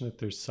premonition that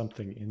there's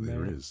something in there?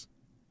 There is,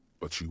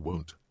 but you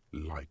won't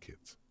like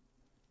it.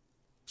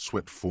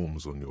 Sweat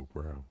forms on your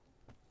brow.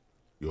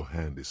 Your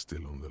hand is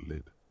still on the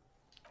lid.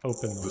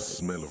 Open the The lid.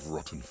 smell of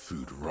rotten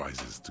food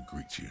rises to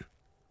greet you.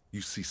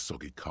 You see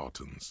soggy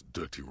cartons,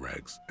 dirty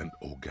rags, and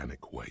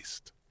organic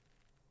waste.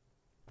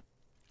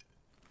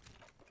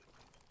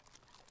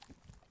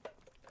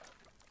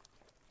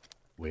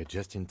 We're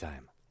just in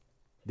time.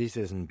 This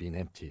hasn't been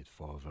emptied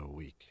for over a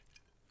week.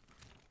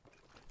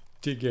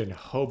 Dig in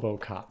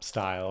Hobocop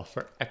style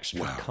for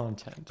extra Wow.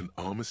 content. An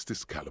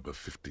Armistice caliber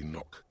 50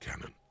 knock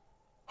cannon,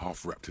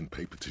 half wrapped in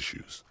paper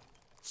tissues.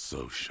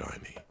 So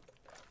shiny.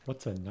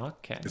 What's a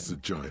knock cannon? It's a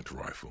giant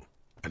rifle,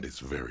 and it's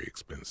very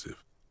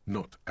expensive.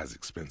 Not as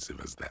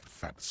expensive as that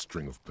fat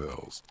string of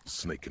pearls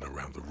snaking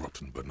around the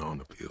rotten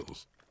banana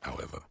peels,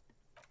 however.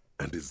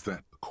 And is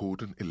that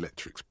Cordon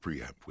Electric's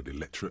preamp with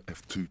Electra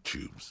F2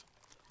 tubes?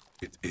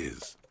 It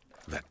is.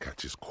 That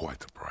catches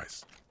quite a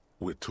price.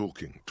 We're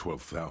talking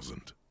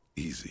 12,000,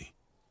 easy.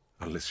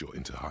 Unless you're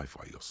into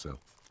hi-fi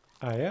yourself.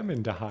 I am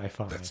into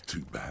hi-fi. That's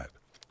too bad,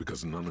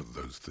 because none of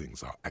those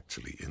things are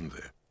actually in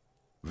there.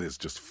 There's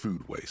just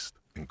food waste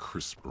and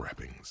crisp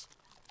wrappings.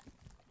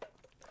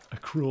 A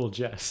cruel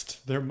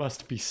jest. There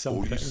must be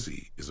something. All you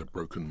see is a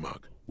broken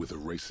mug with a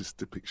racist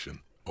depiction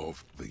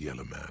of the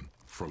Yellow Man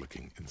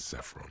frolicking in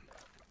saffron.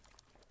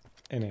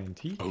 An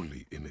antique?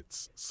 Only in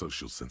its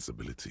social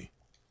sensibility.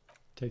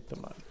 Take the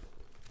mug.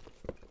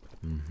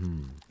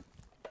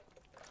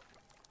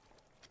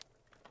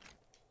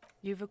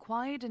 You've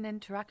acquired an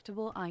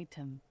interactable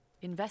item.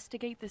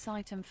 Investigate this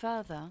item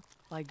further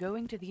by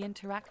going to the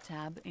Interact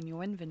tab in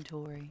your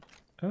inventory.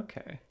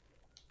 Okay.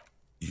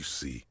 You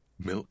see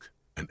milk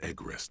and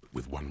egg rest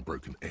with one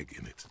broken egg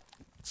in it.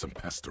 Some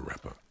pasta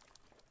wrapper.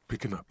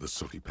 Picking up the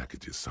soggy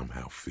packages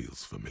somehow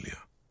feels familiar.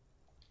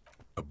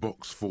 A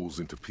box falls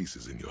into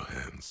pieces in your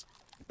hands.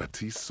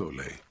 Batiste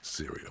Soleil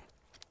cereal.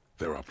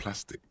 There are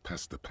plastic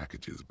pasta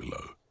packages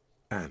below.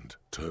 And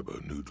turbo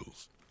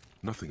noodles.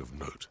 Nothing of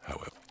note,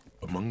 however.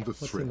 Among the in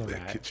the threadbare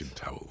rags? kitchen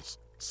towels,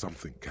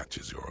 something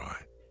catches your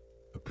eye.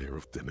 A pair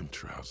of denim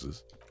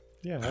trousers.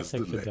 Yeah, I'll As the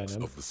take the legs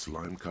denim. of the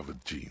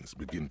slime-covered jeans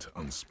begin to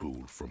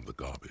unspool from the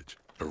garbage,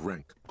 a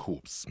rank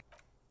corpse.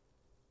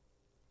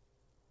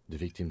 The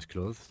victim's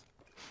clothes?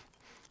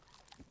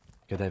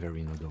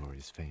 Cadaverine odor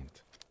is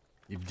faint.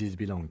 If these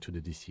belong to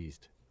the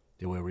deceased,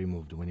 they were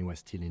removed when he was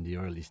still in the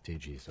early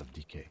stages of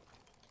decay.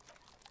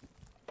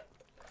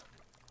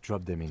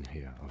 Drop them in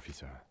here,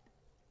 officer.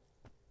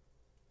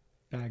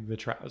 Bag the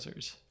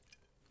trousers.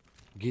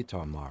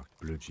 Guitar marked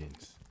blue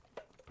jeans.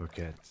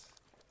 Pockets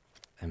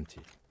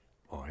empty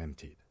or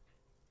emptied.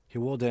 He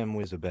wore them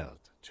with a belt,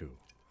 too,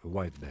 a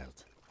white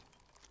belt.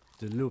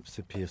 The loops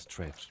appear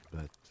stretched,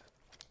 but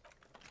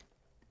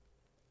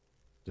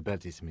the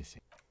belt is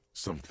missing.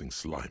 Something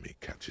slimy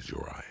catches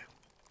your eye.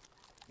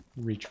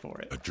 Reach for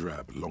it. A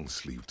drab,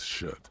 long-sleeved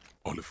shirt,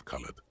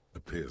 olive-colored,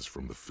 appears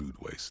from the food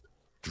waste,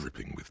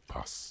 dripping with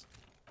pus.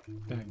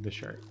 Bag the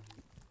shirt.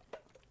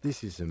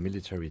 This is a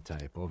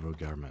military-type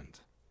overgarment.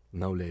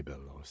 No label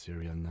or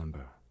serial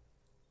number.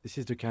 This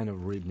is the kind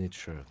of rib-knit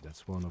shirt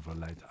that's worn over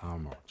light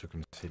armor to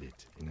conceal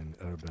it in an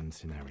urban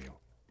scenario.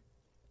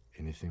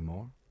 Anything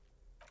more?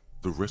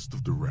 The rest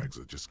of the rags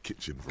are just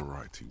kitchen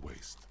variety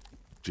waste.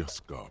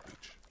 Just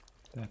garbage.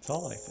 That's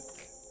all I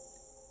think.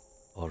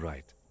 All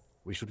right.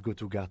 We should go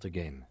to Gart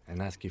again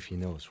and ask if he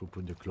knows who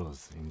put the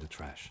clothes in the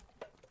trash.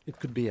 It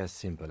could be as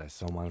simple as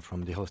someone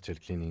from the hostel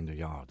cleaning the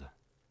yard.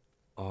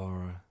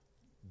 Or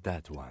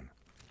that one.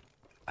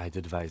 I'd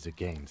advise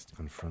against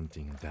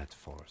confronting that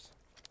force.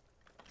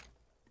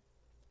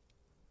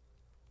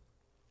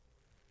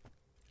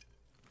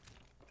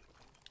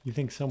 You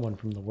think someone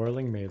from the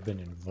whirling may have been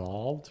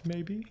involved,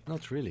 maybe?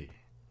 Not really.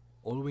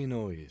 All we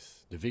know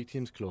is the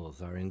victim's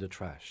clothes are in the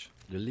trash.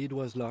 The lid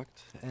was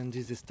locked and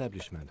his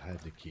establishment had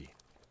the key.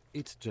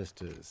 It's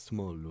just a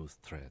small loose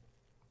thread.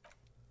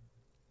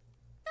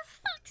 The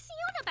fuck's he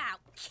on about,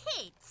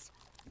 kids?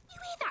 You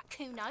hear that,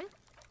 Kuno?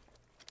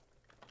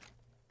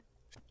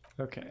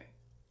 Okay.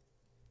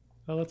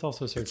 Well, let's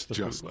also search It's the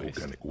just food waste.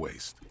 organic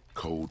waste,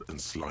 cold and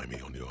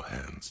slimy on your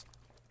hands.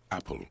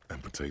 Apple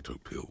and potato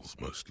peels,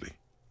 mostly.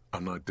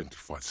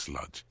 Unidentified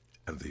sludge,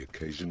 and the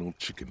occasional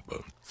chicken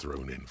bone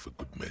thrown in for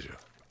good measure.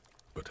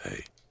 But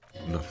hey,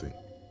 nothing.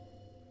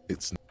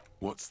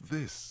 What's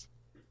this?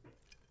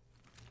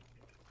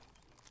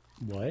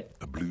 What?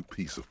 A blue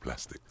piece of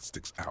plastic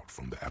sticks out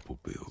from the apple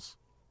peels.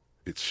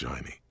 It's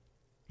shiny.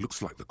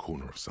 Looks like the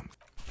corner of something.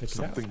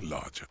 Something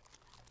larger.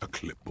 A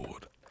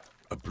clipboard.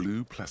 A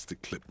blue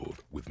plastic clipboard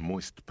with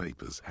moist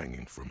papers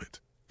hanging from it.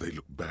 They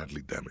look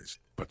badly damaged,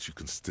 but you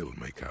can still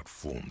make out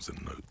forms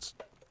and notes,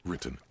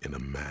 written in a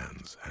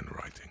man's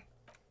handwriting.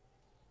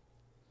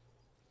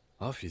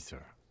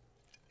 Officer,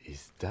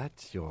 is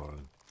that your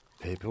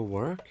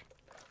paperwork?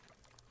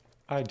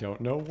 I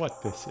don't know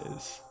what this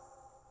is.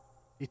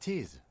 It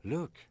is.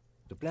 Look.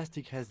 The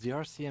plastic has the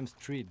RCM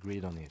street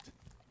grid on it.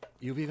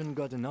 You've even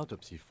got an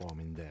autopsy form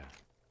in there.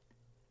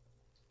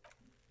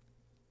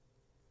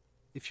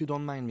 If you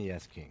don't mind me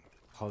asking,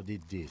 how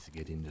did this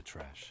get in the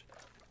trash?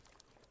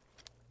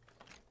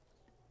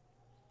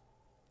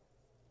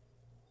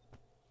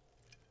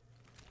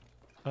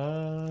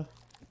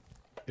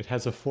 It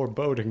has a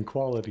foreboding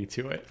quality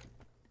to it.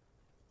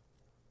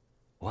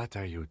 What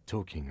are you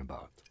talking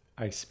about?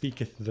 I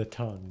speaketh the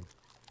tongue.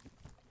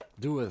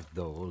 Doeth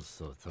thou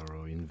also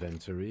thorough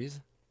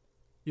inventories?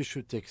 You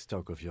should take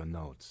stock of your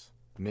notes.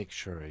 Make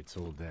sure it's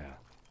all there.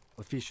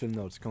 Official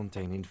notes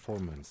contain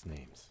informants'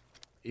 names.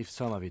 If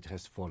some of it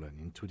has fallen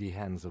into the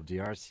hands of the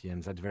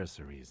RCM's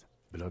adversaries,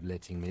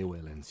 bloodletting may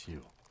well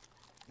ensue.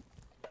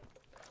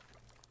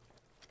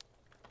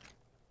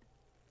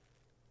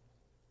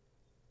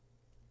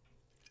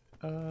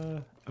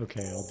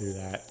 Okay, I'll do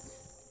that.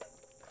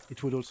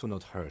 It would also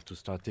not hurt to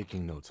start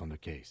taking notes on the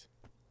case.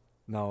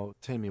 Now,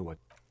 tell me what...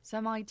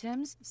 Some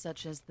items,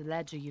 such as the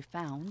ledger you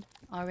found,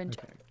 are in...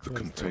 Okay. The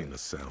container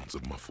sounds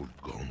a muffled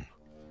gong.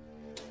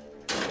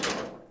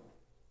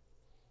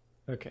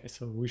 Okay,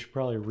 so we should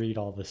probably read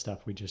all the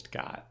stuff we just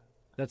got.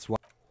 That's why...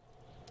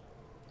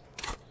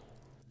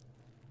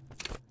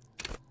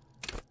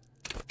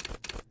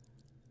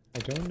 I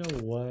don't know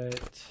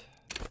what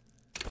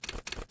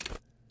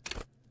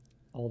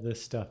all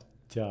this stuff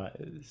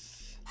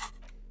does.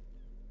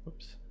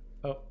 Oops.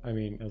 Oh, I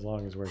mean, as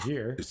long as we're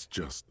here. It's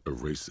just a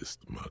racist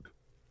mug.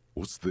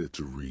 What's there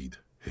to read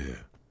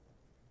here?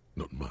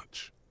 Not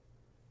much.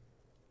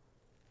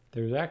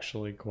 There's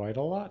actually quite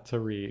a lot to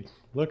read.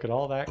 Look at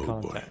all that Oh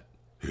content. boy,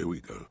 here we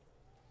go.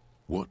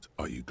 What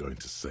are you going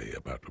to say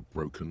about a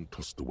broken,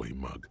 tossed-away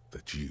mug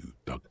that you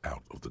dug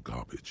out of the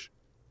garbage?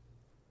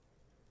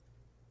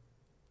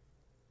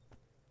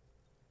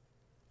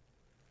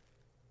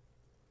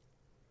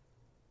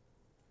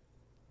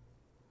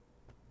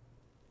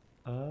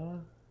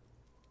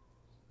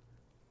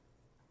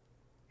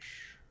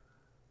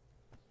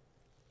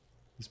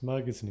 This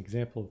mug is an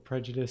example of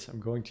prejudice. I'm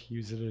going to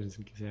use it as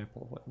an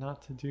example of what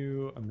not to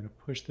do. I'm going to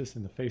push this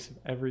in the face of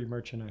every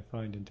merchant I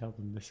find and tell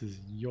them this is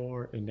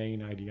your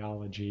inane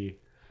ideology.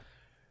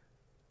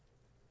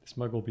 This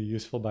mug will be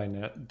useful by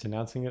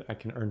denouncing it. I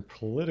can earn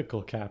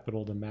political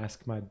capital to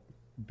mask my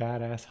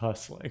badass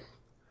hustling.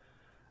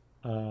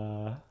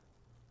 I'm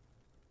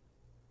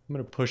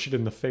gonna push it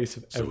in the face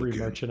of So every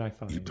again, merchant I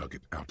find. you dug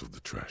it out of the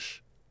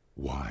trash.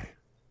 Why?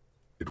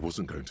 It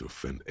wasn't going to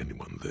offend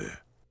anyone there.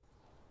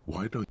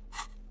 Why don't...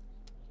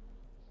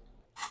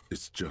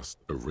 It's just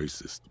a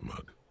racist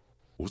mug.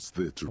 What's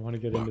there to... I want to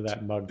get into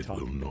that mug talk.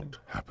 It will again. not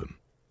happen.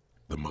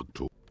 The mug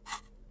talk...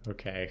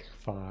 Okay,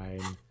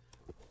 fine.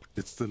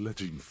 It's the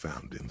ledger you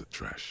found in the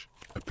trash.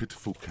 A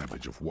pitiful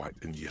cabbage of white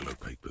and yellow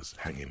papers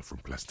hanging from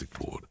plastic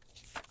board,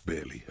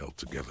 barely held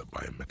together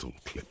by a metal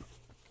clip.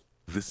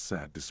 This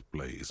sad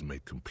display is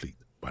made complete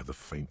by the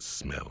faint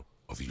smell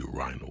of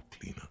urinal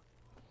cleaner.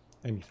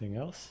 Anything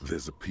else?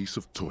 There's a piece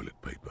of toilet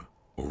paper,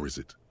 or is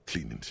it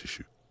cleaning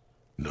tissue?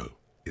 No,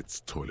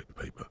 it's toilet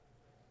paper,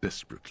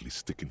 desperately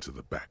sticking to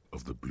the back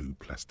of the blue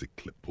plastic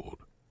clipboard.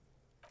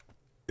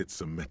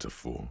 It's a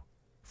metaphor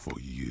for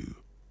you.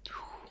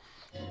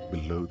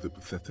 Below the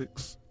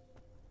pathetics,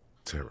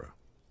 terror.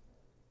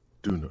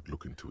 Do not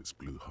look into its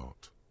blue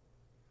heart.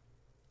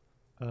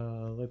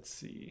 Let's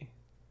see.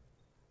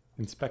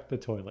 Inspect the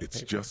toilet It's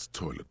paper. just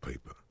toilet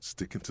paper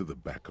sticking to the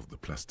back of the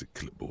plastic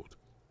clipboard.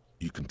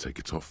 You can take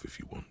it off if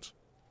you want.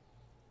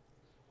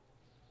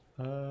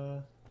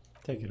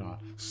 Take it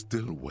off.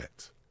 Still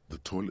wet, the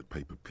toilet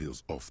paper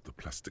peels off the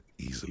plastic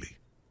easily.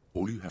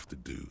 All you have to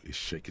do is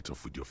shake it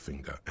off with your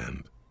finger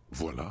and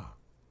voila!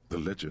 The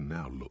ledger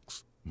now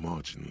looks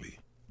marginally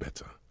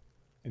better.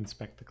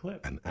 Inspect the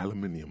clip. An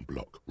aluminium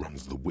block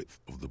runs the width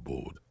of the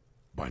board,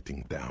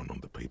 biting down on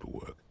the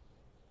paperwork.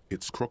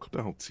 Its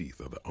crocodile teeth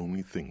are the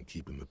only thing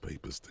keeping the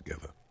papers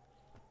together.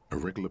 A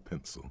regular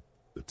pencil,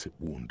 the tip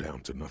worn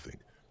down to nothing,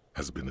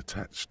 has been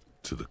attached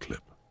to the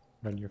clip.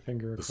 Run your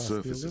finger The across the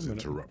surface is aluminum.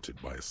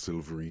 interrupted by a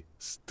silvery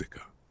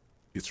sticker.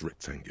 It's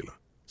rectangular,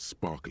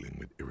 sparkling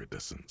with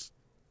iridescence.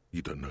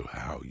 You don't know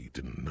how you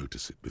didn't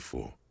notice it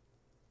before.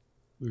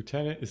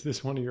 Lieutenant, is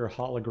this one of your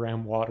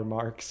hologram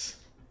watermarks?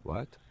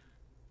 What?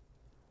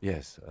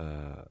 Yes,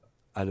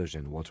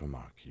 halogen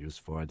watermark used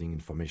for adding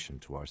information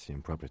to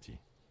RCM property.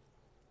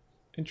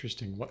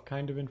 Interesting. What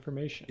kind of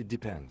information? It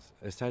depends.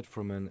 Aside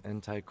from an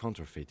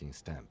anti-counterfeiting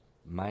stamp,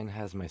 mine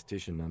has my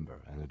station number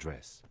and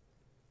address.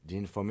 The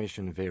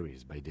information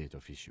varies by date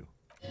of issue.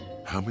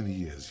 How many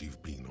years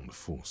you've been on the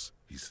force,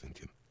 he's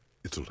thinking.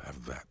 It'll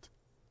have that.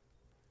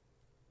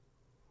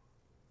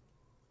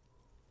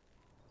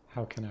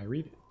 How can I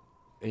read it?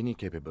 Any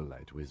capable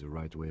light with the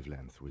right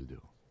wavelength will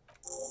do.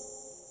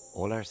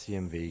 All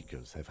RCM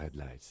vehicles have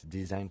headlights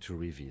designed to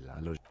reveal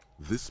halogen.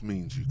 This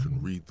means you can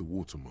read the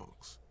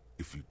watermarks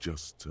if you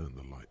just turn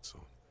the lights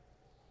on.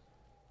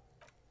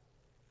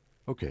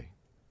 Okay.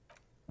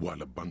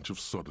 While a bunch of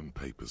sodden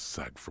papers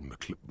sag from the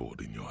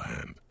clipboard in your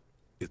hand,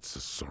 it's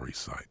a sorry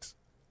sight.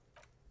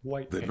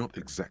 White They're paper. not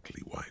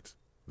exactly white.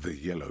 They're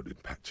yellowed in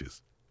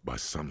patches by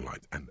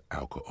sunlight and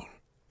alcohol,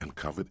 and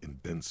covered in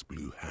dense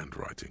blue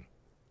handwriting.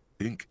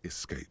 Ink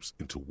escapes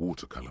into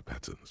watercolor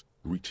patterns,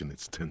 reaching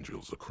its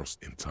tendrils across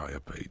entire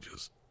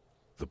pages.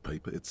 The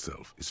paper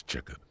itself is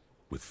checkered,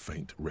 with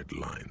faint red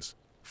lines,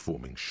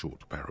 forming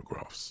short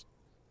paragraphs.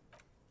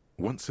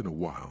 Once in a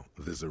while,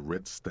 there's a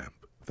red stamp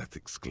that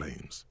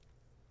exclaims,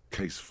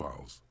 "Case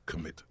files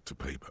commit to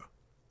paper."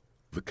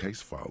 The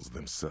case files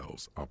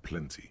themselves are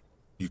plenty.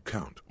 You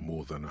count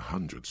more than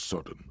 100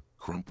 sodden,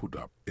 crumpled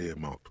up,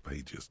 earmarked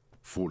pages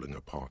falling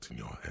apart in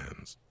your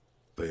hands.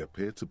 They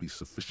appear to be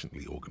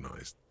sufficiently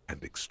organized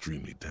and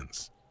extremely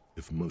dense,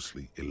 if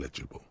mostly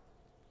illegible.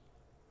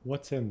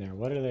 What's in there?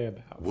 What are they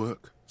about?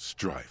 Work,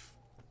 strife,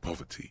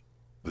 poverty,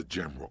 the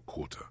Jamrock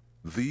Quarter.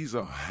 These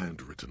are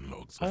handwritten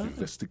logs of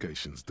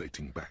investigations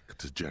dating back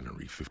to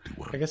January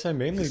 51. I guess I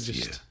mainly This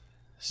just year.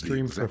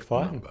 stream The for exact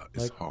fun. number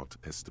is Like, hard to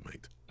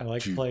estimate. I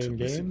like due playing to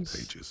missing games.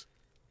 Pages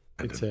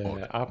and it's an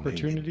an odd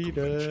opportunity naming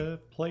to convention.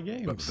 play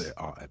games. But there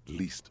are at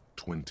least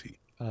 20,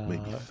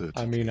 maybe 30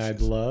 I mean, I'd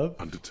cases love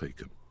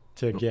undertaken,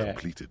 to not get,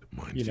 completed,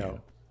 mind you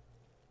know,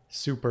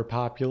 super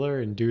popular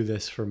and do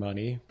this for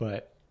money,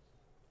 but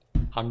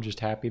I'm just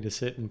happy to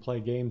sit and play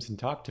games and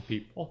talk to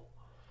people.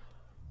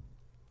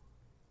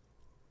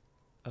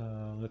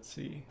 Let's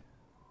see.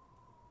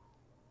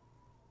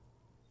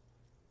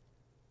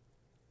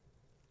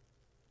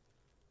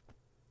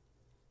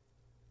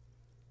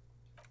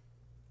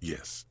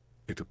 Yes,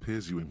 it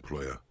appears you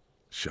employ a,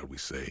 shall we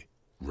say,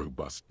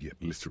 robust yet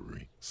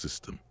literary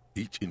system.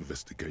 Each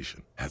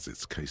investigation has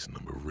its case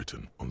number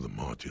written on the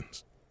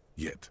margins.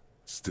 Yet,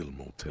 still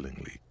more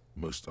tellingly,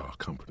 most are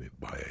accompanied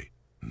by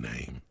a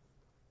name.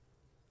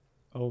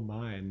 Oh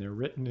my, and they're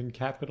written in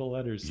capital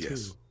letters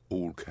Yes, too.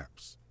 all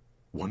caps.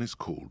 One is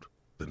called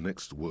The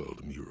Next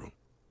World Mural.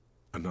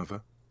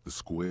 Another, The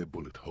Square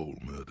Bullet Hole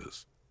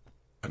Murders.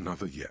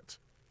 Another yet,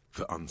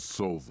 The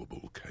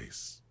Unsolvable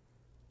Case.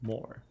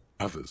 More.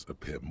 Others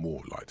appear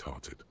more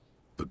light-hearted.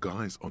 The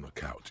guys on a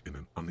couch in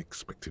an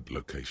unexpected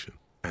location,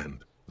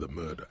 and the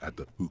murder at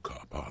the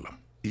hookah parlor.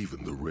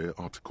 Even the rare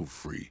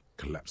article-free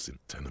collapsing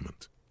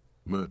tenement.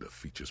 Murder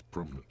features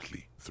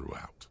prominently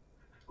throughout.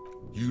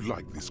 You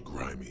like this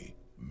grimy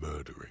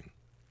murdering,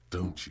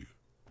 don't you?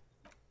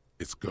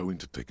 It's going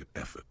to take an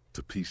effort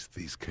to piece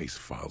these case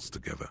files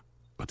together,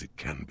 but it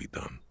can be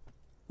done.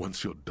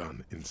 once you're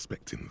done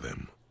inspecting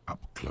them up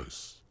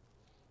close.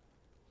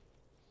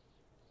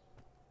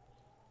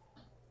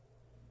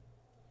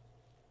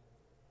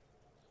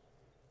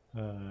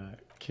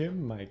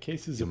 Kim, my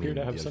cases You appear mean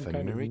to have the some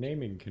kind of alphanumeric?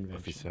 naming convention.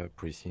 Officer,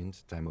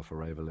 precinct, time of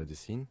arrival at the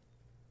scene?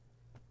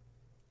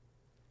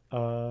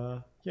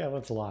 Yeah,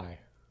 let's lie.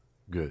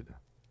 Good.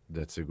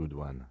 That's a good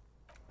one.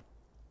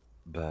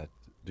 But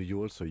do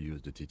you also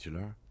use the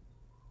titular?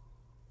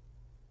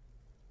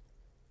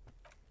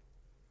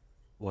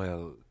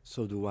 Well,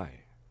 so do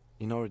I.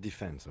 In our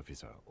defense,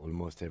 officer,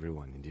 almost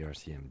everyone in the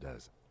RCM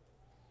does.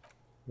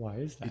 Why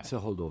is that? It's a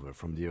holdover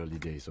from the early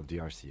days of the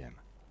RCM,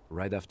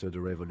 right after the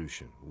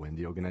revolution, when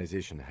the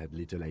organization had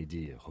little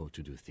idea how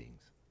to do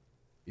things.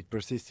 It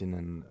persists in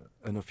an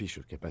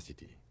unofficial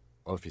capacity.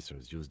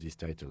 Officers use these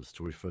titles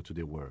to refer to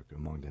their work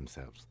among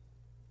themselves.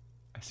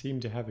 I seem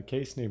to have a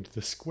case named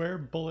the Square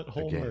Bullet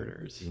Hole Again,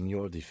 Murders. in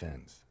your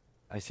defense,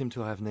 I seem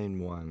to have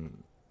named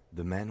one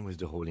the man with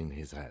the hole in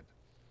his head.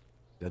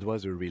 That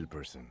was a real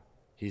person.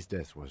 His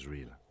death was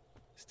real.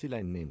 Still,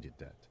 I named it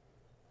that,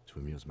 to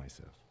amuse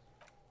myself.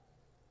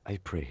 I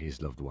pray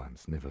his loved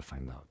ones never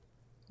find out.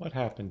 What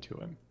happened to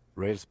him?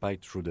 Rail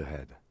spiked through the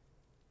head.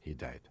 He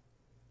died.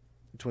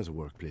 It was a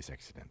workplace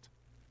accident.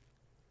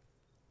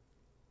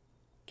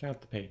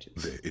 Count the pages.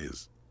 There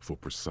is, for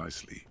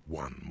precisely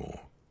one more.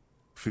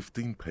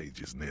 15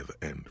 pages near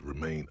the end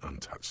remain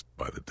untouched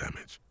by the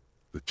damage.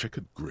 The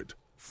checkered grid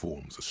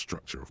forms a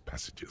structure of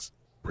passages,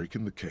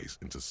 breaking the case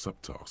into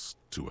subtasks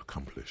to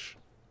accomplish.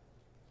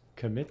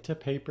 Commit to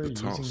paper The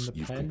using tasks the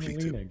you've pen Lena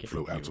completed gave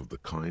flow out you. of the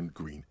kind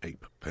green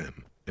ape pen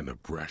in a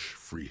brash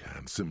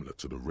freehand similar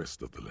to the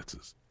rest of the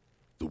letters.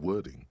 The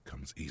wording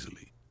comes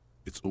easily.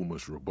 It's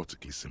almost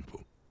robotically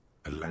simple,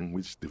 a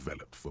language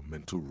developed for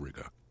mental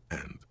rigor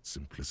and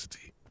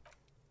simplicity.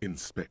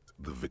 Inspect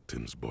the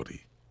victim's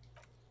body.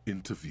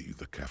 Interview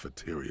the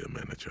cafeteria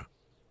manager.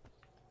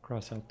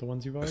 Cross out the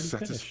ones you've A already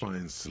finished.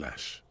 satisfying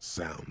slash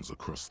sounds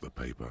across the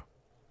paper.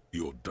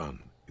 You're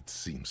done, it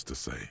seems to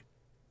say.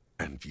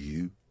 And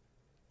you,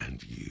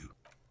 and you.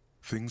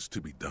 Things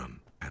to be done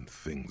and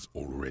things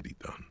already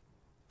done.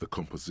 The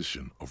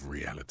composition of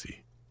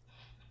reality.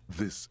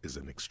 This is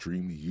an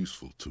extremely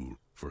useful tool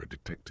for a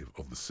detective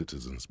of the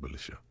citizens'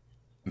 militia.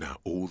 Now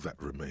all that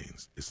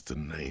remains is to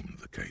name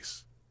the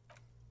case.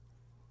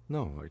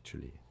 No,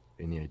 actually.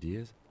 Any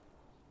ideas?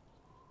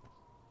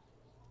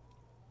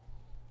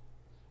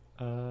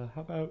 How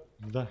about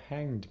the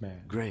Hanged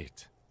Man?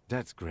 Great.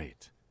 That's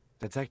great.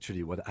 That's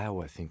actually what I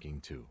was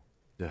thinking too.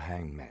 The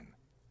Hanged Man.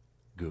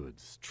 Good,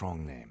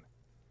 strong name.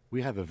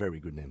 We have a very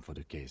good name for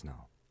the case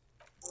now.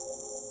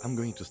 I'm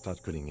going to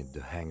start calling it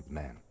the Hanged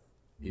Man.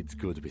 It's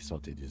good we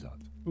sorted this out.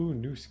 Ooh,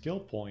 new skill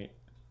point.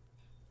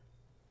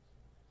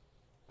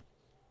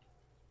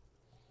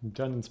 I'm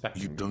done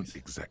inspecting You don't these.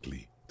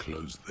 exactly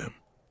close them,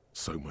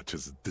 so much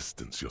as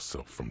distance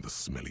yourself from the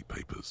smelly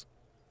papers.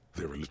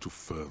 They're a little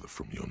further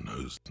from your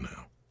nose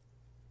now.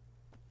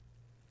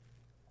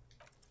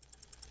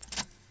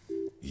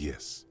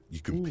 Yes,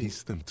 you can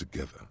piece them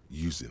together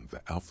using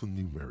the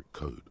alphanumeric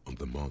code on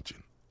the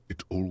margin.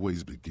 It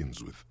always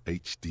begins with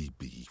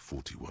HDB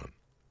 41,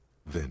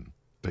 then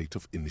date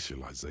of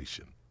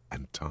initialization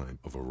and time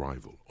of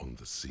arrival on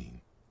the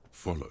scene,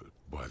 followed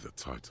by the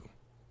title.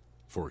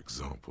 For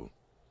example,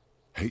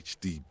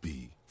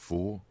 HDB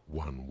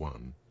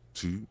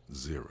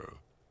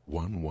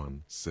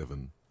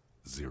 41120111700,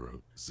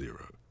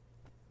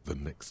 the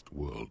Next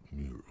World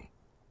Mural.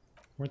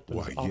 Weren't those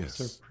Why,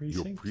 officer yes,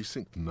 precinct? your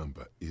precinct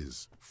number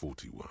is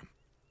 41.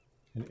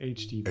 And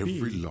HDB.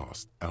 Every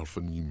last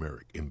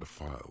alphanumeric in the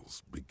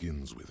files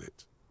begins with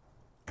it.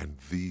 And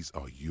these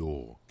are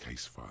your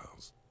case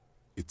files.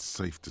 It's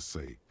safe to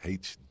say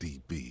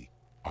HDB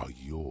are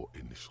your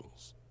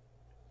initials.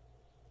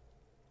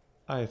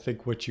 I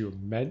think what you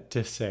meant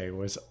to say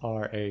was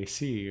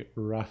RAC,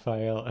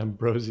 Raphael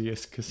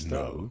Ambrosius Cousteau.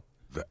 No,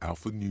 the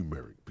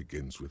alphanumeric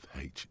begins with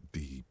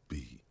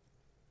HDB.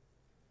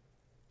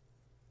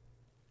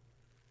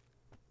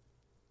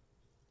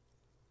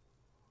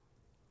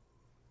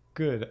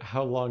 Good.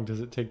 How long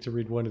does it take to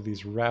read one of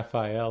these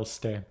Raphael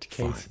stamped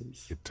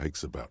cases? Fine. It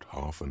takes about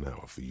half an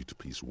hour for you to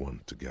piece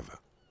one together.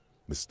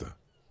 Mr.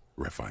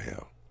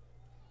 Raphael,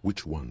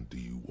 which one do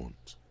you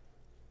want?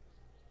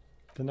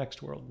 The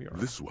Next World Mural.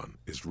 This one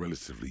is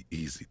relatively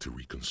easy to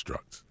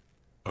reconstruct.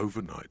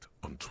 Overnight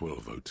on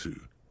 1202,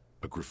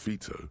 a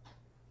graffito,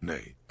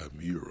 nay, a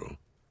mural,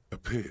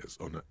 appears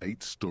on an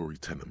 8-story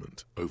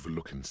tenement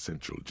overlooking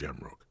central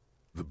Jamrock.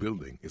 The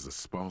building is a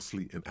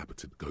sparsely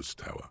inhabited ghost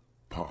tower,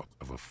 part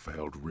of a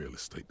failed real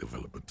estate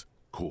development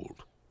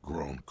called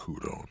Grand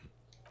Couronne.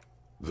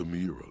 The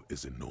mural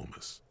is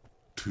enormous.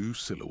 2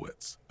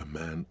 silhouettes, a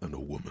man and a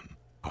woman,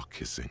 are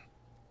kissing.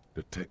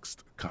 The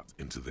text cut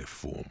into their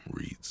form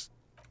reads,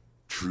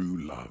 "True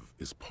love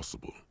is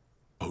possible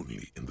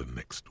only in the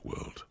next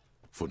world.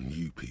 For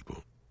new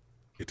people,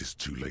 it is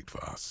too late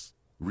for us.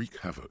 Wreak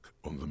havoc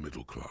on the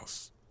middle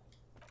class."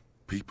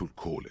 People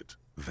call it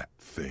that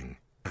thing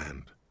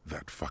and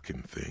that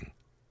fucking thing.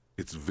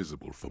 It's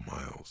visible for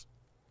miles.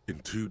 In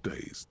 2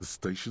 days, the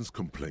station's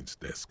complaints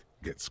desk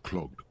gets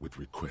clogged with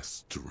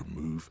requests to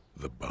remove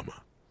the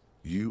bummer.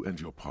 You and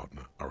your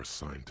partner are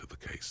assigned to the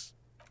case.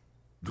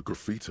 The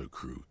graffito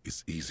crew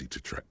is easy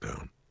to track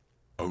down.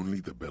 Only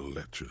the bell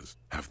lecturers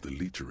have the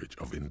literage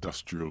of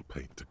industrial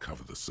paint to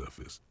cover the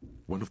surface.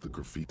 One of the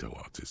graffito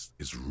artists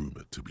is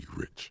rumored to be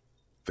rich.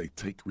 They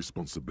take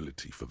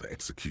responsibility for the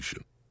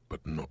execution,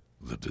 but not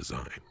the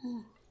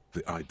design.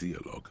 The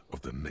ideologue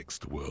of the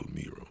Next World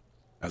mural,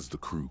 as the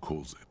crew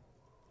calls it,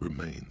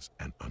 remains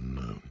an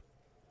unknown.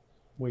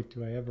 Wait,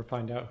 do I ever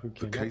find out who The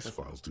came up case with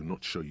files do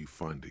not show you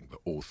finding the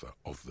author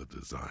of the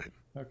design.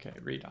 Okay,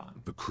 read on.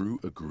 The crew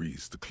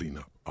agrees to clean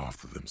up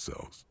after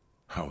themselves.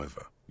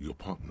 However, your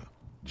partner,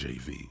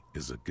 JV,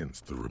 is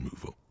against the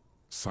removal,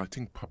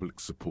 citing public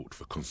support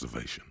for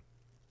conservation.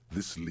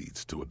 This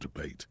leads to a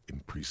debate in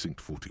Precinct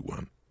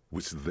 41,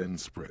 which then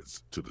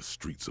spreads to the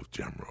streets of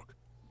Jamrock,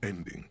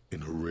 ending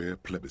in a rare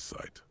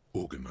plebiscite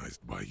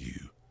organized by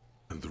you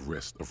and the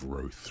rest of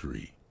Row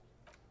 3.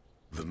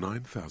 The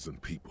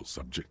 9,000 people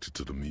subjected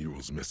to the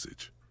mural's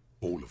message,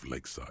 all of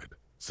Lakeside,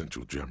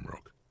 Central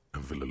Jamrock,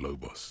 and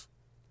Villalobos,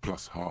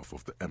 plus half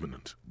of the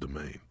eminent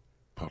domain,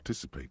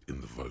 participate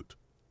in the vote.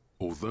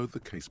 Although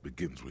the case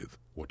begins with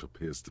what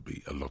appears to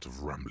be a lot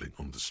of rambling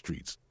on the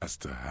streets as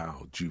to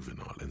how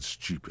juvenile and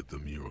stupid the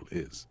mural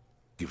is,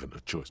 given a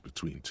choice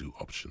between 2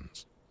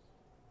 options.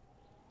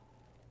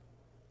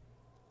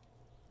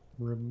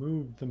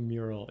 Remove the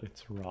mural,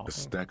 it's wrong. A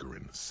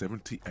staggering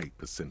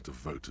 78% of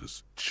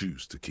voters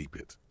choose to keep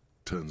it.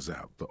 Turns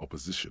out the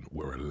opposition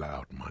were a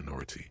loud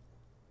minority,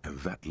 and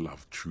that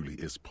love truly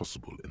is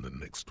possible in the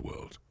next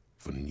world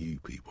for new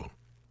people,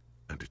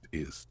 and it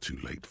is too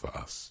late for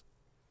us.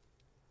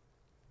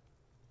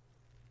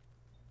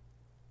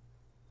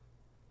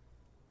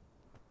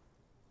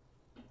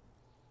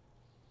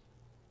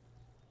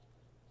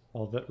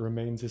 All that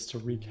remains is to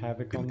wreak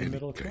havoc on the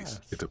middle class.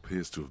 It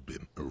appears to have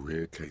been a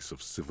rare case of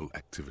civil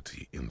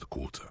activity in the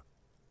quarter,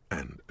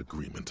 and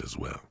agreement as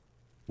well.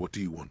 What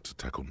do you want to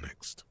tackle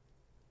next?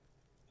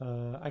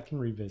 I can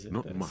revisit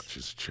Not this. much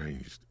has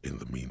changed in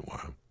the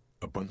meanwhile.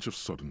 A bunch of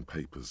sodden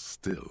papers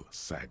still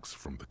sags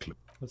from the clip.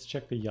 Let's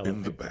check the yellow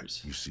In the papers.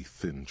 back, you see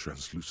thin,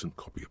 translucent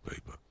copier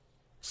paper.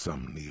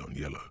 Some neon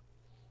yellow,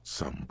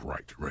 some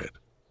bright red,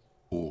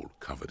 all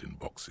covered in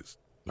boxes.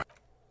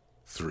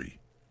 3.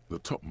 The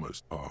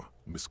topmost are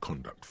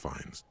misconduct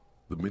fines.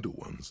 The middle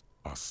ones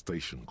are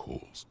station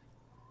calls.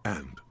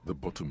 And the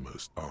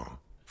bottommost are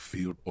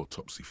field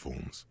autopsy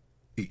forms.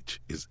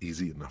 Each is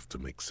easy enough to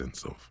make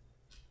sense of.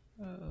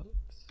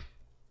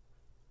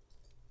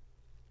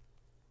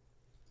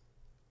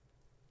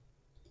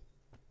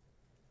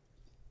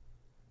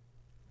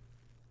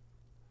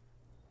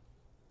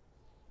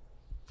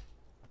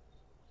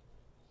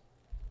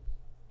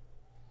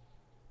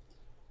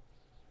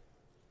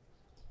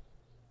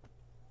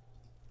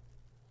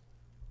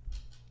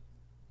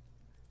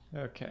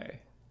 Okay.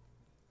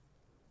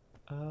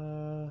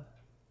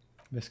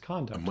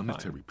 Misconduct A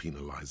monetary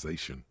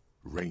penalization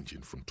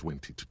ranging from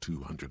 20 to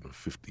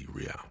 250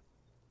 real.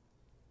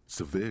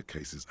 Severe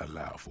cases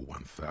allow for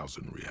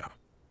 1,000 real,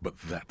 but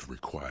that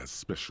requires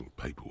special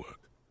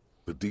paperwork.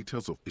 The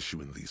details of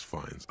issuing these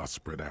fines are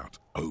spread out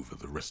over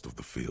the rest of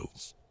the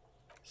fields.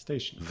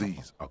 Station.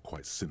 These are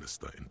quite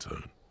sinister in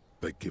tone.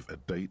 They give a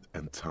date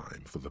and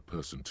time for the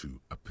person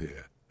to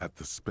appear at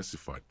the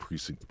specified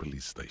precinct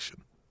police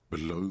station.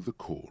 Below the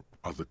call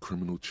are the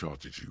criminal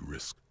charges you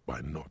risk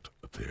by not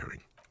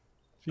appearing.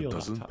 Field a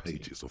dozen autopsy.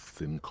 pages of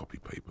thin copy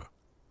paper,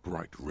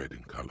 bright red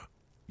in color.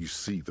 You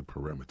see the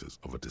parameters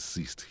of a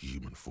deceased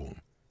human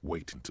form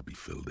waiting to be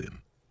filled in.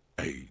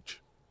 Age,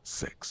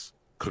 sex,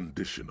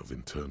 condition of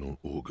internal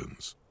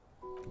organs,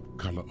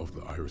 color of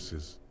the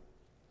irises,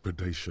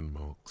 predation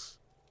marks,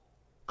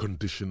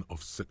 condition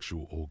of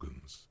sexual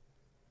organs.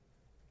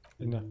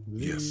 Enough of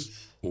these.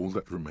 Yes, all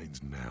that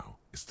remains now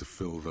is to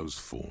fill those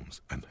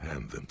forms and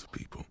hand them to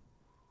people.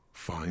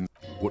 Find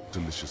what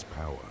delicious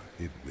power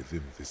hid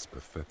within this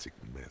pathetic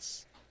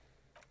mess.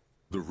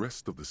 The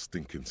rest of the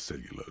stinking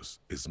cellulose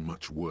is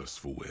much worse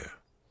for wear.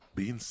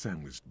 Being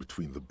sandwiched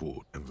between the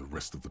board and the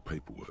rest of the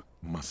paperwork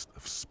must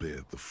have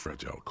spared the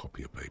fragile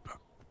copier paper.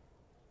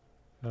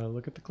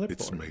 Look at the clipboard.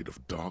 It's made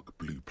of dark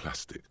blue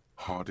plastic,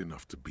 hard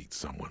enough to beat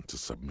someone to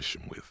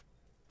submission with.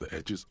 The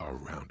edges are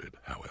rounded,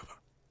 however.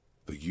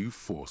 The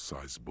U4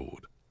 size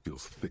board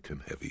feels thick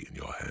and heavy in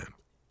your hand.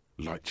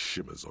 Light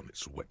shimmers on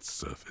its wet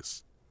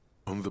surface.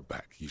 On the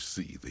back you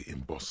see the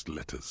embossed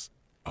letters,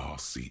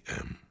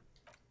 RCM.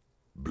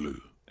 Blue.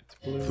 It's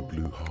blue. The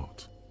blue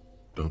heart.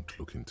 Don't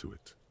look into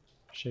it.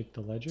 Shake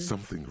the ledger.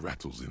 Something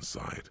rattles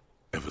inside,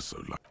 ever so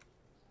light.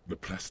 The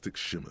plastic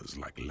shimmers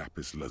like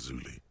lapis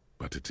lazuli,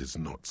 but it is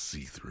not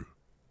see-through.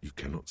 You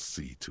cannot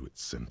see to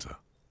its center.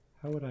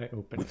 How would I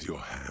open With it? your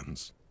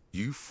hands,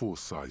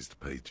 U4-sized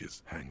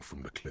pages hang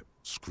from the clip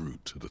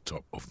screwed to the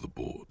top of the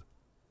board.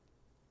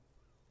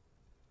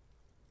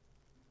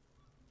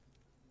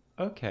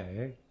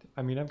 Okay.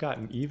 I mean, I've got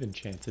an even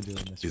chance of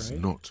doing this, Is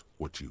right? not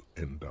what you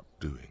end up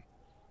doing.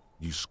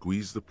 You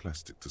squeeze the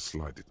plastic to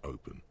slide it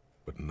open,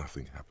 but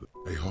nothing happens.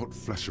 A hot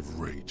flash of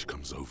rage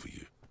comes over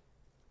you.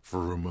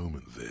 For a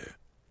moment there,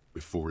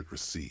 before it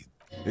recedes.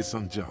 It's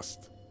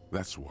unjust.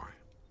 That's why.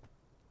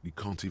 You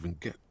can't even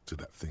get to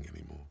that thing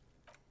anymore.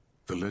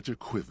 The ledger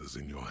quivers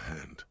in your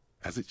hand.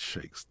 As it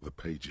shakes, the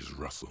pages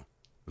rustle.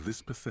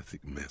 This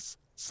pathetic mess,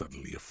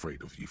 suddenly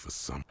afraid of you for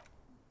some.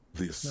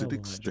 The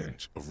acidic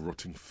stench of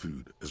rotting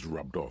food is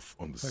rubbed off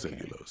on the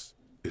cellulose.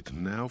 It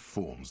now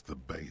forms the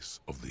base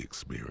of the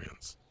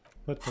experience.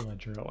 Put the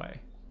ledger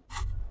away.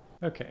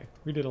 Okay,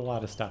 we did a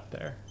lot of stuff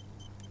there.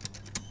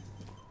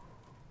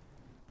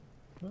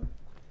 Huh?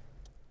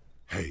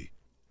 Hey.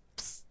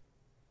 Psst.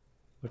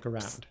 Look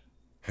around. Psst.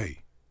 Hey,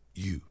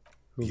 you.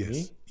 Who, yes,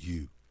 me?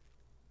 you.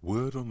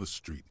 Word on the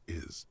street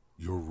is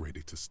you're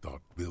ready to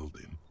start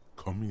building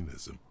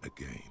communism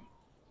again.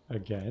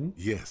 Again?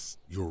 Yes,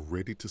 you're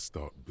ready to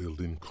start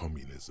building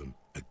communism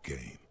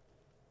again.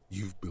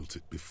 You've built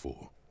it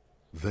before.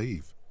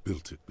 They've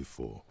built it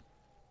before.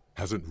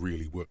 Hasn't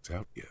really worked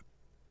out yet.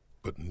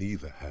 But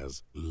neither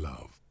has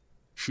love.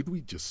 Should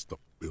we just stop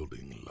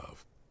building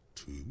love,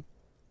 too?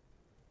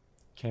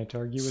 Can't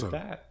argue with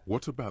that.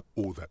 What about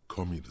all that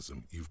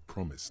communism you've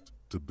promised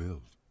to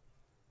build?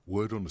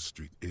 Word on the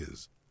street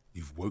is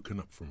you've woken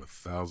up from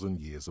 1,000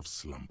 years of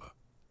slumber,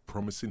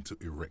 promising to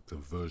erect a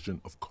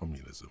version of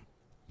communism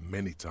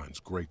many times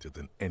greater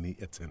than any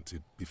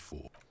attempted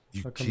before.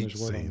 You keep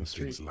saying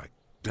things like,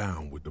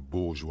 down with the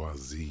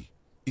bourgeoisie,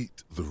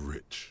 eat the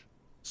rich,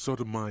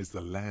 sodomize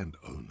the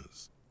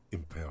landowners,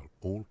 impale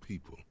all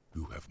people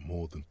who have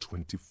more than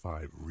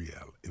 25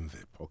 real in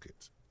their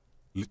pocket,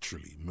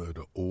 literally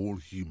murder all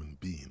human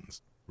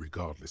beings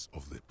regardless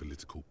of their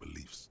political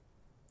beliefs.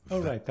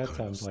 Oh, right, that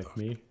sounds like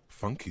me.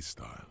 Funky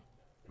style.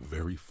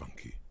 Very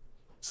funky.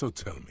 So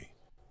tell me,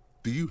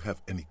 do you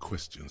have any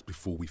questions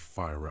before we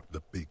fire up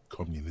the big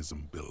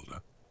communism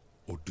builder?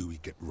 Or do we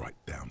get right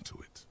down to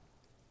it?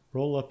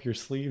 Roll up your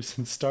sleeves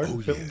and start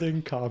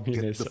building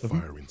communism. Get the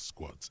firing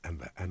squads and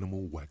the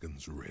animal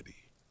wagons ready.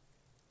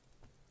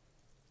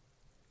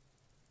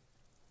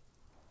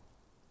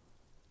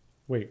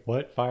 Wait,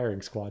 what?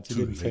 Firing squads? You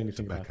didn't say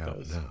anything about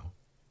those. Now.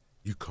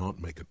 You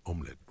can't make an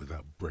omelette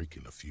without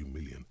breaking a few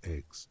million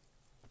eggs.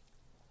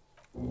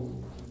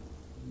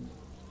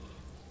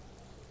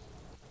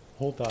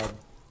 Hold on.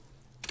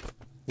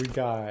 We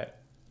got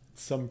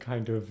some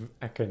kind of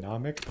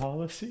economic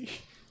policy?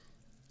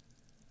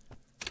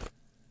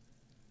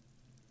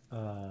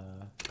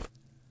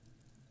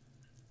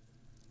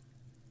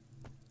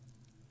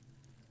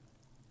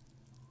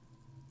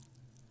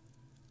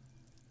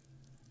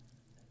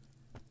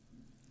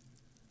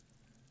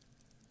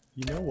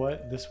 You know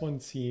what? This one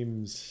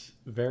seems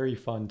very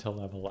fun to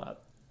level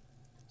up.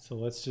 So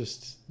let's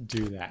just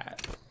do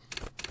that.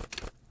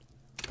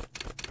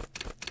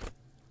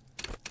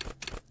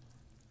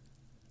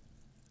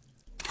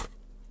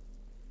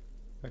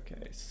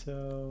 Okay,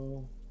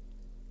 so...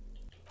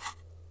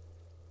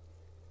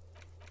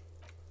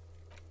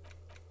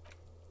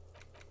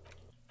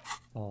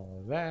 all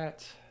of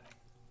that.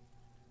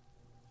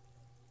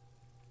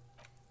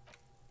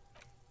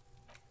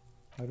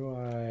 How do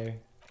I...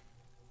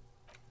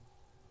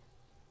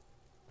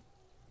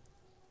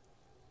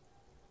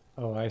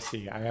 oh, I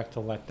see. I have to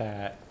let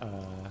that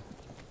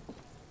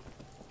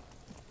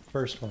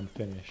first one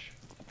finish.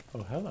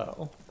 Oh,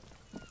 hello.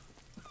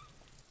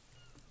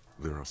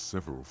 There are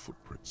several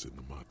footprints in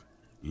the mud,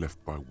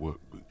 left by work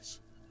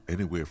boots.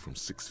 Anywhere from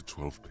 6 to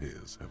 12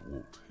 pairs have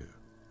walked here.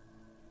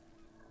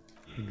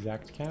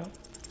 Exact count?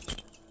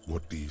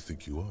 What do you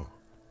think you are?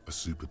 A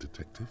super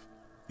detective?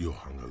 You're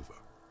hungover.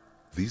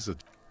 These are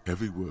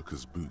heavy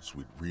workers' boots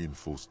with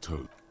reinforced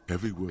toe.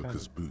 Heavy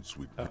workers' boots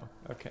with... oh,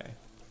 okay.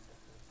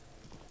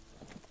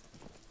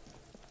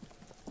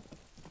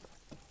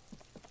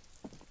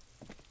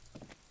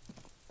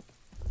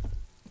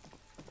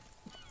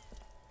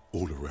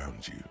 All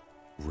around you,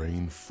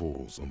 rain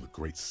falls on the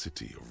great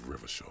city of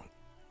Revachol.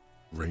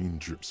 Rain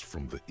drips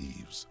from the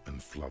eaves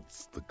and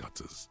floods the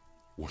gutters,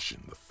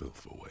 washing the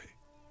filth away.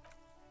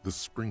 The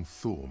spring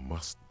thaw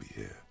must be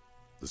here.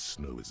 The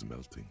snow is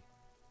melting.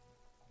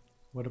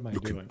 What am I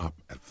Looking doing?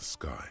 up at the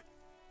sky,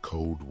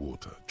 cold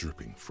water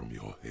dripping from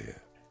your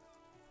hair.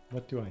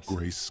 What do I see?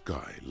 Grey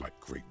sky like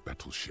great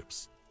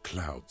battleships,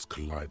 clouds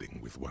colliding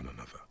with one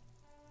another.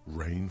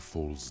 Rain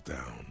falls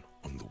down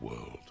on the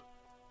world.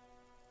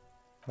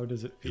 How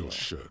does it feel? Your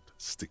shirt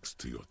sticks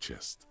to your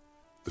chest.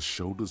 The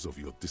shoulders of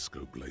your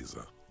disco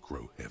blazer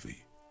grow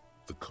heavy.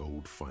 The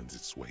cold finds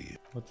its way in.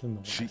 What's in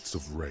the west? Sheets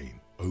of rain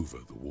over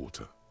the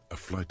water. A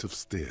flight of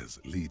stairs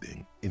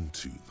leading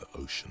into the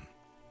ocean.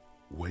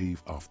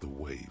 Wave after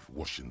wave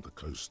washing the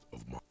coast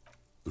of Mars.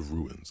 The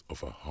ruins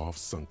of a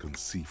half-sunken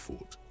sea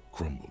fort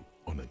crumble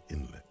on an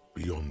inlet.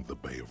 Beyond the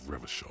Bay of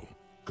Revachol,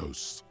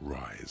 ghosts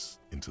rise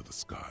into the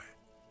sky.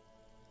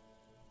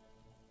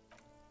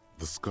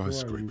 The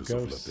skyscrapers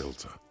of La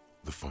Delta,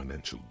 the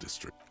financial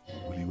district.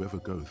 Will you ever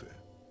go there?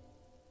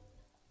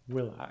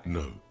 Will I?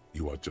 No,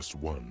 you are just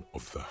one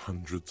of the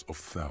hundreds of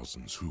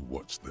thousands who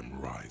watch them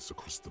rise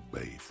across the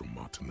bay from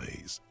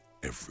Martinez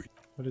every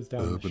what is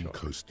down urban the shore?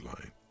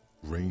 coastline.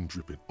 rain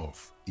dripping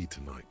off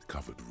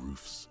Eternite-covered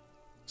roofs.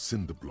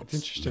 Cinder blocks.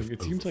 It's interesting.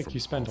 It seems like you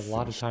spend a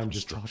lot of time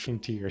just talking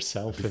to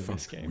yourself in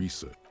this game.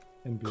 Research.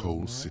 And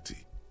Coal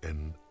City,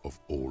 end of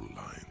all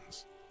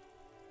lines.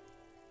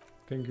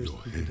 Fingers Your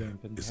through the hair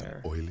dampened is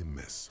hair. an oily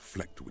mess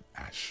flecked with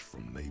ash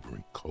from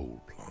neighboring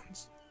coal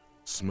plants.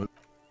 Smoke.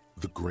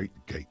 The great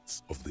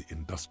gates of the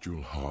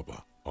industrial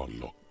harbor are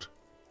locked.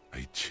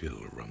 A chill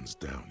runs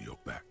down your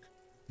back.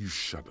 You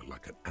shudder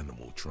like an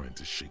animal trying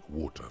to shake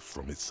water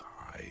from its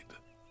hide.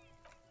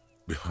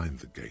 Behind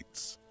the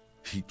gates,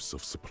 heaps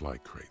of supply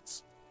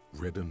crates,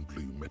 red and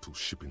blue metal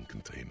shipping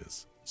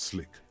containers,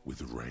 slick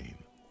with rain.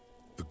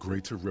 The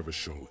Greater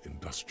Revachol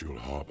Industrial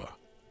Harbor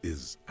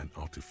is an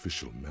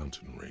artificial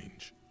mountain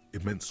range.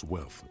 Immense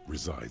wealth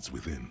resides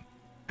within,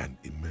 and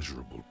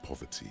immeasurable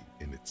poverty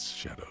in its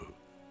shadow.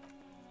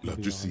 La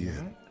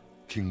Ducienne,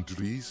 King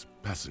Dri's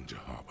passenger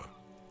harbor.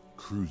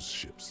 Cruise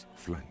ships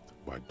flanked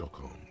by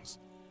dock arms.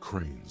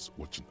 Cranes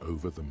watching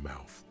over the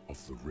mouth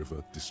of the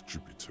river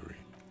distributary.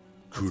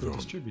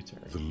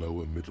 Couronne, the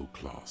lower middle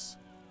class.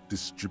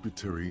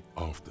 Distributary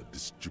after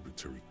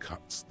distributary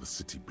cuts the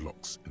city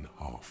blocks in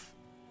half.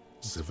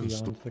 Seven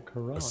stories,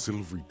 a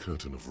silvery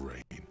curtain of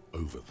rain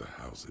over the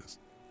houses.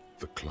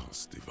 The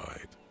class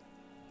divide.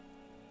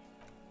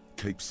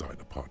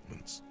 Capeside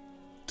apartments.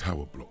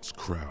 Tower blocks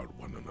crowd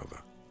one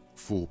another.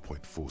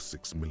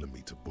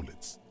 4.46mm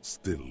bullets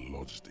still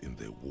lodged in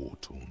their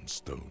war-torn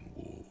stone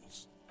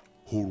walls.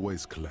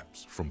 Hallways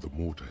collapse from the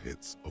mortar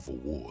hits of a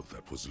war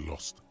that was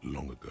lost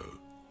long ago.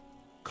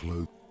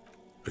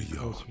 A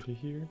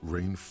yard.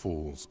 Rain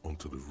falls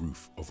onto the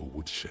roof of a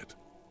woodshed.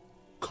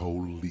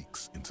 Coal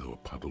leaks into a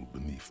puddle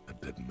beneath a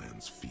dead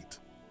man's feet.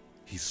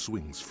 He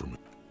swings from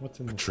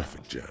a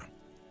traffic jam.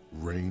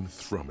 Rain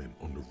thrumming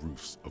on the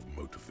roofs of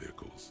motor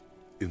vehicles.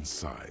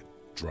 Inside,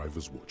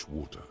 drivers watch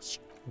water.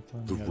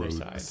 The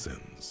road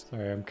ascends.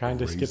 Sorry, I'm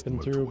kind of skipping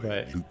through,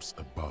 but loops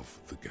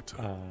above the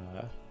ghetto.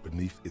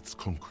 Beneath its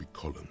concrete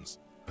columns,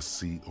 a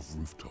sea of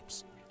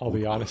rooftops. I'll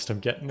be honest, I'm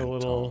getting a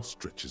little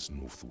stretches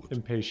northward.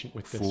 Impatient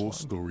with this one.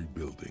 4-story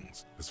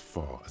buildings as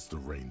far as the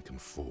rain can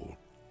fall.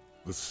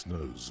 The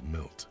snows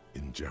melt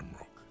in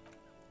Jamrock.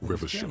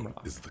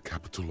 Revachol is the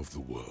capital of the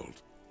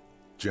world.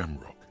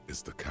 Jamrock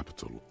is the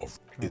capital of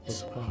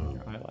its home.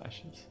 Your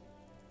eyelashes.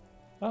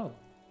 Oh.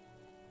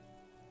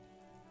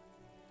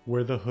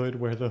 Where the hood,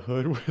 where the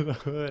hood, where the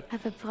hood. I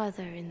have a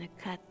brother in the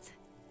cut.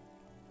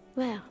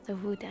 Where the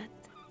hood at?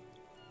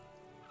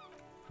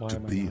 To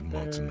be in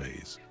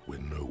Martinez, where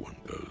no one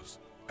goes,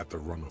 at the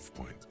runoff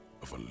point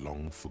of a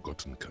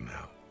long-forgotten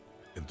canal,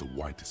 in the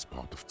whitest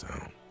part of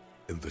town,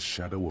 in the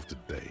shadow of the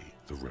day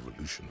the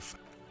revolution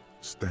fell,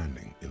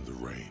 standing in the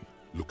rain,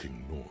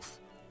 looking north,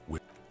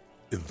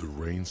 in the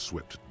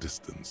rain-swept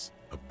distance,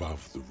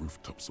 above the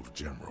rooftops of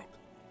Jamrock,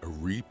 a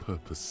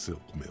repurposed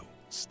silk mill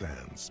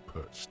stands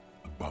perched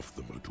above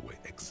the motorway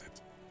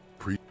exit.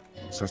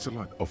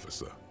 Satellite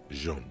officer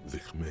Jean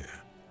Vichmer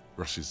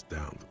rushes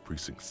down the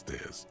precinct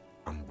stairs,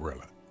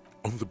 umbrella.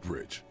 On the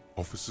bridge,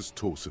 officers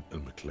Torsen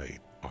and McLean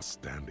are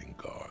standing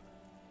guard.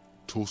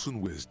 Torsen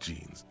wears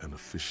jeans and a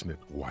fishnet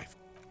wife.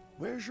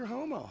 Where's your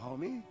homo,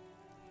 homie?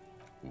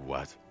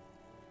 What?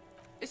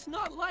 It's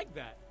not like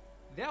that.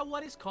 They're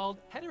what is called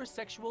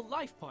heterosexual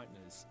life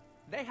partners.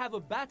 They have a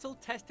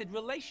battle-tested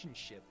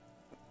relationship.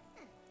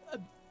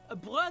 A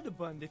blood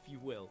bond, if you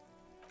will.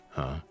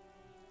 Huh?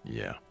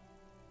 Yeah.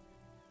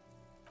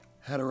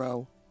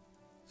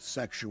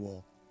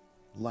 Hetero-sexual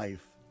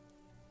life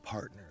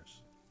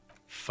partners.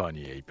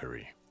 Funny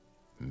apery.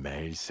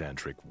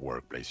 Male-centric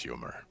workplace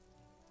humor.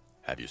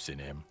 Have you seen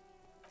him?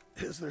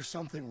 Is there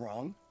something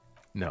wrong?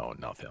 No,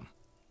 nothing.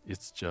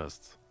 It's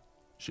just...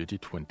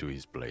 Judith went to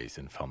his place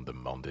and found the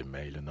Monday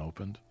mail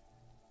unopened.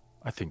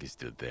 I think he's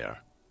still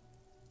there.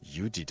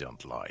 You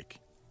didn't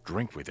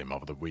drink with him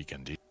over the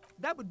weekend, did you?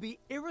 That would be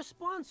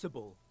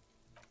irresponsible.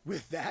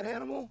 With that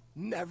animal?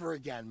 Never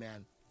again,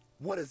 man.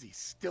 What is he,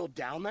 still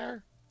down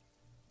there?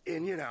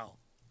 In,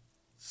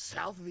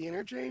 south of the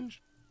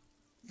interchange?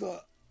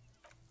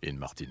 In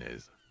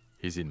Martinez.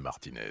 He's in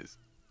Martinez.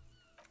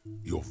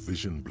 Your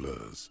vision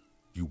blurs.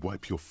 You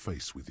wipe your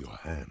face with your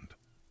hand.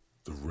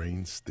 The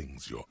rain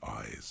stings your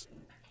eyes,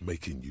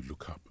 making you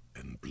look up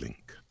and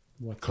blink.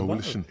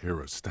 Coalition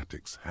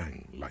aerostatics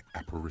hang like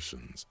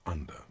apparitions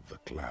under the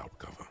cloud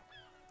cover.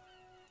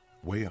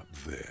 Way up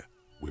there,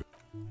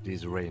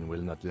 this rain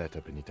will not let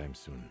up anytime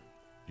soon.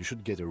 You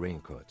should get a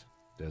raincoat.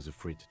 There's a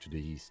freight to the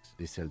east.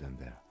 They sell them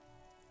there.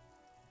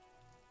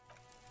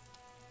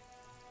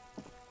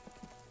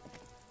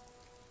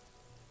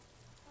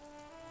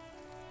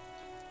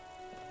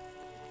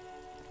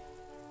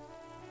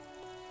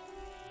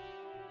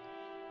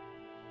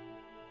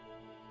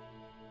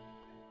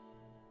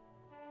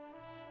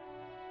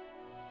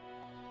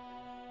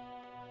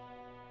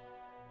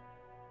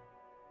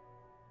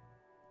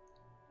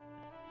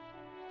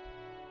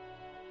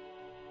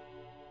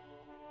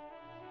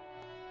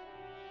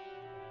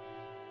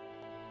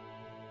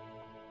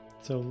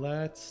 So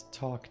let's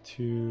talk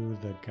to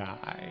the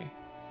guy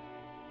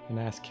and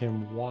ask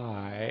him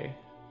why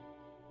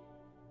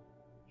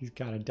He's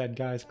got a dead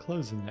guy's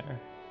clothes in there.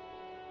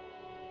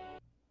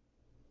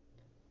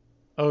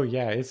 Oh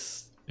yeah,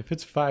 if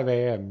it's 5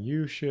 a.m.,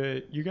 you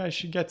guys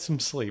should get some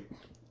sleep.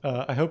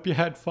 I hope you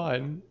had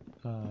fun.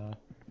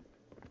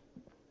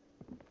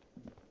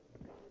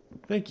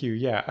 Thank you.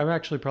 Yeah, I'm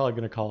actually probably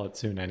going to call it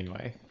soon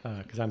anyway,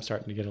 because I'm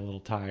starting to get a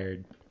little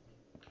tired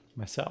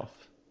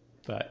myself.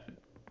 But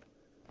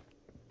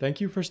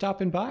thank you for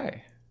stopping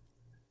by.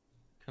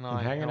 Can and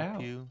I hanging help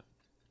out. you?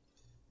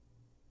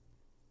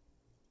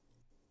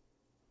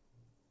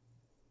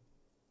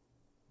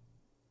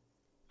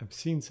 I've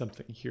seen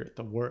something here at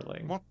the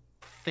Whirling. What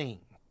thing?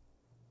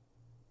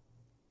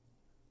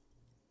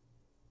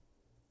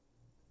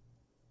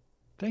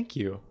 Thank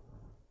you.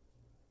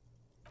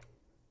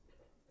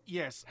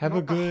 Yes, Have not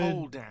a good the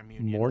whole damn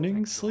Union, morning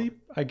thank God.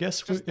 sleep, I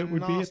guess Just it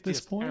would be at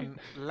this nastiest point. and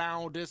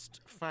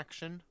loudest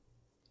faction.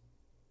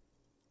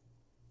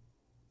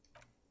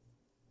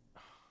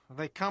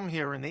 They come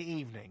here in the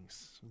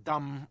evenings.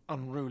 Dumb,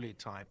 unruly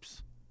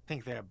types.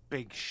 Think they're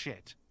big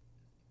shit.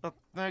 But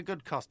they're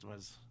good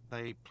customers.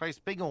 They place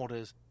big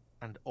orders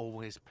and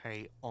always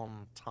pay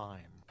on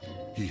time.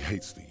 He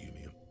hates the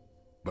Union,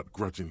 but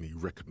grudgingly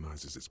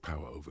recognizes its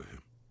power over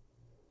him.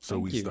 So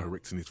Thank he's you.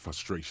 directing his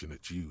frustration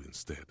at you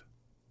instead.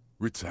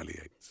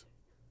 Retaliate.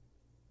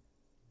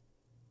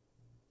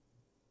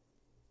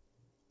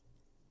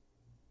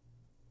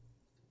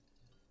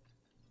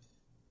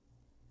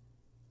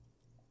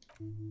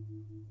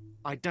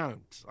 I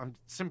don't. I'm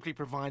simply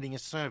providing a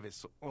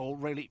service, or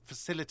really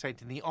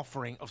facilitating the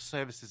offering of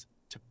services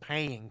to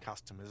paying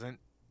customers, and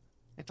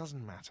it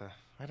doesn't matter.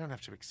 I don't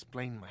have to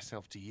explain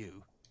myself to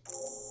you.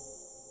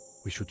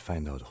 We should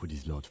find out who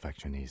this Lord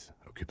faction is,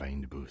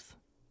 occupying the booth.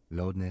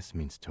 Loudness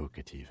means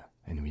talkative,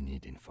 and we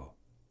need info.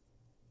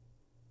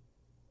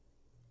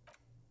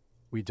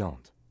 We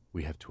don't.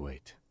 We have to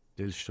wait.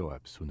 They'll show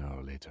up sooner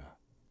or later.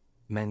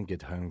 Men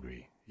get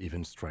hungry,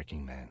 even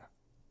striking men.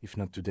 If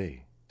not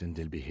today, then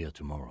they'll be here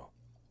tomorrow.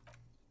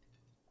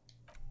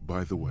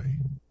 By the way,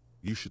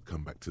 you should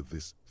come back to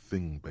this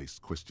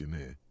thing-based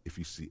questionnaire if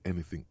you see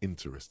anything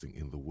interesting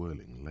in the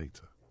Whirling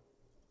later.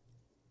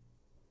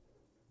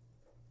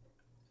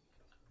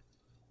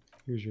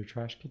 Here's your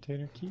trash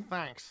container key.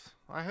 Thanks.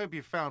 I hope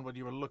you found what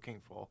you were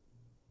looking for.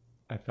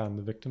 I found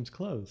the victim's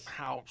clothes.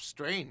 How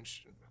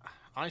strange.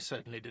 I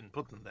certainly didn't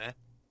put them there.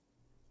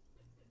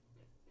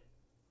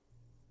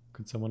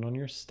 Could someone on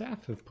your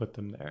staff have put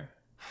them there?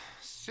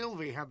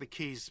 Sylvie had the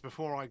keys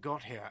before I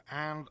got here,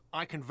 and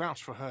I can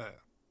vouch for her.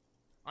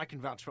 I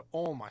can vouch for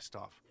all my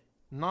staff.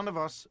 None of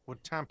us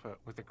would tamper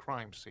with the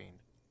crime scene.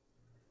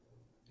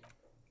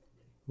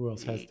 Who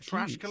else has The the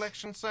trash keys?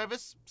 collection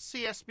service?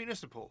 CS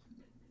Municipal.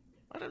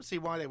 I don't see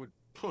why they would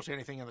put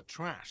anything in the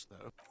trash,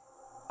 though.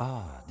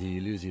 Ah, the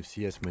elusive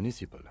CS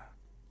Municipal.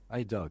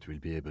 I doubt we'll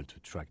be able to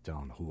track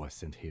down who was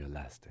sent here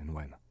last and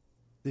when.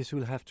 This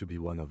will have to be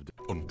one of the...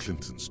 On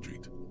Clinton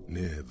Street,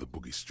 near the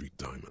Boogie Street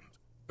Diamond,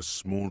 a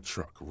small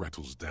truck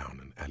rattles down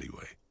an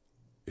alleyway.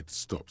 It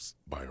stops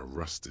by a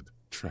rusted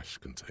trash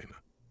container.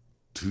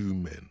 Two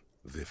men,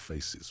 their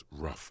faces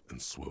rough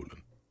and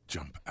swollen,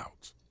 jump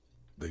out.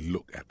 They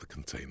look at the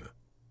container,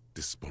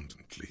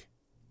 despondently.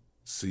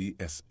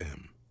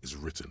 CSM is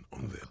written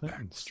on their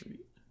Clinton backs.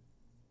 Street.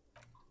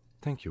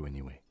 Thank you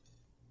anyway.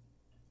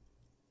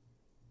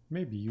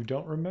 Maybe you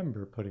don't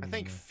remember putting I them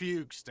think there.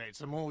 fugue states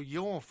are more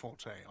your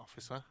forte,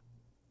 officer.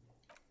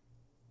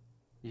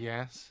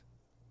 Yes?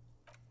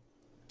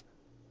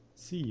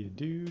 See you,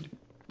 dude.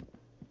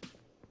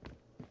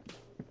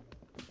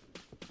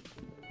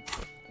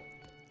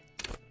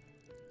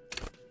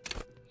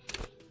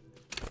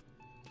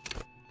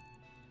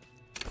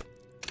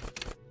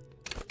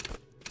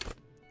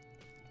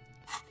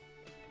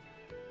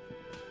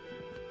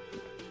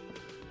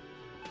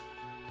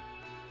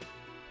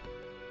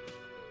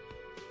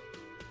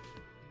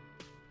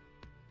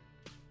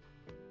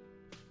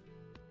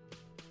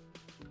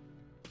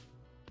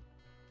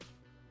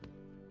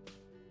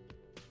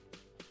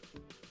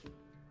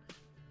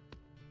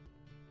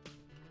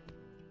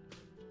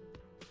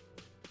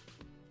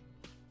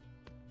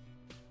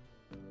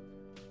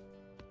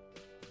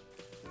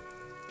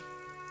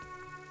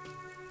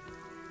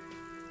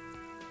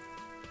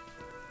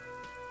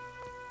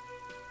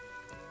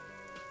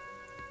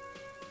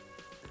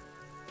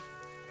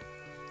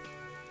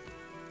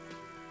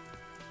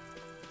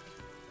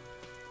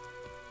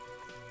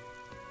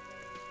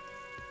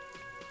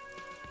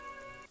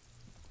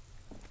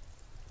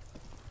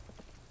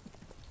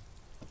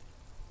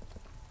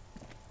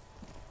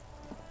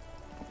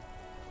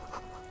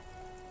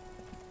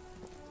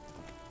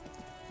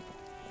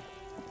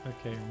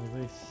 Okay,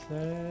 well they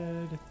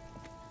said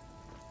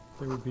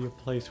there would be a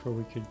place where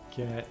we could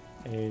get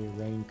a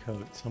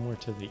raincoat somewhere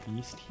to the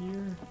east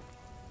here.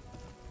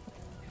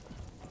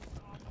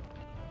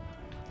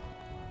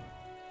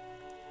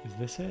 Is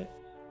this it?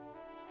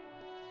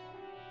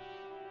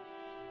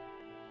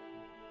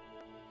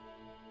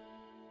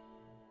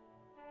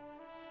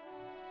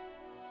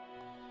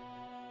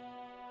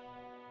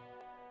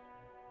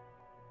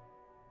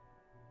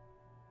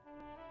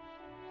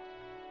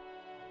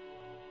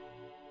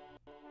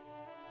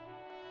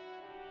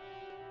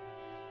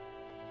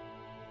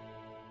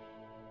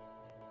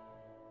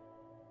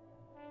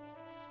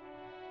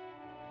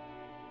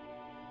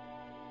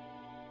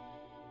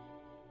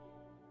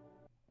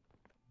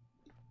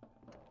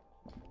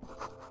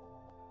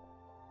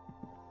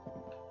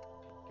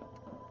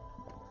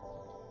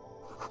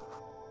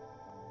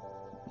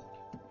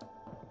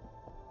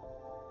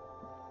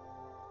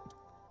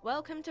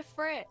 Welcome to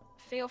Frit.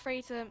 Feel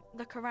free to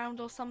look around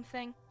or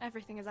something.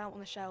 Everything is out on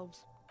the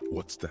shelves.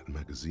 What's that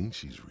magazine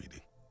she's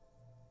reading?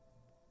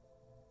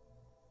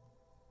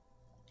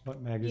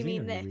 What magazine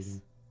mean are you this?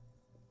 reading?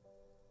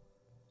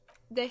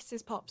 This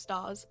is Pop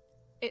Stars.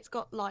 It's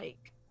got,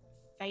 like,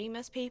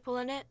 famous people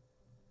in it.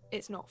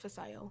 It's not for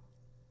sale.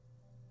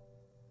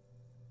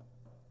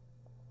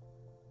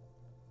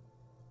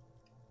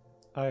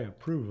 I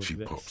approve of She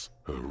this. pops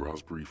her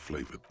raspberry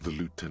flavored. The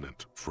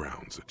lieutenant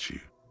frowns at you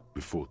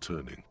before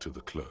turning to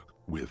the clerk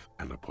with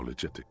an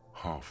apologetic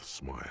half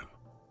smile.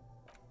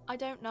 I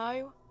don't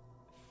know.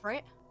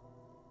 Frit?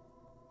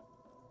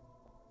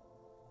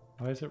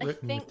 Why is it I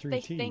written think with 3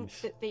 they T's? think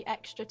that the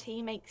extra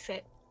T makes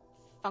it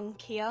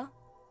funkier.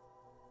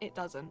 It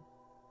doesn't.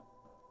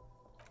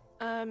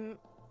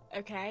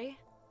 Okay.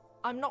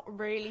 I'm not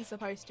really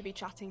supposed to be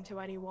chatting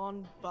to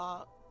anyone,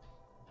 but...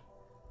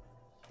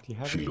 Do you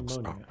have She any looks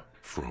ammonia? up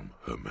from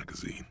her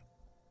magazine,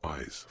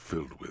 eyes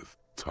filled with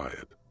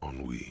tired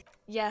ennui.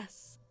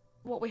 Yes,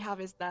 what we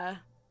have is there,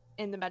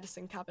 in the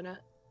medicine cabinet.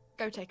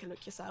 Go take a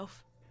look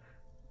yourself.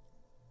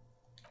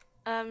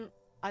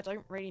 I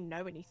don't really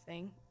know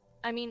anything.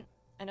 I mean,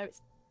 I know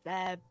it's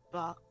there,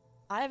 but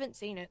I haven't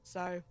seen it,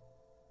 so...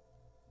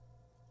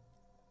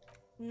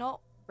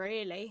 Not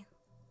really.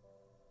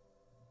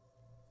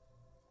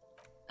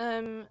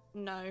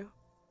 No.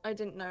 I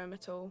didn't know him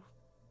at all.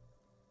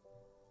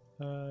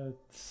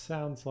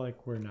 Sounds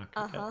like we're not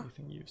gonna Uh-huh. get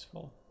anything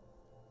useful.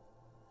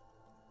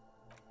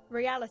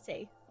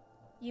 Reality?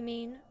 You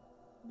mean,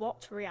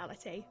 what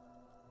reality?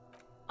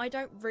 I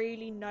don't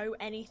really know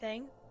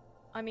anything.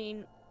 I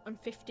mean, I'm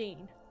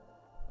 15.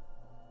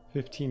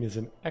 15 is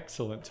an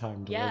excellent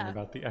time to learn Yeah,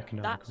 about the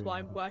economic that's why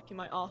I'm reality. working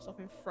my arse off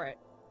in Frit.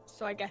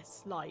 So I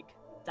guess, like,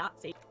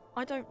 that's it.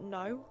 I don't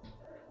know.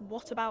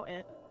 What about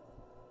it?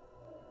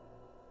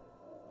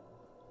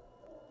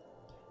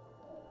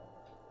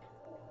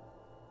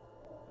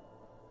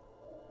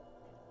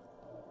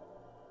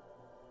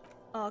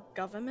 Our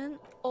government?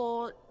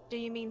 Or do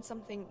you mean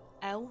something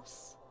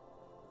else?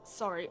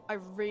 Sorry, I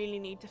really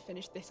need to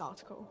finish this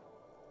article.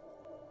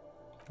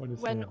 What is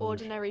When the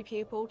evolution? ordinary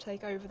people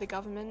take over the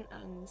government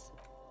and...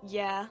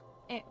 Yeah,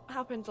 it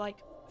happened like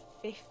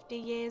 50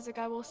 years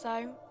ago or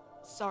so.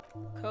 Sorry.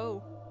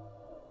 Cool.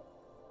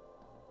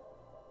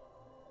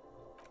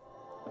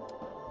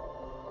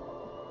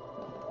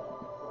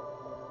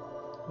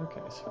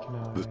 Okay, so can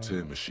I... The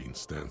tear machine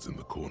stands in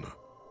the corner.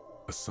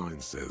 A sign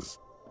says,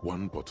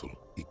 1 bottle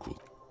equals.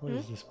 What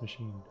is this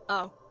machine?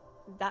 Oh,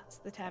 that's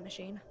the tear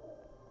machine.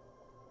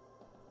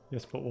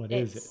 Yes, but what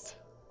is It's it?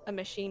 a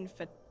machine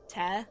for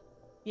tear.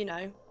 You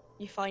know,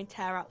 you find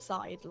tear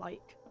outside,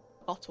 like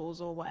bottles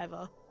or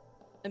whatever,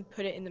 and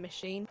put it in the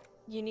machine.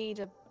 You need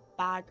a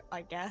bag,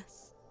 I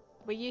guess.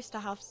 We used to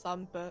have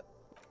some, but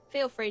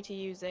feel free to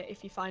use it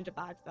if you find a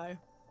bag, though.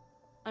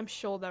 I'm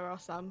sure there are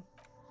some.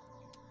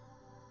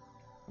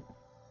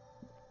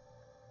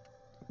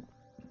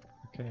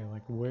 Okay,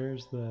 like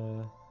where's the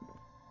A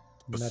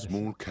medicine?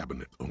 small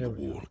cabinet on There the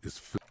we go. wall is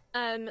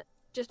filled.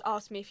 Just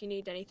ask me if you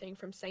need anything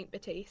from St.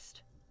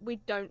 Baptiste. We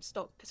don't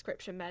stock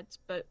prescription meds,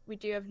 but we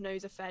do have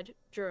Nosafed,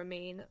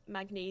 Duramine,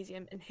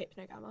 Magnesium, and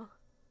Hypnogamma.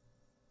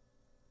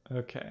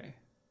 Okay.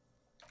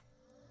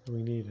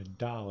 We need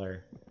 $1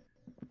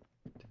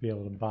 to be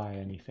able to buy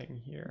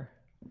anything here.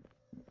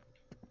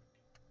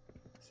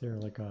 Is there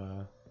like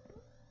a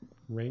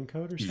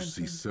raincoat or You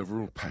something? see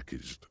several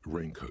packaged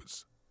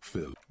raincoats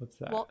filled. What's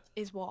that? What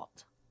is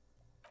what?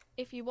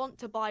 If you want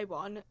to buy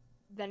one,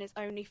 then it's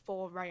only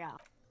 4 real.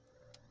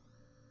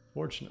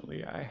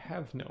 Fortunately, I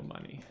have no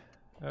money.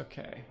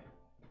 Okay.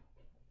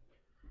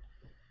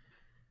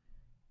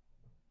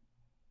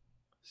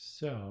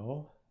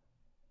 So...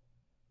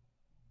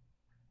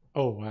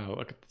 Oh wow,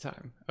 look at the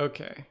time.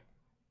 Okay.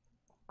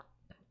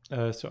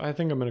 So I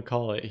think I'm going to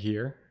call it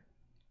here.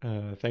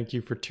 Thank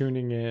you for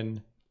tuning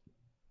in.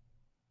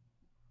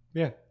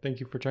 Yeah, thank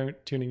you for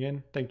tuning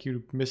in. Thank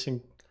you,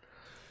 Missing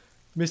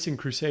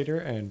Crusader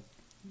and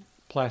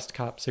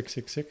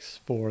Plastcop666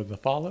 for the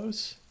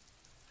follows.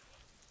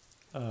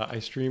 I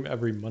stream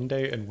every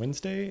Monday and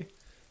Wednesday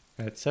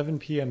at 7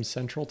 p.m.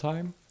 Central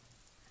Time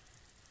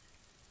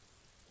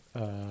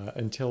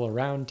until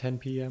around 10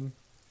 p.m.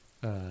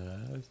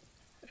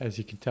 As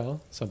you can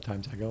tell,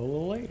 sometimes I go a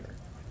little later.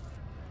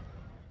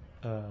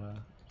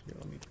 Here,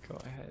 let me go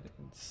ahead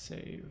and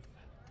save.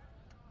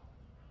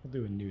 I'll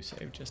do a new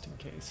save just in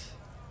case.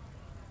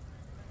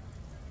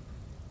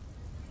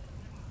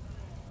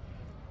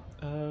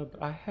 But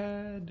I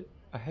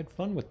had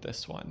fun with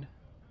this one.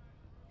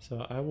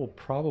 So I will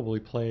probably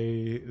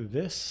play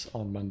this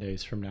on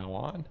Mondays from now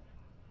on.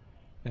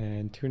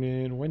 And tune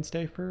in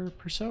Wednesday for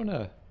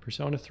Persona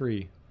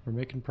 3. We're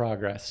making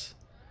progress.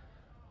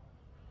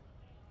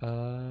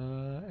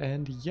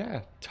 And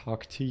yeah,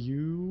 talk to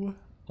you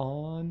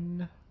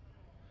on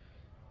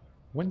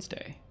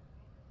Wednesday.